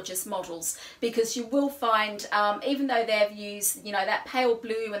Gertie's gorgeous models, because you will find, even though they've used, you know, that pale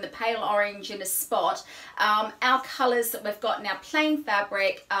blue and the pale orange in a spot, our colours that we've got in our plain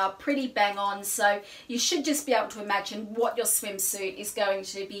fabric are pretty bang on, so you should just be able to imagine what your swimsuit is going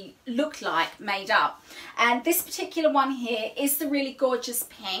to be look like made up. And this particular one here is the really gorgeous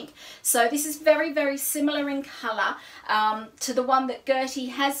pink. So this is very, very similar in colour to the one that Gertie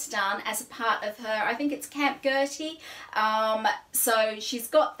has done as a part of her, I think it's Camp Gertie. So she's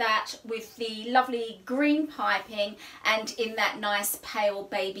got that with the lovely green piping and in that nice pale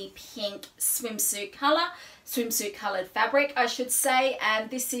baby pink swimsuit coloured fabric, I should say. And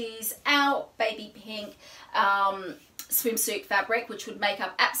this is our baby pink swimsuit fabric, which would make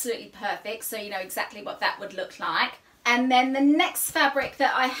up absolutely perfect, so you know exactly what that would look like. And then the next fabric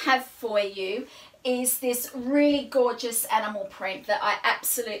that I have for you is this really gorgeous animal print that I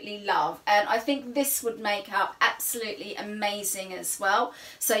absolutely love, and I think this would make up absolutely amazing as well.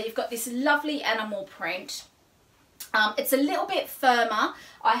 So you've got this lovely animal print. It's a little bit firmer,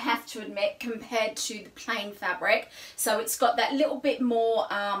 I have to admit, compared to the plain fabric, so it's got that little bit more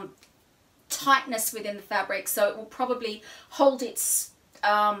tightness within the fabric, so it will probably hold its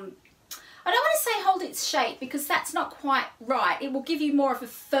I don't want to say hold its shape, because that's not quite right. It will give you more of a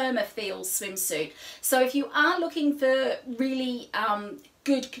firmer feel swimsuit. So if you are looking for really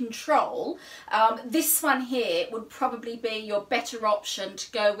good control, this one here would probably be your better option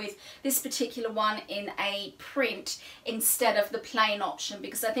to go with this particular one in a print instead of the plain option,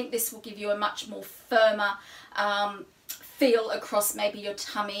 because I think this will give you a much more firmer feel across maybe your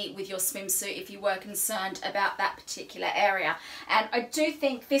tummy with your swimsuit if you were concerned about that particular area. And I do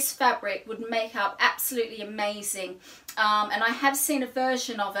think this fabric would make up absolutely amazing. And I have seen a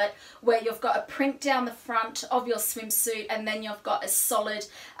version of it where you've got a print down the front of your swimsuit and then you've got a solid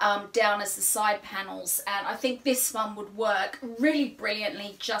down as the side panels, and I think this one would work really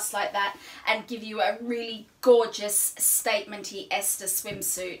brilliantly just like that and give you a really gorgeous statement-y Esther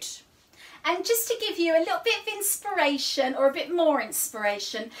swimsuit. And just to give you a little bit of inspiration, or a bit more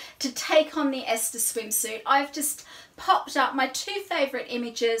inspiration, to take on the Esther swimsuit, I've just popped up my two favourite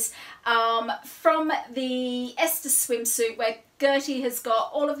images from the Esther swimsuit, where Gertie has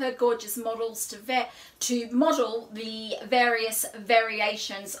got all of her gorgeous models to model the various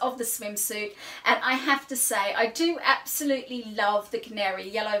variations of the swimsuit. And I have to say, I do absolutely love the canary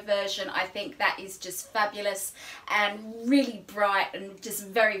yellow version. I think that is just fabulous and really bright and just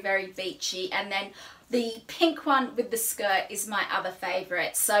very, very beachy. And then the pink one with the skirt is my other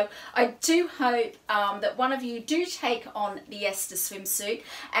favourite. So I do hope that one of you do take on the Esther swimsuit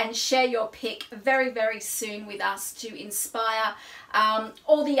and share your pick very, very soon with us to inspire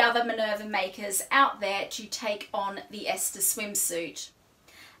all the other Minerva makers out there to take on the Esther swimsuit.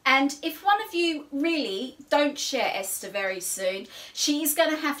 And if one of you really don't share Esther very soon, she is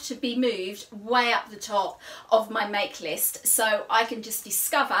going to have to be moved way up the top of my make list, so I can just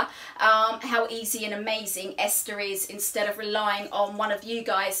discover how easy and amazing Esther is, instead of relying on one of you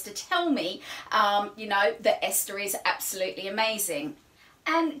guys to tell me, you know, that Esther is absolutely amazing.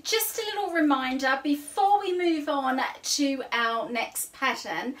 And just a little reminder before we move on to our next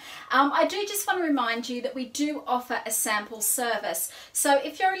pattern, I do just want to remind you that we do offer a sample service. So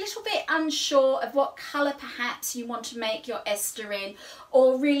if you're a little bit unsure of what colour perhaps you want to make your Esther in,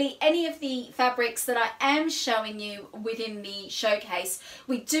 or really any of the fabrics that I am showing you within the showcase,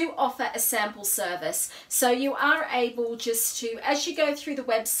 we do offer a sample service. So you are able just to, as you go through the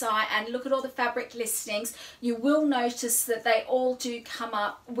website and look at all the fabric listings, you will notice that they all do come come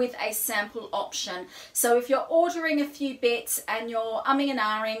up with a sample option. So if you're ordering a few bits and you're umming and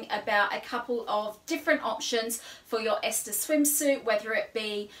ahhing about a couple of different options for your Esther swimsuit, whether it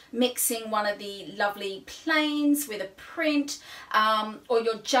be mixing one of the lovely plains with a print, or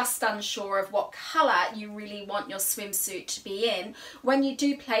you're just unsure of what colour you really want your swimsuit to be in, when you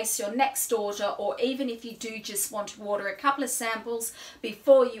do place your next order, or even if you do just want to order a couple of samples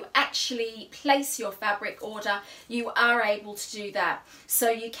before you actually place your fabric order, you are able to do that. So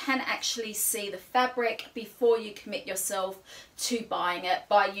you can actually see the fabric before you commit yourself to buying it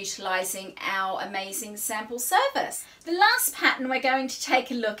by utilising our amazing sample service. The last pattern we're going to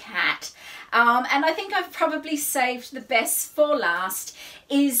take a look at, and I think I've probably saved the best for last,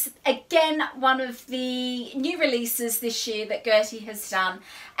 is again one of the new releases this year that Gertie has done,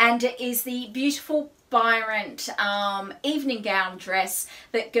 and it is the beautiful Byron evening gown dress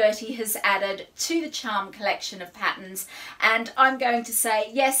that Gertie has added to the Charm collection of patterns. And I'm going to say,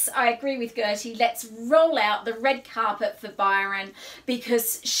 yes, I agree with Gertie, let's roll out the red carpet for Byron,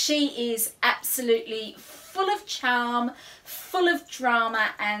 because she is absolutely full of charm, full of drama,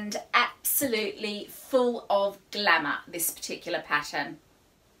 and absolutely full of glamour, this particular pattern.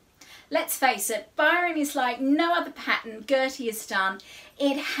 Let's face it, Byron is like no other pattern Gertie has done.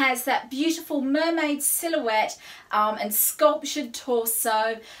 It has that beautiful mermaid silhouette and sculptured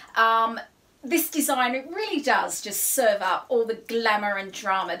torso. This design, it really does just serve up all the glamour and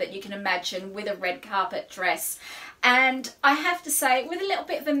drama that you can imagine with a red carpet dress. And I have to say, with a little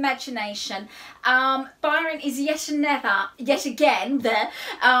bit of imagination, Byron is yet again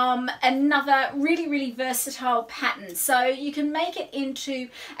another really versatile pattern. So you can make it into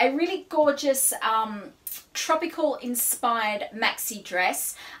a really gorgeous tropical inspired maxi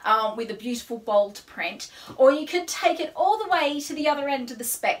dress with a beautiful bold print, or you could take it all the way to the other end of the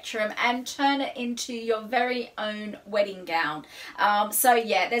spectrum and turn it into your very own wedding gown. So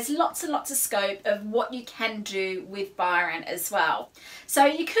yeah, there's lots and lots of scope of what you can do with Byron as well. So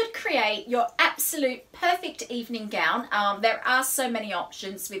you could create your absolute perfect evening gown. There are so many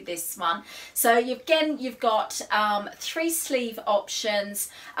options with this one. So you've got 3 sleeve options.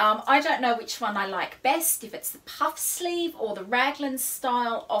 I don't know which one I like best, if it's the puff sleeve or the raglan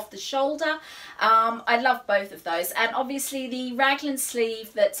style off the shoulder. I love both of those, and obviously the raglan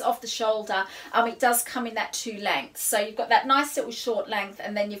sleeve that's off the shoulder, it does come in that 2 lengths. So you've got that nice little short length,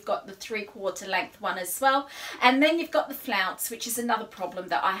 and then you've got the 3/4 length one as well. And then you've got the flounce, which is another problem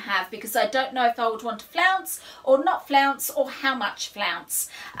that I have, because I don't know if I would want to flounce or not flounce, or how much flounce.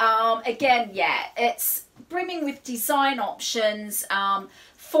 Again, yeah, it's brimming with design options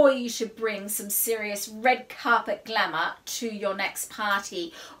for you to bring some serious red carpet glamour to your next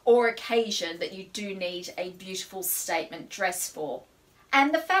party or occasion that you do need a beautiful statement dress for.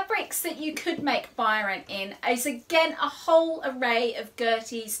 And the fabrics that you could make Byron in is again a whole array of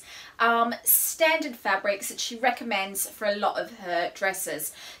Gertie's standard fabrics that she recommends for a lot of her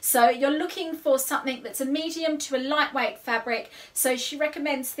dresses. So you're looking for something that's a medium to a lightweight fabric. So she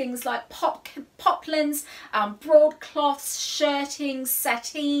recommends things like poplins, broadcloths, shirtings,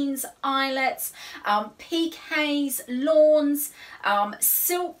 satines, eyelets, piqués, lawns,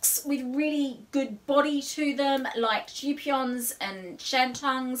 silks with really good body to them, like jupions and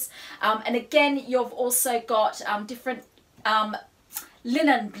shantungs. And again, you've also got different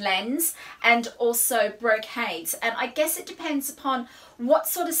linen blends and also brocades. And I guess it depends upon what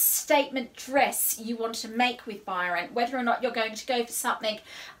sort of statement dress you want to make with Byron, whether or not you're going to go for something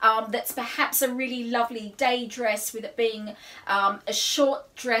that's perhaps a really lovely day dress, with it being a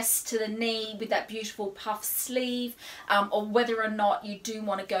short dress to the knee with that beautiful puff sleeve, or whether or not you do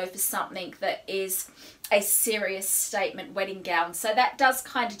want to go for something that is a serious statement wedding gown. So that does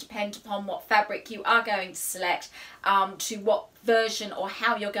kind of depend upon what fabric you are going to select, to what version or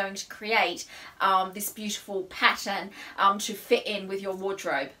how you're going to create this beautiful pattern to fit in with your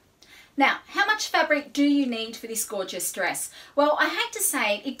wardrobe. Now, how much fabric do you need for this gorgeous dress? Well, I hate to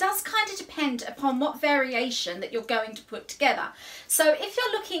say, it does kind of depend upon what variation that you're going to put together. So if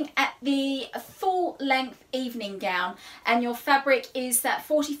you're looking at the full length evening gown and your fabric is that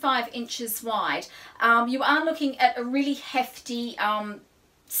 45 inches wide, you are looking at a really hefty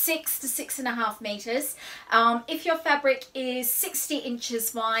 6 to 6.5 meters. If your fabric is 60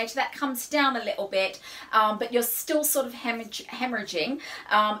 inches wide, that comes down a little bit, but you're still sort of hemorrhaging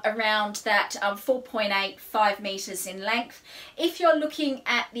around that 4.85 meters in length. If you're looking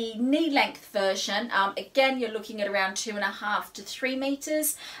at the knee length version, again, you're looking at around 2.5 to 3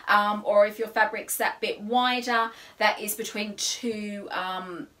 meters, or if your fabric's that bit wider, that is between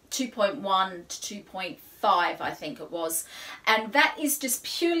 2.1 to 2.5 5, I think it was, and that is just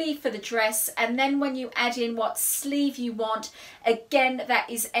purely for the dress. And then when you add in what sleeve you want, again, that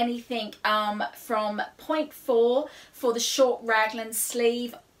is anything from 0.4 for the short raglan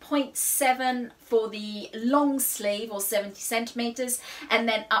sleeve, 0.7 for the long sleeve or 70 centimeters, and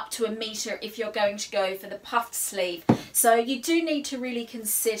then up to 1 meter if you're going to go for the puffed sleeve. So you do need to really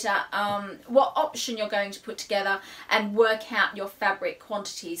consider what option you're going to put together and work out your fabric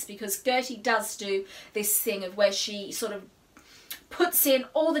quantities, because Gertie does do this thing of where she sort of puts in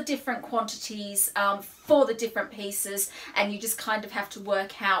all the different quantities for the different pieces, and you just kind of have to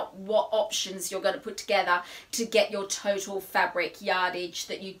work out what options you're going to put together to get your total fabric yardage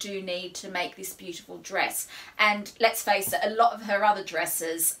that you do need to make this beautiful dress. And let's face it, a lot of her other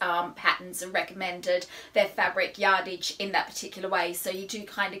dresses patterns are recommended their fabric yardage in that particular way, so you do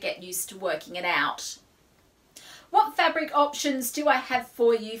kind of get used to working it out. What fabric options do I have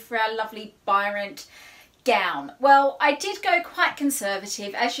for you for our lovely Byron gown? Well, I did go quite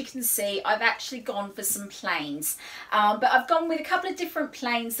conservative. As you can see, I've actually gone for some plains, but I've gone with a couple of different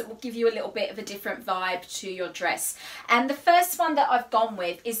plains that will give you a little bit of a different vibe to your dress. And the first one that I've gone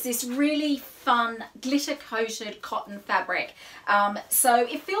with is this really fun glitter coated cotton fabric. So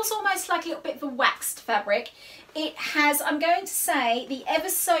it feels almost like a little bit of a waxed fabric. It has, I'm going to say, the ever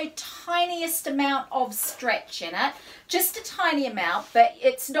so tiniest amount of stretch in it, just a tiny amount, but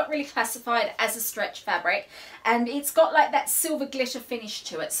it's not really classified as a stretch fabric, and it's got like that silver glitter finish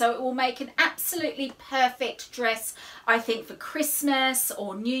to it, so it will make an absolutely perfect dress, I think, for Christmas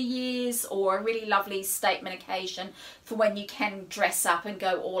or New Year's, or a really lovely statement occasion for when you can dress up and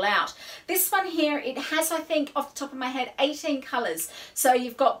go all out. This one here, it has, I think, off the top of my head, 18 colours. So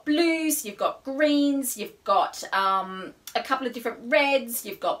you've got blues, you've got greens, you've got a couple of different reds,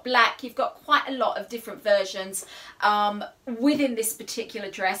 you've got black, you've got quite a lot of different versions within this particular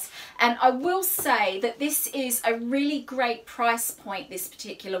dress. And I will say that this is a really great price point, this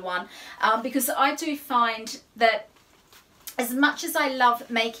particular one, because I do find that as much as I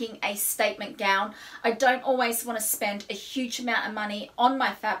love making a statement gown, I don't always want to spend a huge amount of money on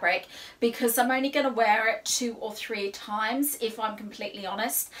my fabric, because I'm only going to wear it 2 or 3 times, if I'm completely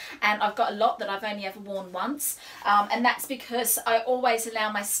honest. And I've got a lot that I've only ever worn once. And that's because I always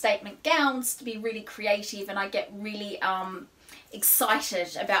allow my statement gowns to be really creative, and I get really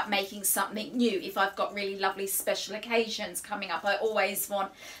excited about making something new. If I've got really lovely special occasions coming up, I always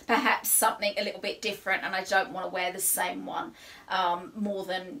want perhaps something a little bit different, and I don't want to wear the same one more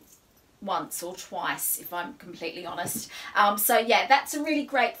than once or twice, if I'm completely honest. So yeah, that's a really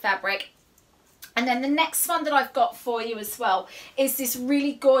great fabric. And then the next one that I've got for you as well is this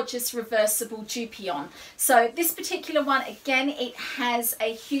really gorgeous reversible dupion. So this particular one, again, it has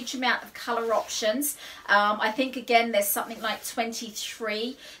a huge amount of colour options. I think, again, there's something like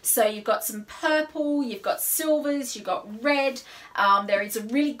 23. So you've got some purple, you've got silvers, you've got red. There is a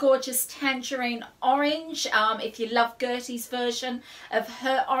really gorgeous tangerine orange, if you love Gertie's version of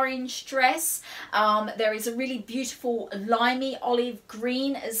her orange dress. There is a really beautiful limey olive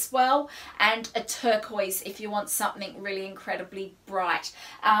green as well, and a turquoise if you want something really incredibly bright.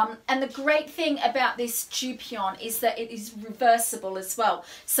 And the great thing about this dupion is that it is reversible as well.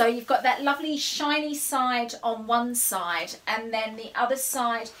 So you've got that lovely shiny side on one side, and then the other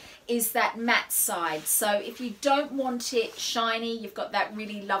side is that matte side. So if you don't want it shiny, you've got that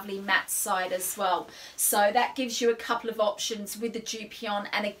really lovely matte side as well. So that gives you a couple of options with the dupion,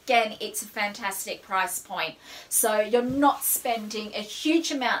 and again, it's a fantastic price point. So you're not spending a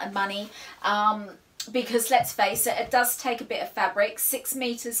huge amount of money, because let's face it, it does take a bit of fabric. 6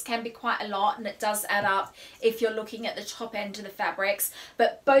 meters can be quite a lot, and it does add up if you're looking at the top end of the fabrics.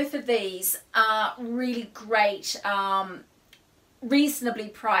 But both of these are really great, reasonably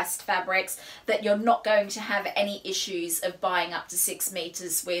priced fabrics that you're not going to have any issues of buying up to 6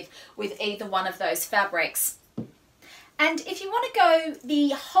 meters with either one of those fabrics. And if you want to go the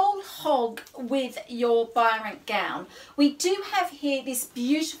whole hog with your Byron gown, we do have here this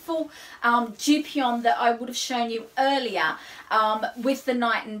beautiful dupion that I would have shown you earlier with the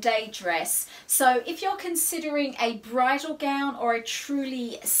night and day dress. So if you're considering a bridal gown or a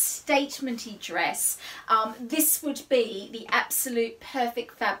truly statementy dress, this would be the absolute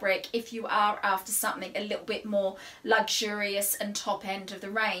perfect fabric if you are after something a little bit more luxurious and top end of the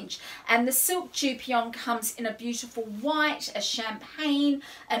range. And the silk dupion comes in a beautiful white, a champagne,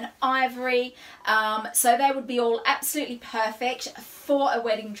 an ivory, so they would be all absolutely perfect for a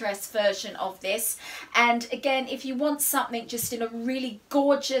wedding dress version of this. And again, if you want something just in a really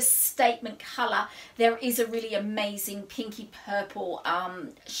gorgeous statement colour, there is a really amazing pinky purple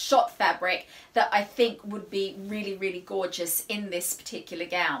shot fabric that I think would be really, really gorgeous in this particular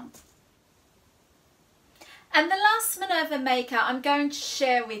gown. And the last Minerva maker I'm going to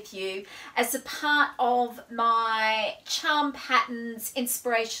share with you as a part of my Charm Patterns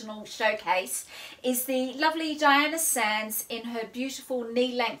Inspirational Showcase is the lovely Diana Sands in her beautiful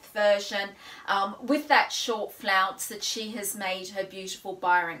knee-length version with that short flounce that she has made her beautiful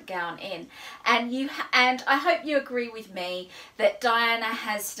Byron gown in. And I hope you agree with me that Diana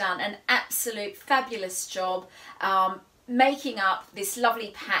has done an absolute fabulous job making up this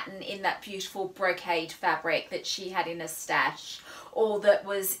lovely pattern in that beautiful brocade fabric that she had in a stash, or that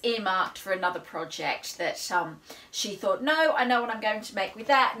was earmarked for another project that she thought, no, I know what I'm going to make with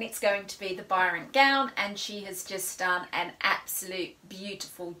that, and it's going to be the Byron gown, and she has just done an absolute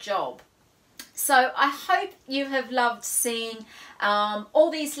beautiful job. So I hope you have loved seeing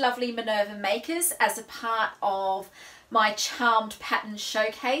all these lovely Minerva makers as a part of my Charmed Pattern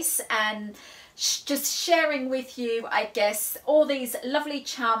Showcase, and just sharing with you, I guess, all these lovely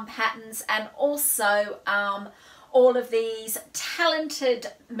charm patterns, and also all of these talented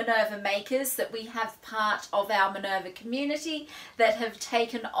Minerva makers that we have part of our Minerva community that have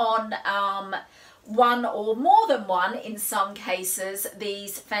taken on one or more than one, in some cases,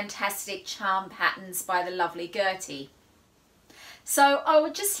 these fantastic charm patterns by the lovely Gertie. So I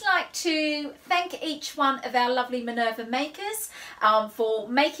would just like to thank each one of our lovely Minerva makers for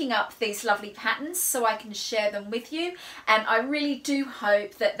making up these lovely patterns so I can share them with you, and I really do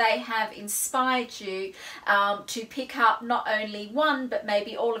hope that they have inspired you to pick up not only one but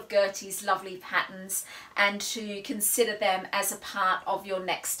maybe all of Gertie's lovely patterns and to consider them as a part of your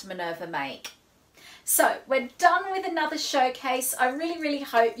next Minerva make. So we're done with another showcase. I really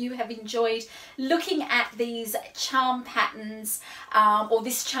hope you have enjoyed looking at these charm patterns or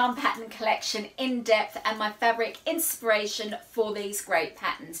this charm pattern collection in depth and my fabric inspiration for these great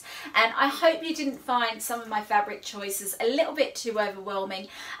patterns. And I hope you didn't find some of my fabric choices a little bit too overwhelming,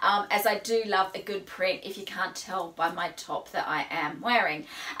 as I do love a good print, if you can't tell by my top that I am wearing.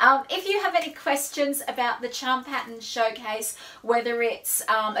 If you have any questions about the charm pattern showcase, whether it's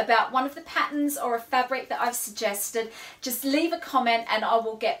about one of the patterns or a fabric that I've suggested, just leave a comment and I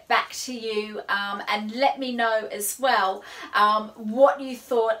will get back to you, and let me know as well what you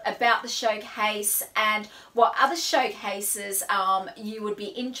thought about the showcase and what other showcases you would be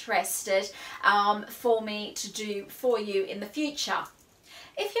interested for me to do for you in the future.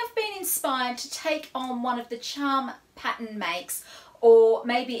 If you've been inspired to take on one of the charm pattern makes, or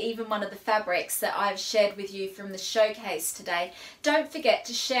maybe even one of the fabrics that I've shared with you from the showcase today, don't forget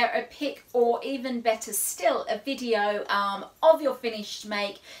to share a pic, or even better still, a video of your finished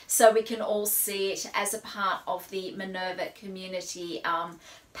make so we can all see it as a part of the Minerva community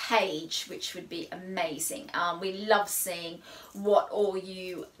page, which would be amazing. We love seeing what all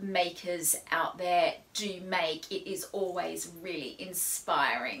you makers out there do make. It is always really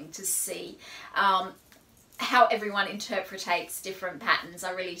inspiring to see how everyone interprets different patterns.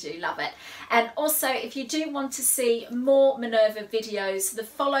 I really do love it. And also, if you do want to see more Minerva videos, the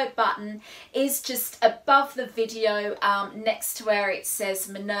follow button is just above the video next to where it says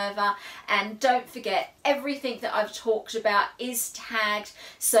Minerva. And don't forget, everything that I've talked about is tagged,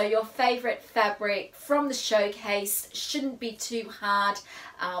 so your favourite fabric from the showcase shouldn't be too hard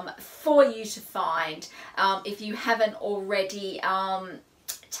for you to find if you haven't already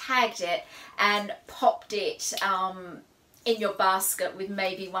tagged it and popped it in your basket with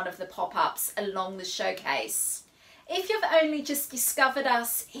maybe one of the pop-ups along the showcase. If you've only just discovered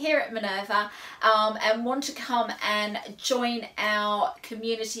us here at Minerva and want to come and join our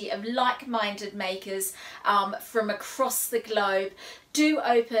community of like-minded makers from across the globe, do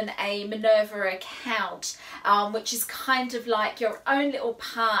open a Minerva account, which is kind of like your own little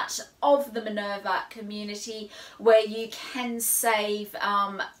part of the Minerva community, where you can save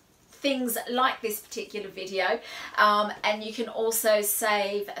things like this particular video, and you can also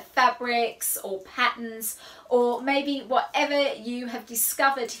save fabrics or patterns, or maybe whatever you have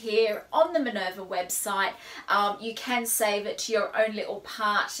discovered here on the Minerva website. You can save it to your own little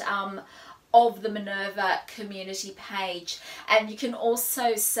part of the Minerva community page, and you can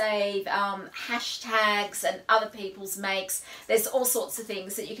also save hashtags and other people's makes. There's all sorts of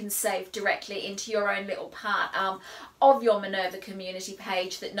things that you can save directly into your own little part of your Minerva community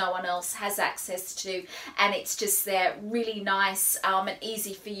page that no one else has access to, and it's just there, really nice and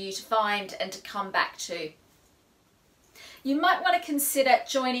easy for you to find and to come back to. You might want to consider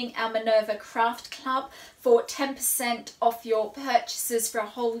joining our Minerva Craft Club for 10% off your purchases for a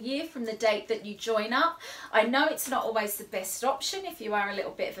whole year from the date that you join up. I know it's not always the best option if you are a little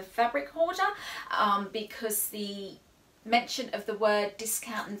bit of a fabric hoarder, because the mention of the word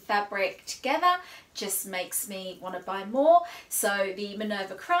discount and fabric together just makes me want to buy more. So the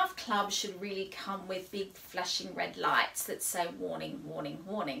Minerva Craft Club should really come with big flashing red lights that say warning, warning,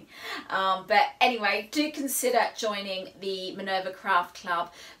 warning. But anyway, do consider joining the Minerva Craft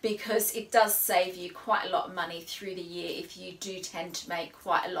Club, because it does save you quite a lot of money through the year if you do tend to make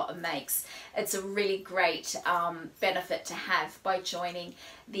quite a lot of makes. It's a really great benefit to have by joining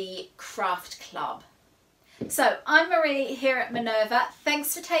the Craft Club. So I'm Marie here at Minerva.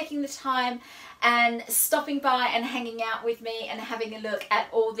 Thanks for taking the time and stopping by and hanging out with me and having a look at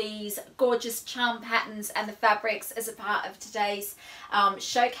all these gorgeous charm patterns and the fabrics as a part of today's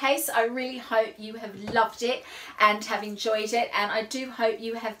showcase. I really hope you have loved it and have enjoyed it, and I do hope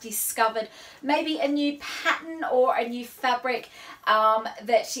you have discovered maybe a new pattern or a new fabric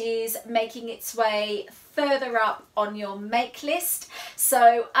that is making its way further up on your make list.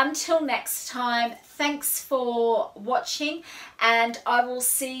 So until next time, thanks for watching, and I will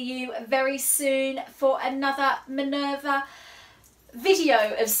see you very soon for another Minerva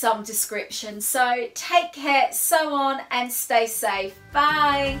video of some description. So take care, sew on and stay safe.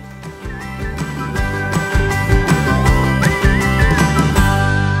 Bye.